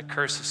 and that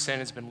curse of sin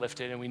has been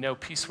lifted, and we know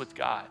peace with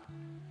God.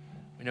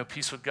 We know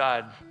peace with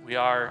God. We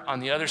are on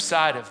the other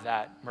side of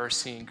that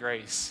mercy and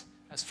grace,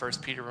 as 1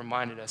 Peter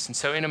reminded us. And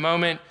so in a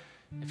moment,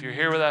 if you're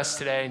here with us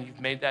today and you've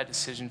made that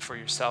decision for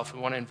yourself, we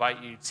want to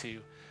invite you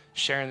to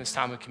share in this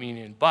time of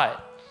communion.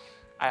 But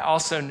I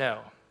also know,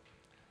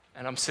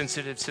 and I'm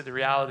sensitive to the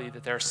reality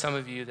that there are some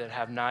of you that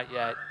have not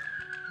yet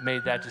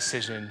made that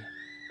decision.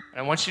 And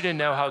I want you to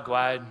know how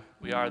glad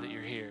we are that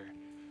you're here.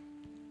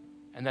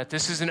 And that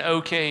this is an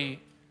okay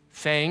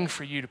thing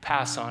for you to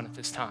pass on at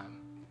this time.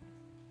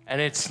 And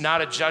it's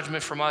not a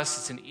judgment from us,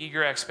 it's an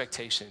eager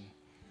expectation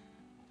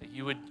that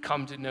you would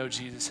come to know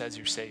Jesus as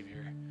your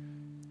Savior.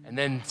 And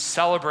then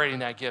celebrating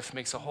that gift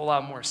makes a whole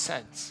lot more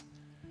sense.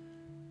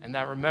 And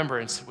that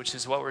remembrance, which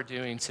is what we're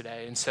doing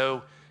today. And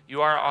so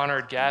you are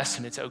honored guests,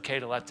 and it's okay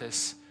to let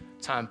this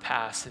time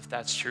pass if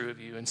that's true of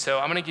you. And so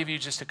I'm going to give you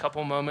just a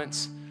couple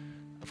moments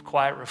of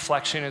quiet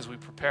reflection as we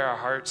prepare our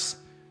hearts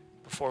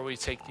before we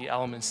take the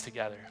elements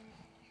together.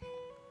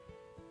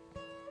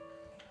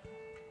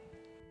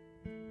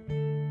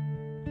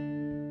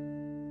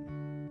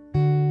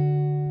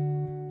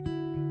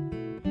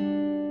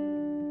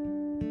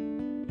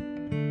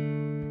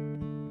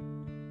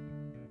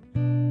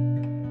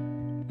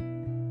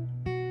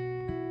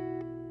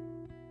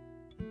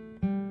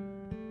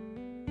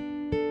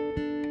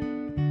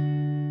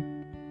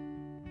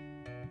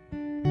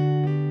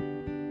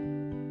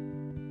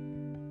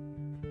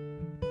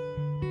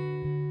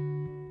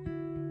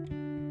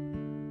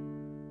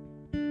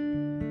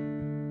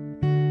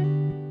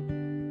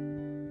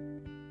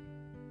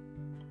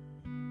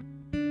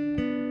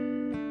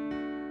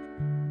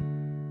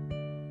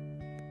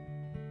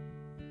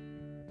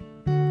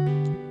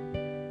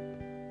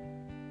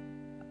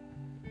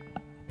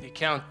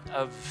 Account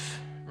of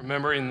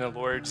remembering the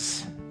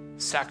Lord's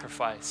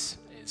sacrifice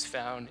is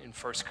found in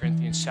 1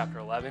 Corinthians chapter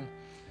 11.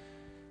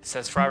 It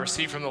says, "For I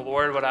received from the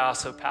Lord what I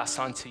also passed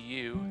on to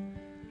you.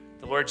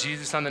 The Lord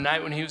Jesus, on the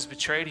night when he was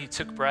betrayed, he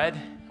took bread,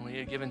 and when he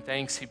had given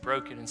thanks, he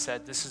broke it and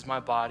said, 'This is my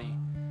body,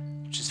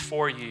 which is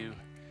for you.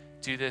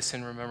 Do this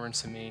in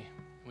remembrance of me.'"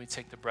 And we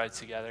take the bread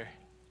together.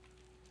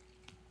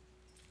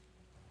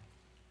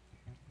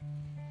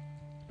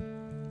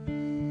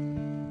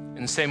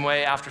 In the same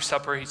way, after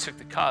supper, he took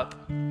the cup,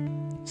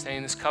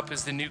 saying, "This cup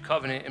is the new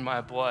covenant in my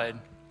blood."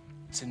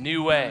 It's a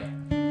new way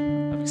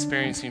of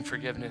experiencing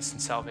forgiveness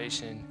and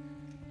salvation.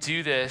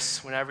 Do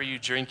this whenever you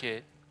drink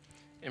it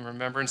in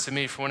remembrance of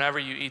me. For whenever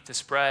you eat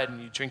this bread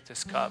and you drink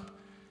this cup,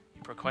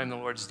 you proclaim the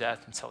Lord's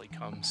death until he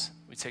comes.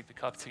 We take the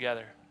cup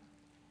together.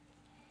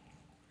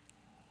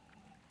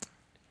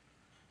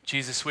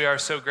 Jesus, we are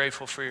so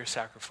grateful for your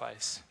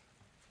sacrifice.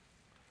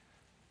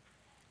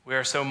 We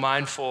are so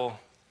mindful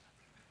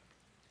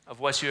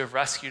of what you have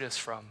rescued us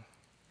from.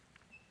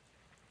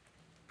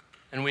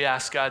 And we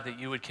ask, God, that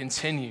you would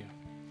continue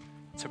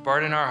to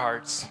burden our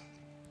hearts.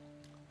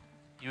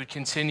 You would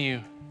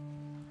continue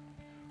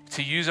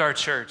to use our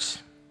church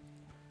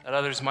that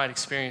others might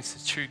experience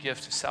the true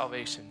gift of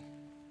salvation.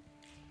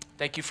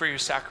 Thank you for your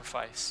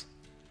sacrifice.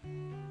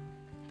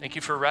 Thank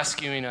you for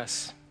rescuing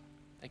us.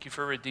 Thank you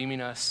for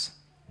redeeming us.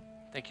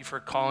 Thank you for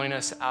calling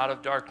us out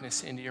of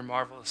darkness into your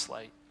marvelous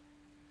light.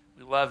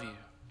 We love you.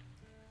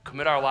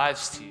 Commit our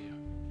lives to you.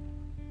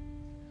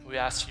 We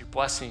ask your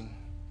blessing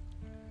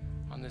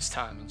on this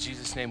time. In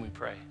Jesus' name we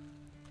pray.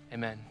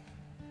 Amen.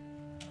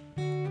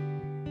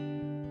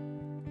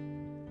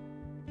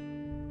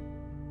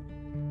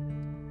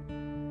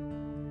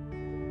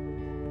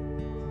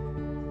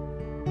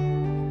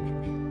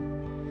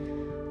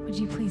 Would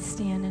you please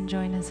stand and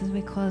join us as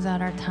we close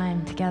out our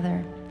time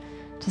together,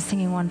 just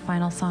singing one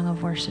final song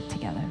of worship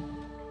together.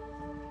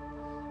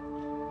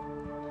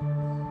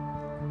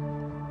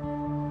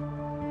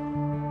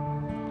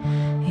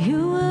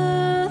 You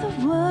were the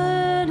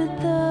Word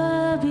at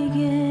the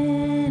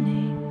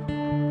beginning,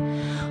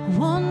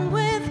 one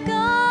with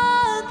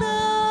God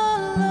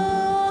the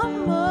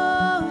Lord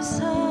Most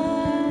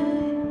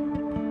High.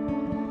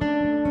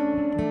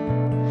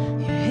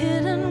 Your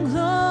hidden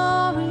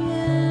glory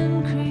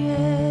in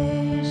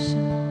creation,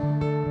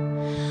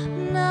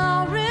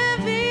 now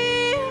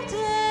revealed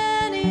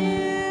in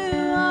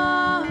you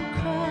are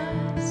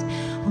Christ.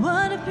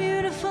 What a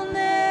beautiful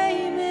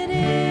name it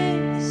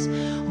is.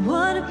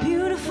 What a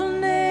beautiful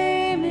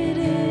name it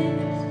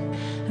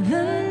is.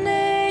 The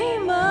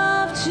name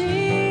of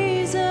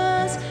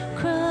Jesus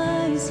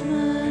Christ,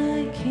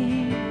 my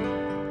King.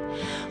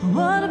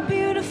 What a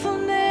beautiful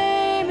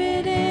name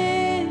it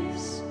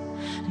is.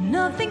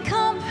 Nothing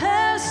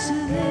compares to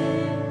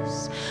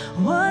this.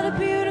 What a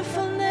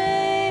beautiful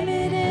name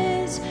it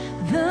is.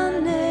 The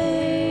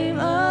name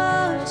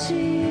of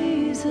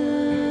Jesus.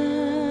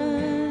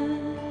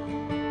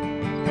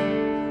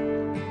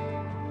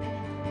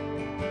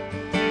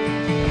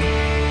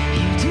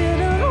 You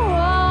didn't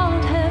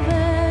want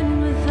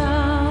heaven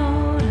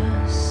without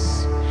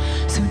us.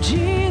 So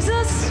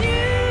Jesus,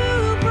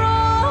 you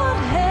brought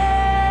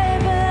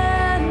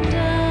heaven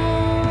down.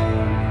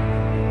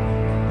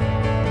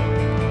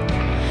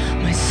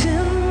 My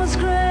sin was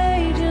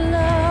great, your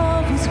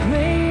love was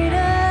greater.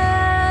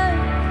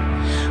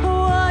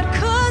 What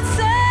could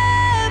separate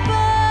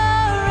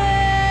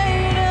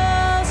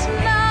us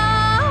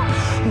now?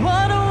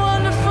 What a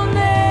wonderful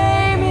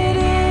name it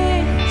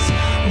is.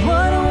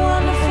 What a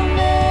wonderful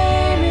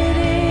name it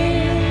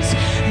is.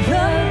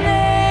 The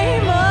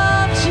name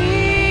of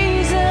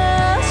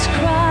Jesus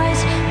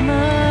Christ,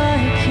 my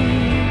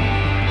King.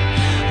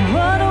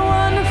 What a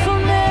wonderful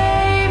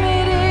name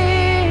it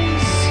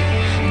is.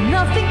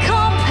 Nothing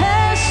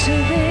compares to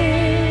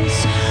this.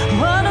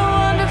 What a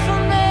wonderful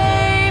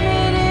name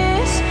it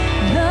is.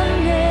 The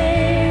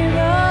name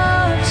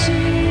of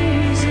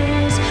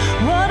Jesus.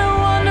 What a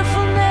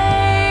wonderful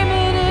name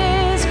it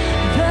is.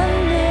 The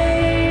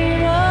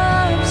name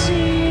of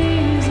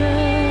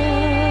Jesus.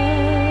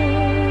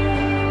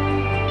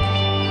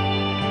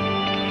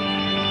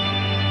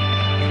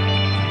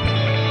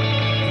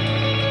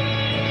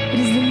 It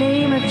is the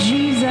name of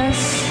Jesus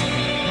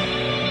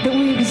that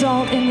we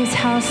exalt in this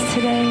house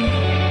today.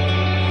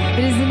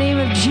 It is the name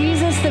of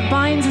Jesus that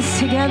binds us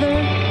together.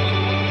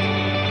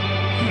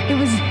 It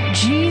was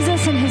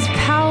Jesus and his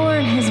power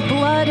and his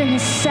blood and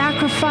his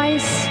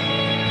sacrifice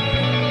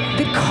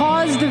that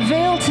caused the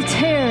veil to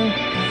tear,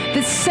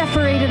 that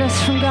separated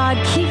us from God,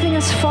 keeping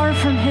us far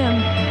from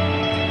him.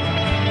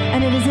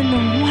 And it is in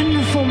the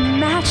wonderful,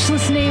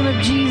 matchless name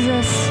of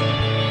Jesus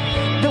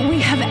that we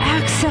have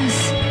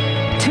access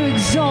to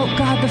exalt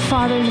God the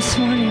Father this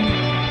morning.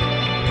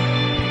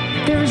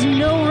 There is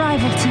no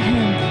rival to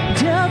him.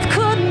 Death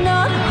could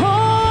not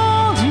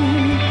hold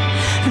you.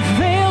 The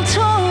veil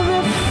tore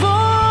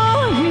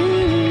before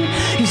you.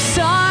 You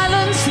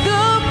silenced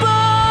the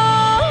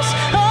bones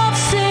of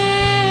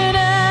sin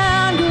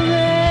and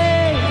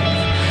grave.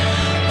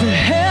 The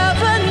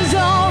heavens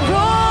are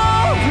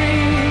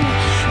roaring,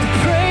 the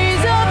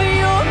praise of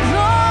your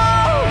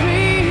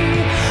glory.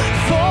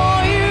 For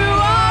you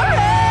are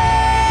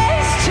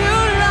raised to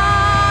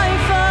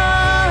life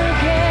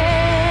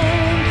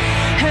again,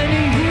 and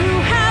you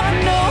have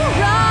no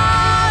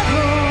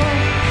rival.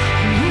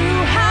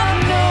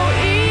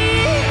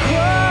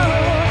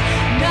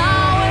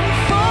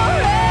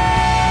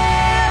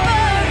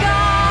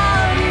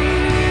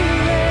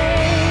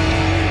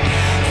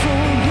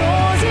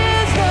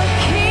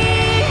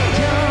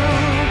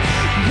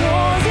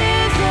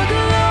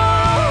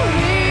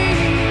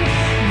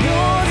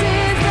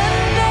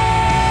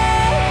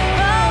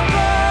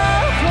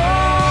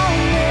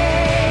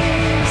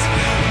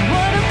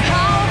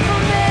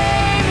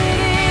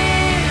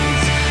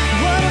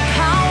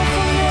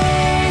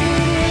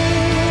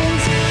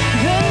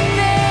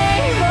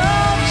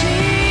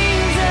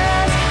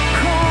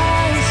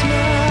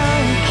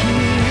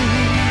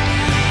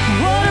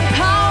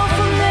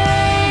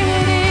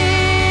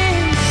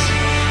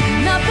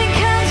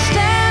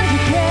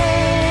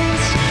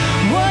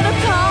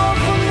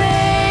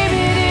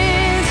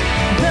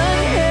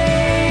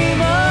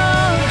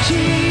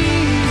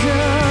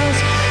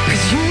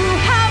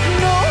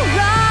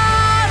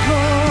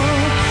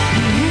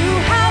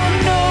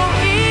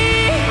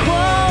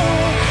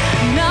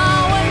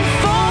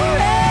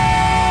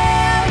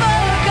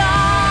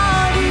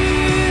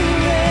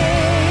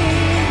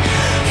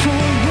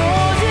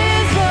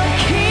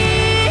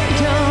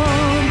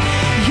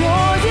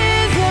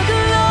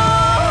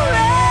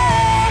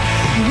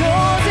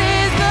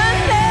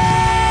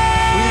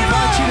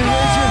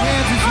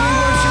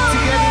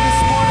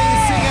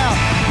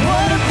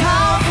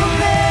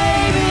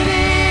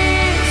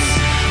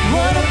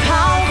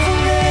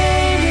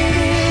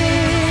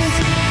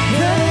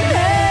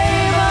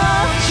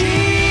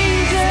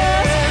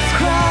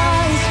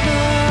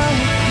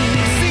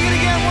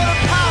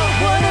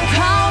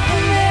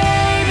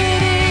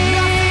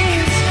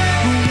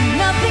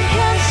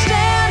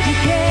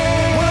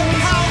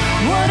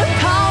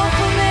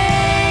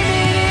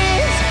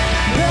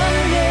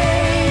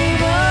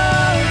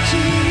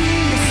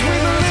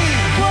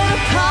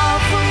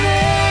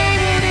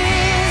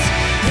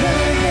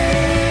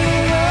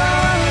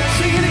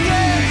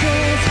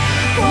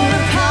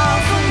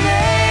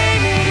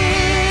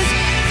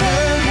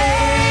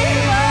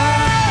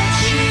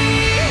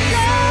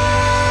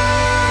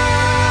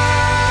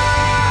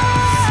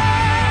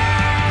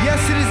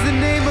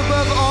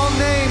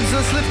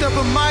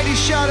 a mighty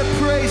shout of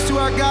praise to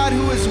our God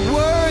who is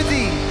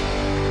worthy.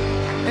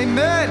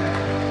 Amen.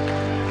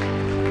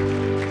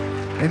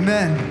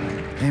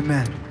 Amen.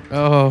 Amen.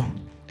 Oh,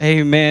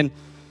 amen.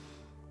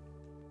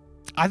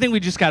 I think we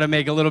just got to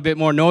make a little bit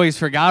more noise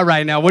for God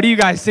right now. What do you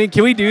guys think?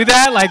 Can we do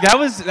that? Like, that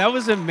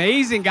was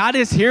amazing. God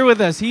is here with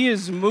us. He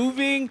is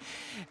moving,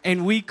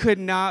 and we could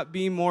not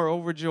be more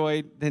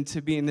overjoyed than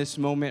to be in this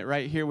moment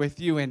right here with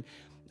you. And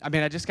I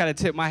mean, I just got to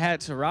tip my hat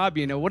to Rob.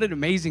 You know, what an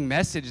amazing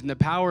message, and the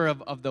power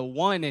of the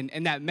one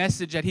and that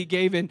message that he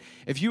gave. And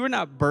if you were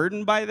not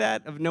burdened by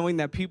that, of knowing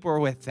that people are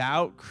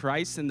without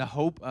Christ and the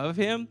hope of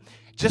him,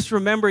 just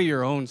remember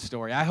your own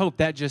story. I hope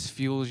that just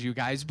fuels you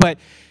guys. But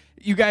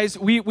you guys,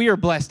 we are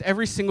blessed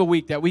every single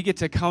week that we get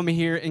to come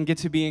here and get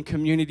to be in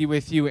community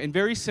with you. And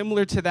very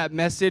similar to that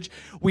message,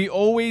 we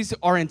always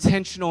are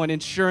intentional in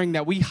ensuring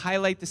that we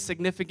highlight the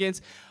significance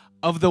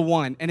of the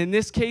one. And in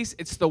this case,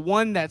 it's the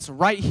one that's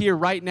right here,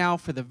 right now,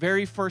 for the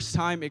very first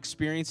time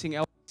experiencing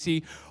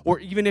LBC, or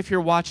even if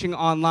you're watching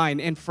online.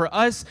 And for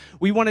us,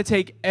 we want to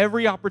take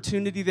every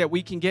opportunity that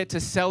we can get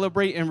to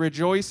celebrate and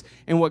rejoice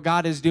in what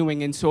God is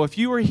doing. And so if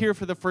you are here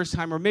for the first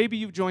time, or maybe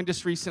you've joined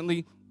us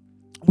recently,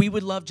 we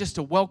would love just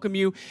to welcome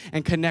you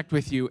and connect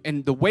with you.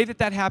 And the way that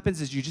that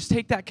happens is you just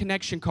take that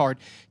connection card,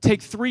 take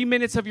 3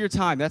 minutes of your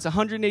time. That's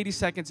 180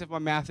 seconds if my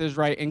math is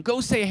right. And go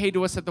say hey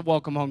to us at the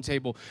welcome home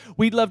table.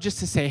 We'd love just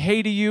to say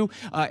hey to you,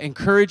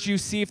 encourage you,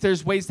 see if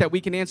there's ways that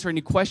we can answer any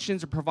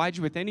questions or provide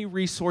you with any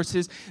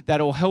resources that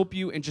will help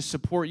you and just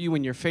support you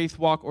in your faith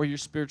walk or your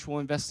spiritual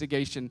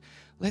investigation.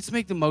 Let's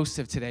make the most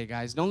of today,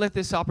 guys. Don't let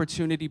this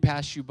opportunity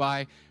pass you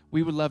by.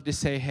 We would love to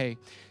say hey.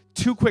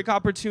 2 quick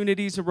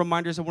opportunities and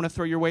reminders I want to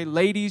throw your way.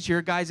 Ladies,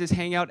 your guys'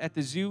 hangout at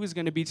the zoo is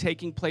going to be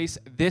taking place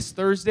this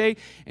Thursday.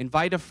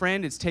 Invite a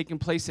friend. It's taking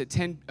place at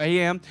 10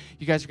 a.m.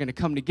 You guys are going to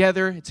come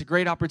together. It's a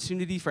great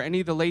opportunity for any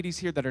of the ladies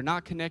here that are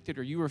not connected,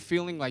 or you are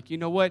feeling like, you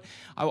know what,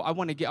 I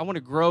want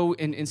to grow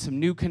in some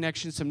new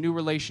connections, some new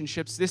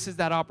relationships. This is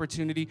that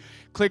opportunity.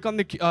 Click on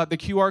the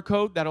QR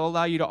code. That'll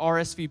allow you to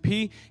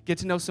RSVP, get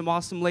to know some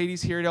awesome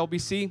ladies here at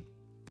LBC.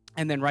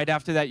 And then right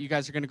after that, you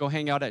guys are going to go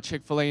hang out at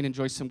Chick-fil-A and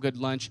enjoy some good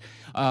lunch.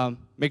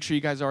 Make sure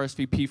you guys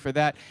RSVP for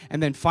that.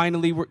 And then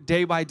finally,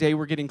 day by day,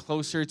 we're getting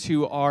closer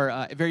to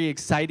our very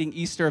exciting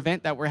Easter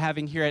event that we're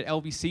having here at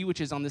LBC, which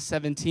is on the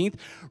 17th.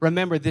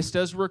 Remember, this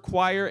does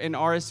require an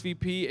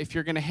RSVP if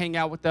you're going to hang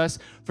out with us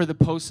for the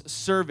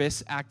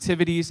post-service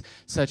activities,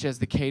 such as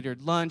the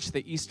catered lunch,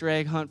 the Easter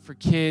egg hunt for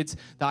kids,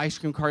 the ice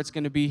cream cart's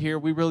going to be here.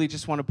 We really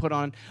just want to put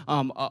on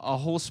a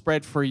whole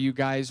spread for you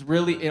guys,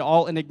 really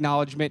all in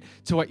acknowledgement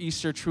to what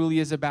Easter truly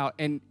is about.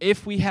 And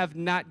if we have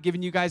not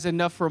given you guys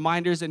enough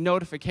reminders and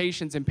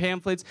notifications and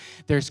pamphlets,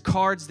 there's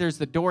cards, there's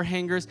the door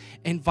hangers.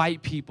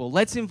 Invite people.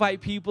 Let's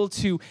invite people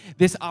to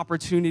this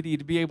opportunity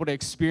to be able to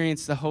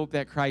experience the hope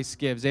that Christ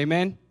gives.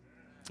 Amen?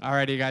 All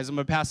righty, guys. I'm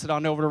going to pass it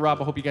on over to Rob.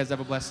 I hope you guys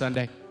have a blessed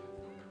Sunday.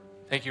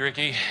 Thank you,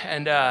 Ricky.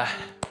 And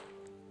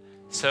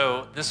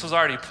so this was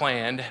already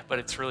planned, but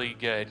it's really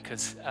good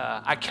because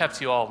I kept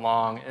you all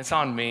along. It's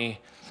on me.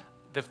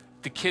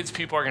 The kids'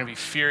 people are going to be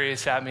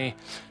furious at me,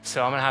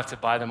 so I'm going to have to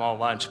buy them all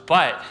lunch.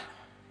 But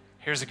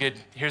here's a good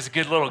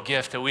little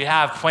gift that we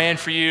have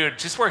planned for you. It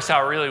just works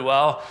out really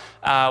well.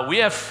 We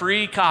have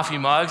free coffee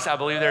mugs. I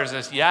believe there's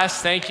this.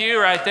 Yes, thank you,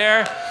 right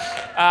there.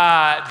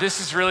 This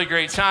is really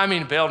great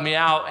timing. Bailed me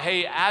out.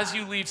 Hey, as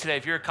you leave today,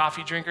 if you're a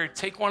coffee drinker,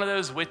 take one of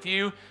those with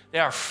you. They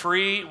are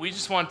free. We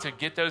just want to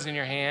get those in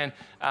your hand.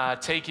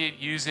 Take it,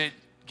 use it,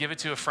 give it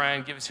to a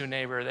friend, give it to a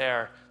neighbor. They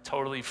are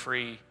totally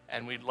free,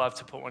 and we'd love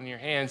to put one in your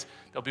hands.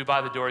 They'll be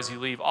by the door as you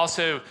leave.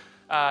 Also,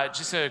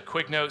 just a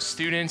quick note,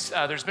 students,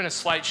 there's been a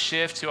slight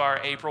shift to our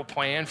April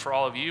plan for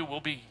all of you. We'll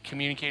be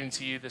communicating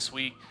to you this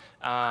week.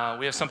 We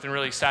have something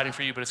really exciting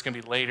for you, but it's going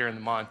to be later in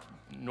the month.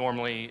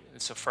 Normally,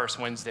 it's the first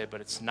Wednesday,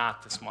 but it's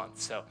not this month.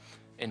 So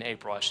in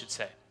April, I should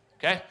say.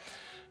 Okay?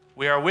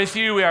 We are with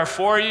you. We are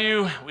for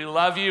you. We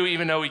love you,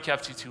 even though we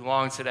kept you too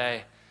long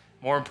today.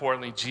 More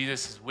importantly,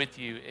 Jesus is with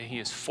you, and he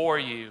is for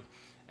you,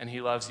 and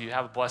he loves you.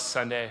 Have a blessed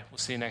Sunday. We'll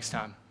see you next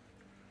time.